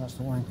 that's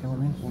the one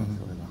coming in.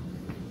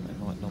 They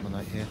might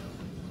nominate here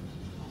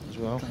as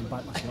well.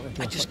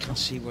 I just can't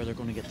see where they're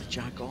going to get the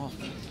jack off.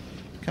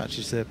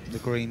 Catches the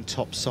green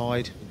top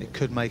side. It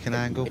could make an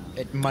angle.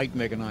 It might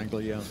make an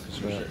angle, yeah,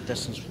 because there's a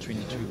distance between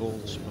the 2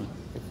 balls. But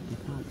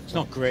it's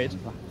not great.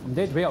 I'm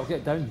dead weight, I'll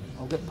get down.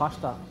 I'll get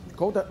past that.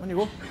 Called it when you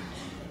go.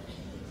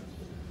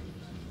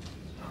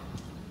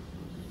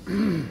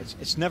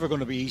 It's never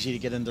going to be easy to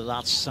get into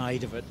that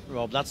side of it,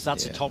 Rob. That's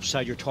the top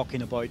side you're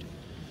talking about.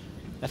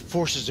 That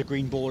forces the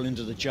green ball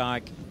into the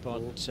jack,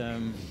 but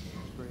even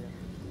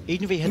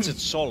if he hits it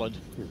solid,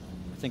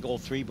 I think all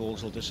 3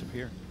 balls will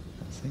disappear.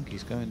 I think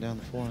he's going down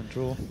the forehand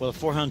draw. Well, the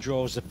forehand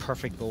draw is the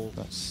perfect ball.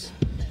 That's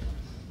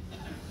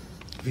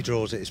if he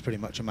draws it, it's pretty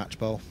much a match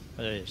ball.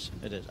 It is,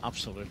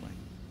 absolutely.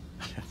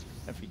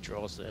 If he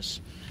draws this,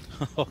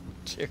 oh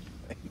dear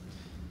me.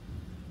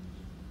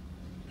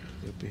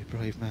 He'll be a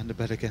brave man to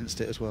bet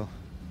against it as well.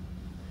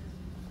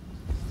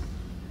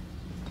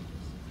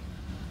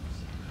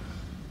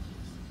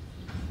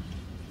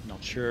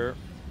 Not sure.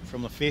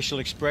 From the facial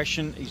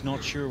expression, he's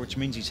not sure, which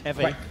means he's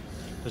heavy,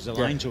 because the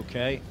line's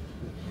okay.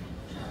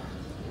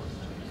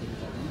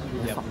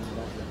 Yep.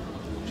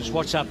 Just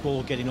watch that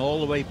ball getting all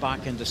the way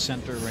back into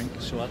centre rink,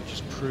 so that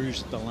just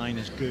proves that the line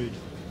is good.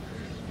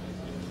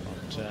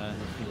 But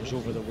he was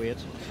over the weight.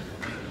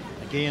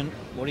 Again,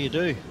 what do you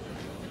do?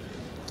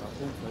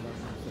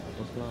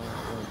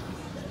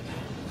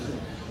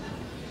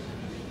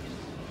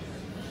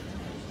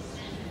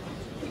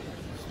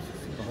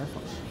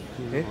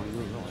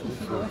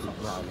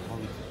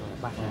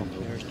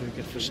 Players do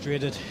get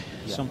frustrated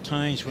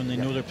sometimes when they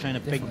know they're playing a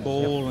big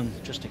ball, and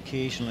just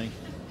occasionally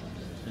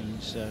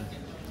things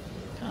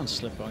can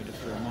slip out of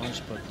 4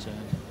 months, but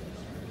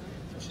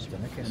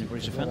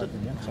anybody's offended.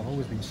 I've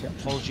always been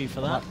Apology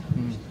for that.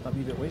 That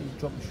wee bit weight, you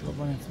drop the shot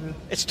running through.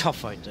 It's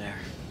tough out there.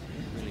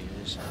 It really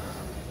is.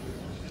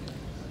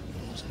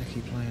 What's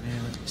Nicky playing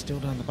here? Still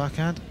down the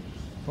backhand.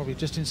 Probably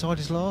just inside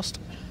his last.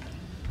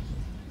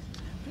 I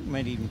think he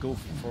might even go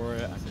for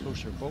a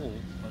closer ball,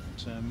 but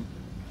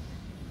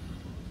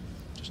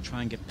just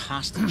try and get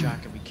past the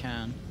jack if he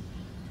can.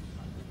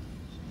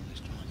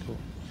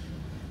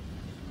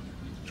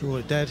 Draw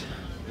it dead.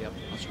 Yep,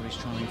 that's what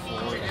he's trying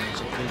for, and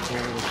it's a good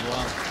ball as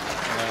well.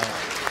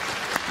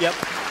 Yep,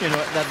 you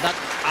know, that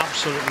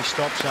absolutely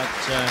stops that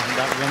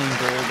running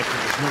ball, because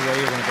there's no way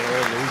you're going to get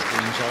all those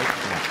greens out.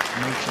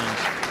 No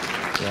chance.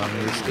 Yeah, I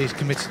mean, he's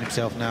committed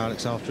himself now,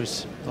 Alex, after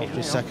his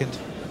second.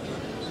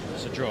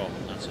 It's a draw,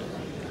 that's it.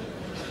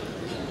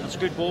 That's a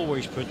good ball where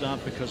he's put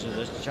that, because of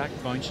this. The jack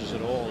bounces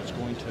at all, it's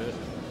going to it.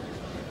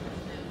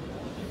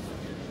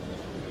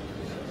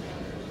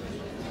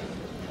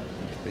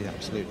 Be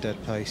absolute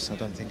dead pace. I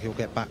don't think he'll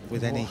get back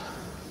with any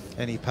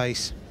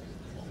pace.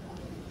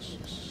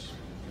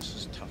 This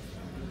is tough.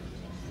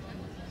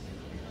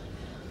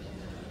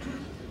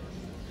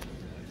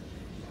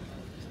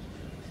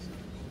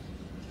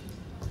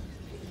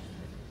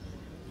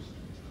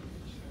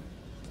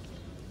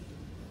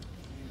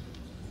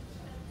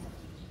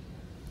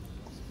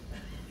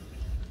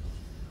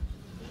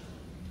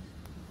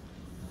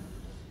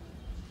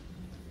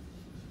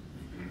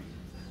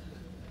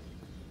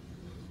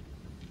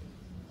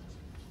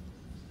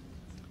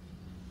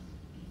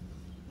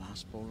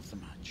 Last ball of the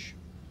match.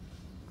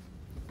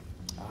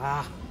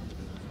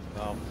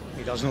 Well,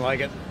 he doesn't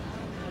like it.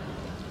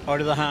 Out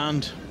of the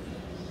hand.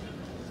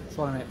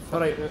 Sorry, mate.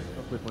 All right.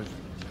 Not play, please.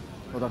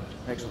 Well done.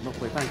 Excellent. Not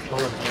play. Thanks, Paul.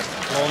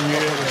 All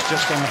knew it was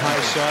just on the high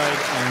side,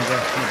 and the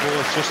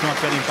ball is just not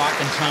getting back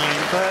in time.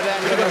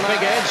 Look at a big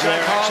edge there,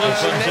 actually.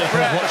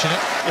 Watching it.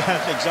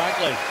 Yeah,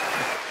 exactly.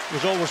 It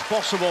was always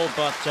possible,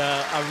 but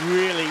a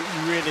really,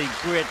 really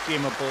great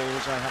game of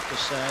balls, I have to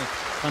say.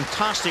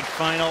 Fantastic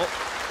final.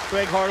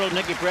 Greg Harlow,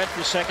 Nicky Brett for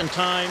the second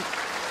time.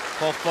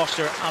 Paul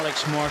Foster,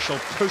 Alex Marshall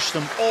pushed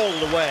them all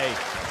the way,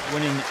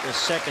 winning the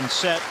second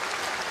set.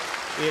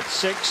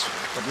 8-6,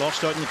 but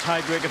lost out in the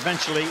tiebreak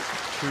eventually.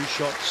 2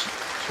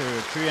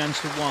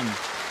 ends to 1.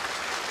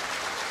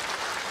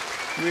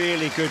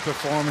 Really good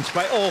performance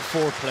by all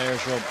 4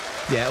 players, Rob.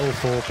 Yeah, all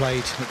 4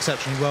 played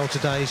exceptionally well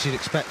today, as you'd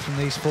expect from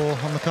these 4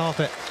 on the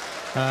carpet.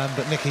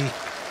 But Nicky,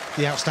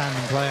 the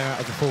outstanding player out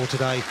of the 4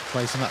 today,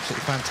 played some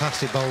absolutely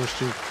fantastic bowls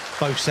through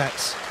both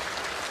sets,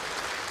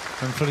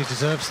 and fully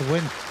deserves the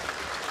win.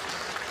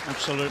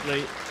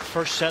 Absolutely.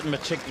 First set in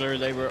particular,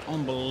 they were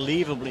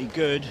unbelievably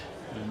good.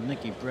 And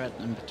Nicky Brett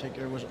in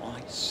particular was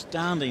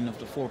outstanding of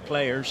the 4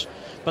 players.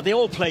 But they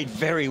all played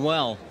very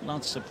well.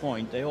 That's the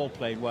point. They all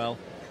played well.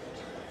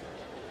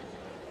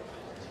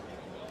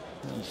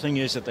 The thing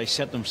is that they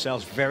set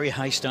themselves very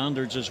high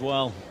standards as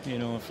well, you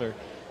know, if they're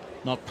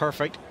not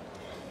perfect.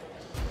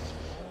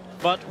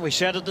 But we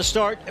said at the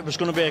start it was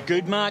going to be a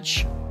good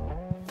match,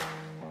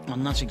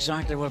 and that's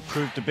exactly what it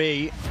proved to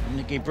be.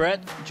 Nicky Brett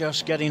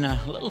just getting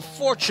a little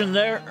fortune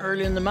there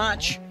early in the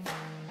match,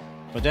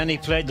 but then he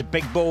played the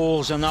big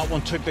bowls, and that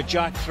one took the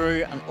jack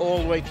through and all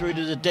the way through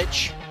to the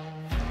ditch.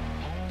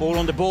 Bowl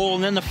on the bowl,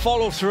 and then the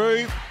follow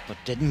through, but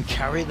didn't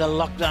carry the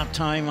luck that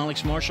time,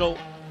 Alex Marshall.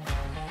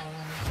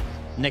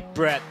 Nick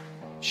Brett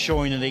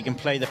showing that he can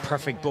play the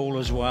perfect bowl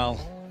as well.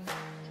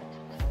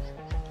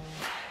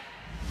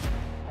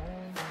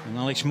 And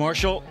Alex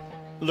Marshall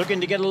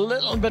looking to get a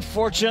little bit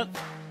fortunate,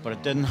 but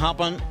it didn't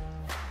happen.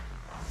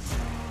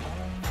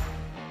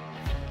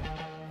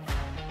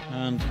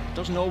 And it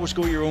doesn't always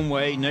go your own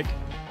way, Nick.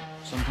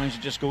 Sometimes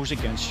it just goes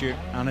against you,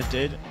 and it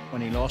did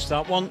when he lost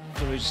that one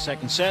to his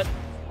second set.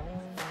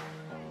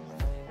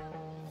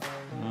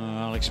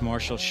 Alex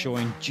Marshall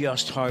showing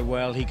just how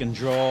well he can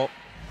draw.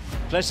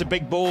 Plays the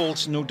big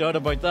bowls, no doubt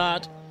about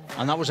that.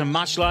 And that was a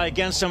match lie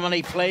against him, and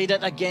he played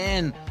it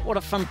again. What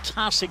a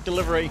fantastic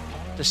delivery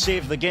to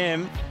save the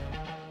game.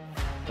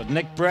 But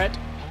Nick Brett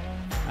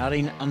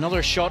adding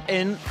another shot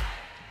in.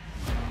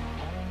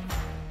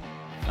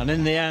 And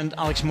in the end,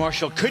 Alex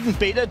Marshall couldn't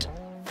beat it.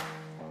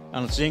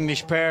 And it's the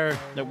English pair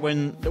that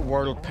win the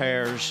World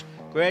Pairs.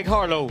 Greg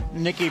Harlow,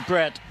 Nicky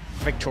Brett,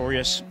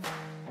 victorious.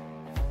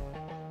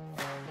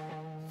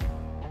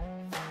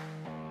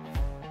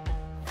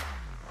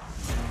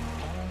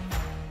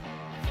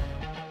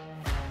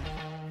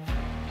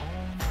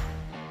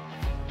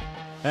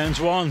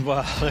 Ends one.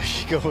 Well, there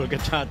you go. Look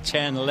at that.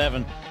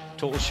 10-11.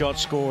 Total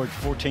shots scored.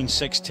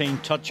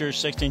 14-16. Touchers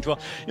 16-12.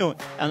 You know,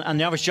 and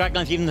the average jack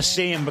length even the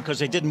same, because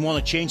they didn't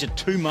want to change it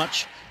too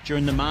much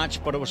during the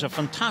match. But it was a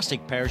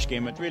fantastic pairs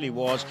game. It really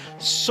was.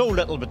 So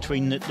little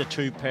between the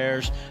two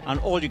pairs,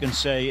 and all you can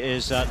say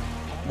is that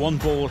one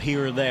bowl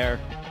here or there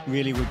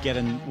really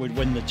would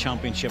win the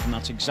championship, and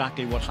that's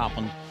exactly what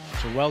happened.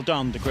 So well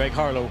done to Greg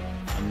Harlow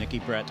and Nicky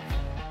Brett.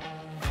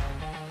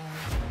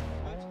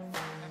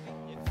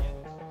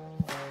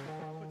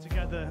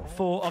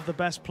 Four of the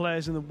best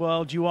players in the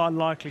world, you are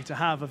likely to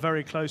have a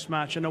very close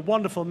match, and a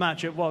wonderful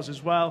match it was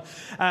as well.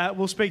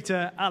 We'll speak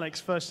to Alex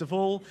first of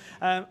all.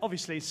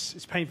 Obviously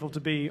it's painful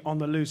to be on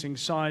the losing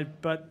side,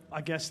 but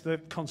I guess the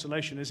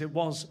consolation is it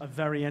was a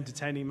very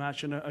entertaining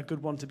match and a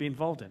good one to be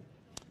involved in.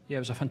 Yeah,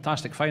 it was a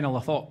fantastic final.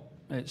 I thought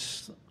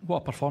what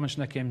a performance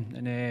Nicky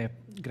and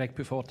Greg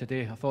put forward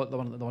today. I thought they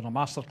were a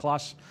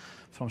masterclass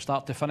from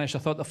start to finish. I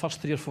thought the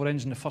first 3 or 4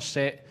 ends in the first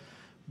set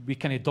we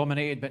kind of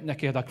dominated, but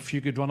Nicky had a few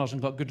good runners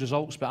and got good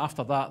results, but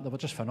after that they were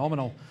just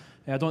phenomenal.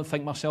 I don't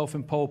think myself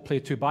and Paul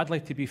played too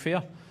badly, to be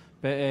fair,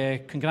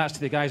 but congrats to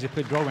the guys who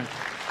played brilliant.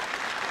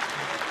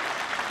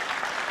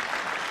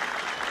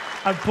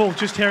 And Paul,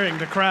 just hearing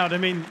the crowd, I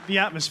mean, the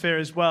atmosphere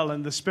as well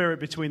and the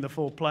spirit between the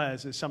 4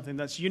 players is something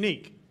that's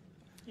unique.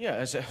 Yeah,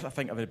 I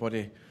think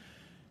everybody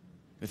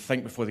would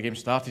think before the game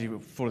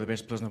started, 4 of the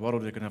best players in the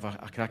world, they're going to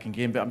have a cracking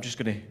game, but I'm just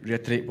going to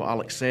reiterate what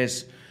Alex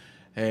says.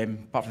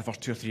 Apart from the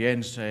first 2 or 3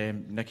 ends,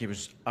 Nicky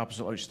was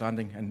absolutely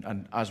outstanding,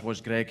 and as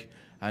was Greg.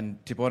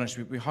 And to be honest,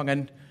 we hung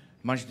in,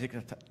 managed to take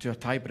it to a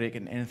tie break,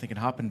 and anything can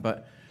happen.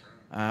 But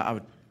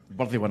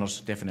worthy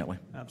winners, definitely.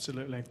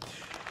 Absolutely.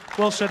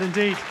 Well said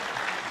indeed.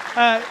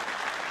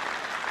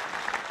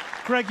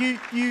 Greg,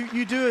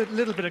 you do a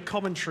little bit of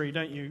commentary,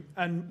 don't you?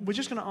 And we're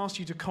just going to ask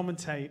you to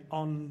commentate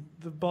on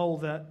the bowl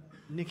that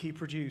Nicky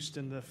produced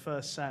in the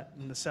first set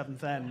in the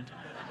 7th end,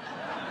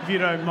 if you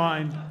don't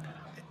mind.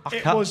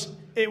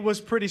 It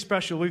was pretty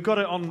special. We've got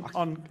it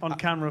on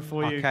camera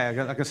for you. Okay,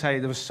 I can say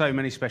there were so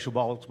many special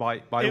bowls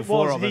by all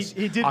 4 of us.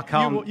 He did. I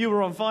can't you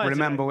were on fire.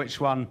 Remember today. Which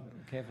one?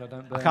 Careful, I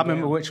don't I can't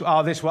remember which.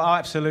 Oh, this one. Oh,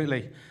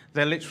 absolutely.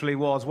 There literally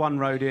was one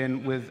rode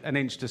in with an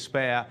inch to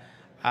spare,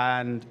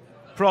 and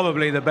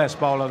probably the best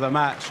bowl of the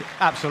match.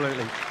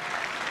 Absolutely.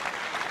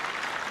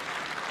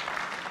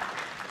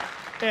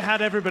 It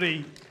had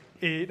everybody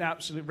in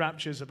absolute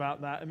raptures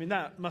about that. I mean,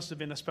 that must have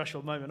been a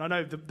special moment. I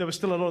know there was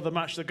still a lot of the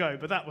match to go,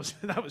 but that was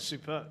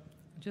superb.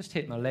 Just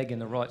hit my leg in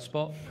the right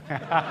spot.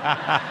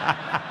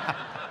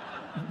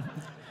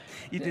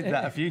 You did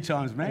that a few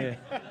times, mate.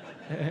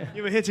 Yeah.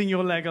 You were hitting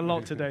your leg a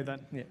lot today, then.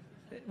 Yeah.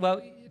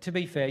 Well, to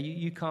be fair,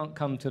 you can't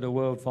come to the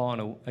World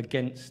Final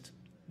against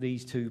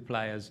these 2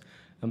 players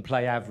and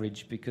play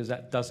average, because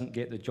that doesn't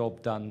get the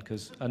job done,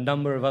 because a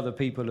number of other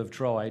people have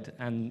tried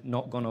and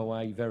not gone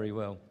away very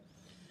well.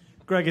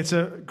 Greg, it's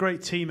a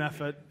great team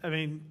effort. I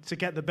mean, to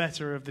get the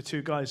better of the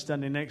 2 guys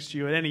standing next to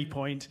you at any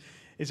point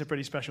is a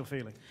pretty special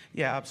feeling.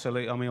 Yeah,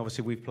 absolutely. I mean,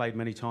 obviously, we've played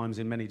many times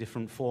in many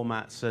different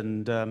formats,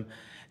 and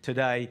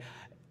today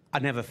I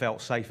never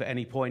felt safe at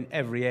any point.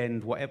 Every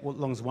end, as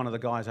long as one of the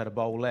guys had a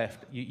bowl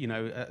left, you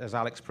know, as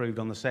Alex proved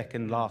on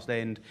the last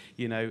end,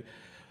 you know,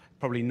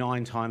 probably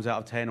 9 times out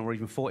of 10 or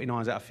even 49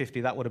 out of 50,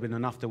 that would have been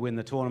enough to win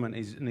the tournament.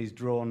 And he's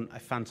drawn a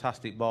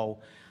fantastic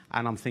bowl.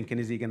 And I'm thinking,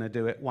 is he going to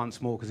do it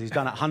once more? Because he's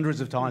done it hundreds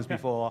of times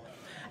before.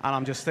 And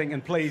I'm just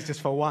thinking, please,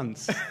 just for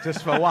once,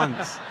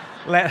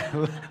 let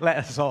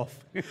us off.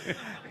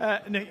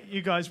 Nick,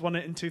 you guys won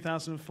it in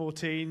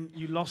 2014.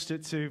 You lost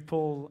it to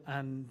Paul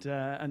and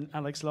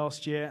Alex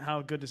last year.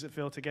 How good does it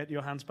feel to get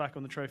your hands back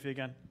on the trophy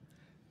again?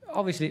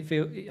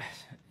 Obviously,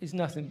 it's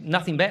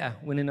nothing better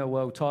winning a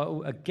world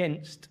title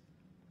against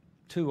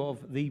two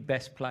of the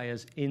best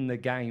players in the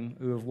game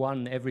who have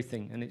won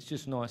everything, and it's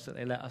just nice that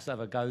they let us have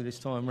a go this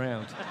time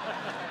round.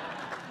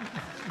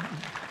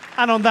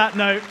 And on that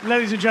note,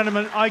 ladies and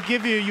gentlemen, I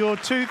give you your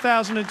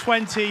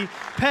 2020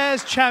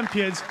 pairs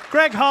champions,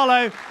 Greg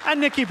Harlow and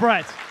Nicky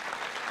Brett.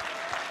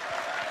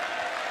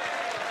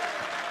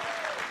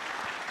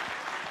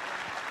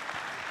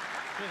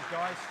 Cheers,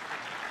 guys.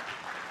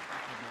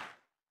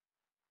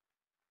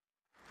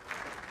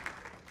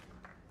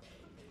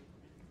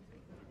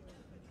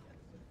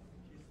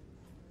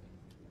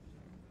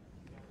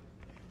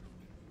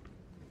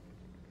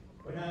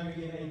 We're now going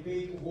to give a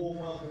big warm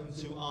welcome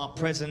to our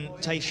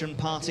presentation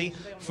party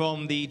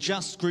from the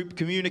Just Group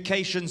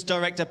Communications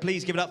Director.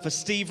 Please give it up for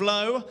Steve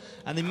Lowe,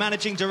 and the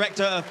Managing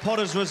Director of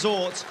Potter's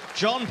Resort,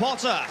 John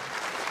Potter.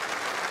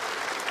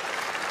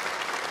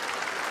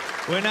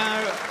 We're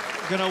now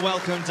going to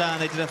welcome down,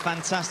 they did a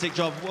fantastic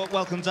job,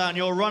 welcome down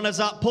your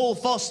runners-up, Paul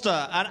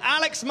Foster and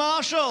Alex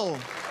Marshall.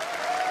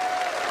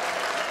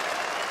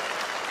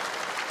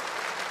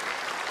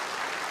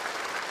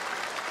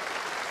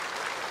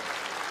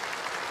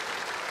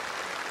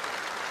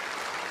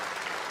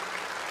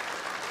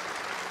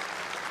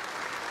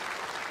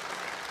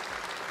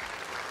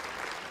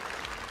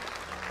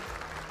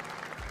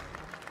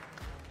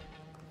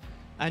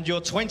 And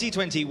your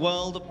 2020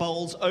 World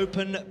Bowls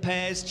Open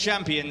Pairs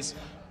champions,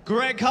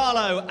 Greg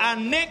Harlow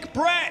and Nick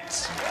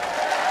Brett.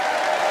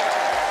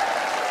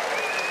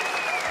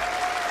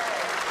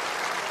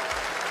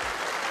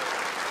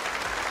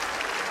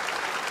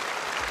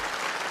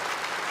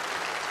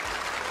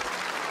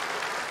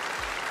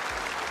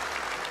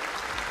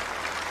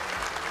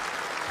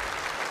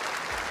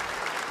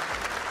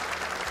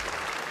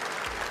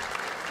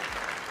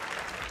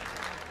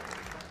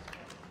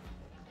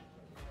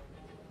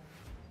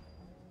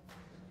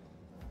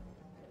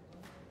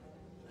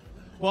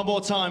 One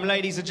more time,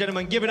 ladies and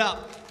gentlemen, give it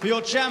up for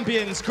your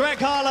champions, Greg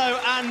Harlow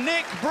and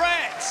Nick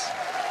Brett.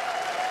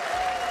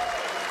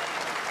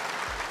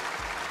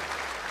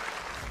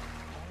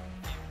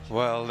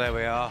 Well, there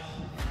we are,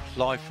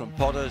 live from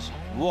Potters.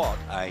 What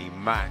a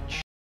match.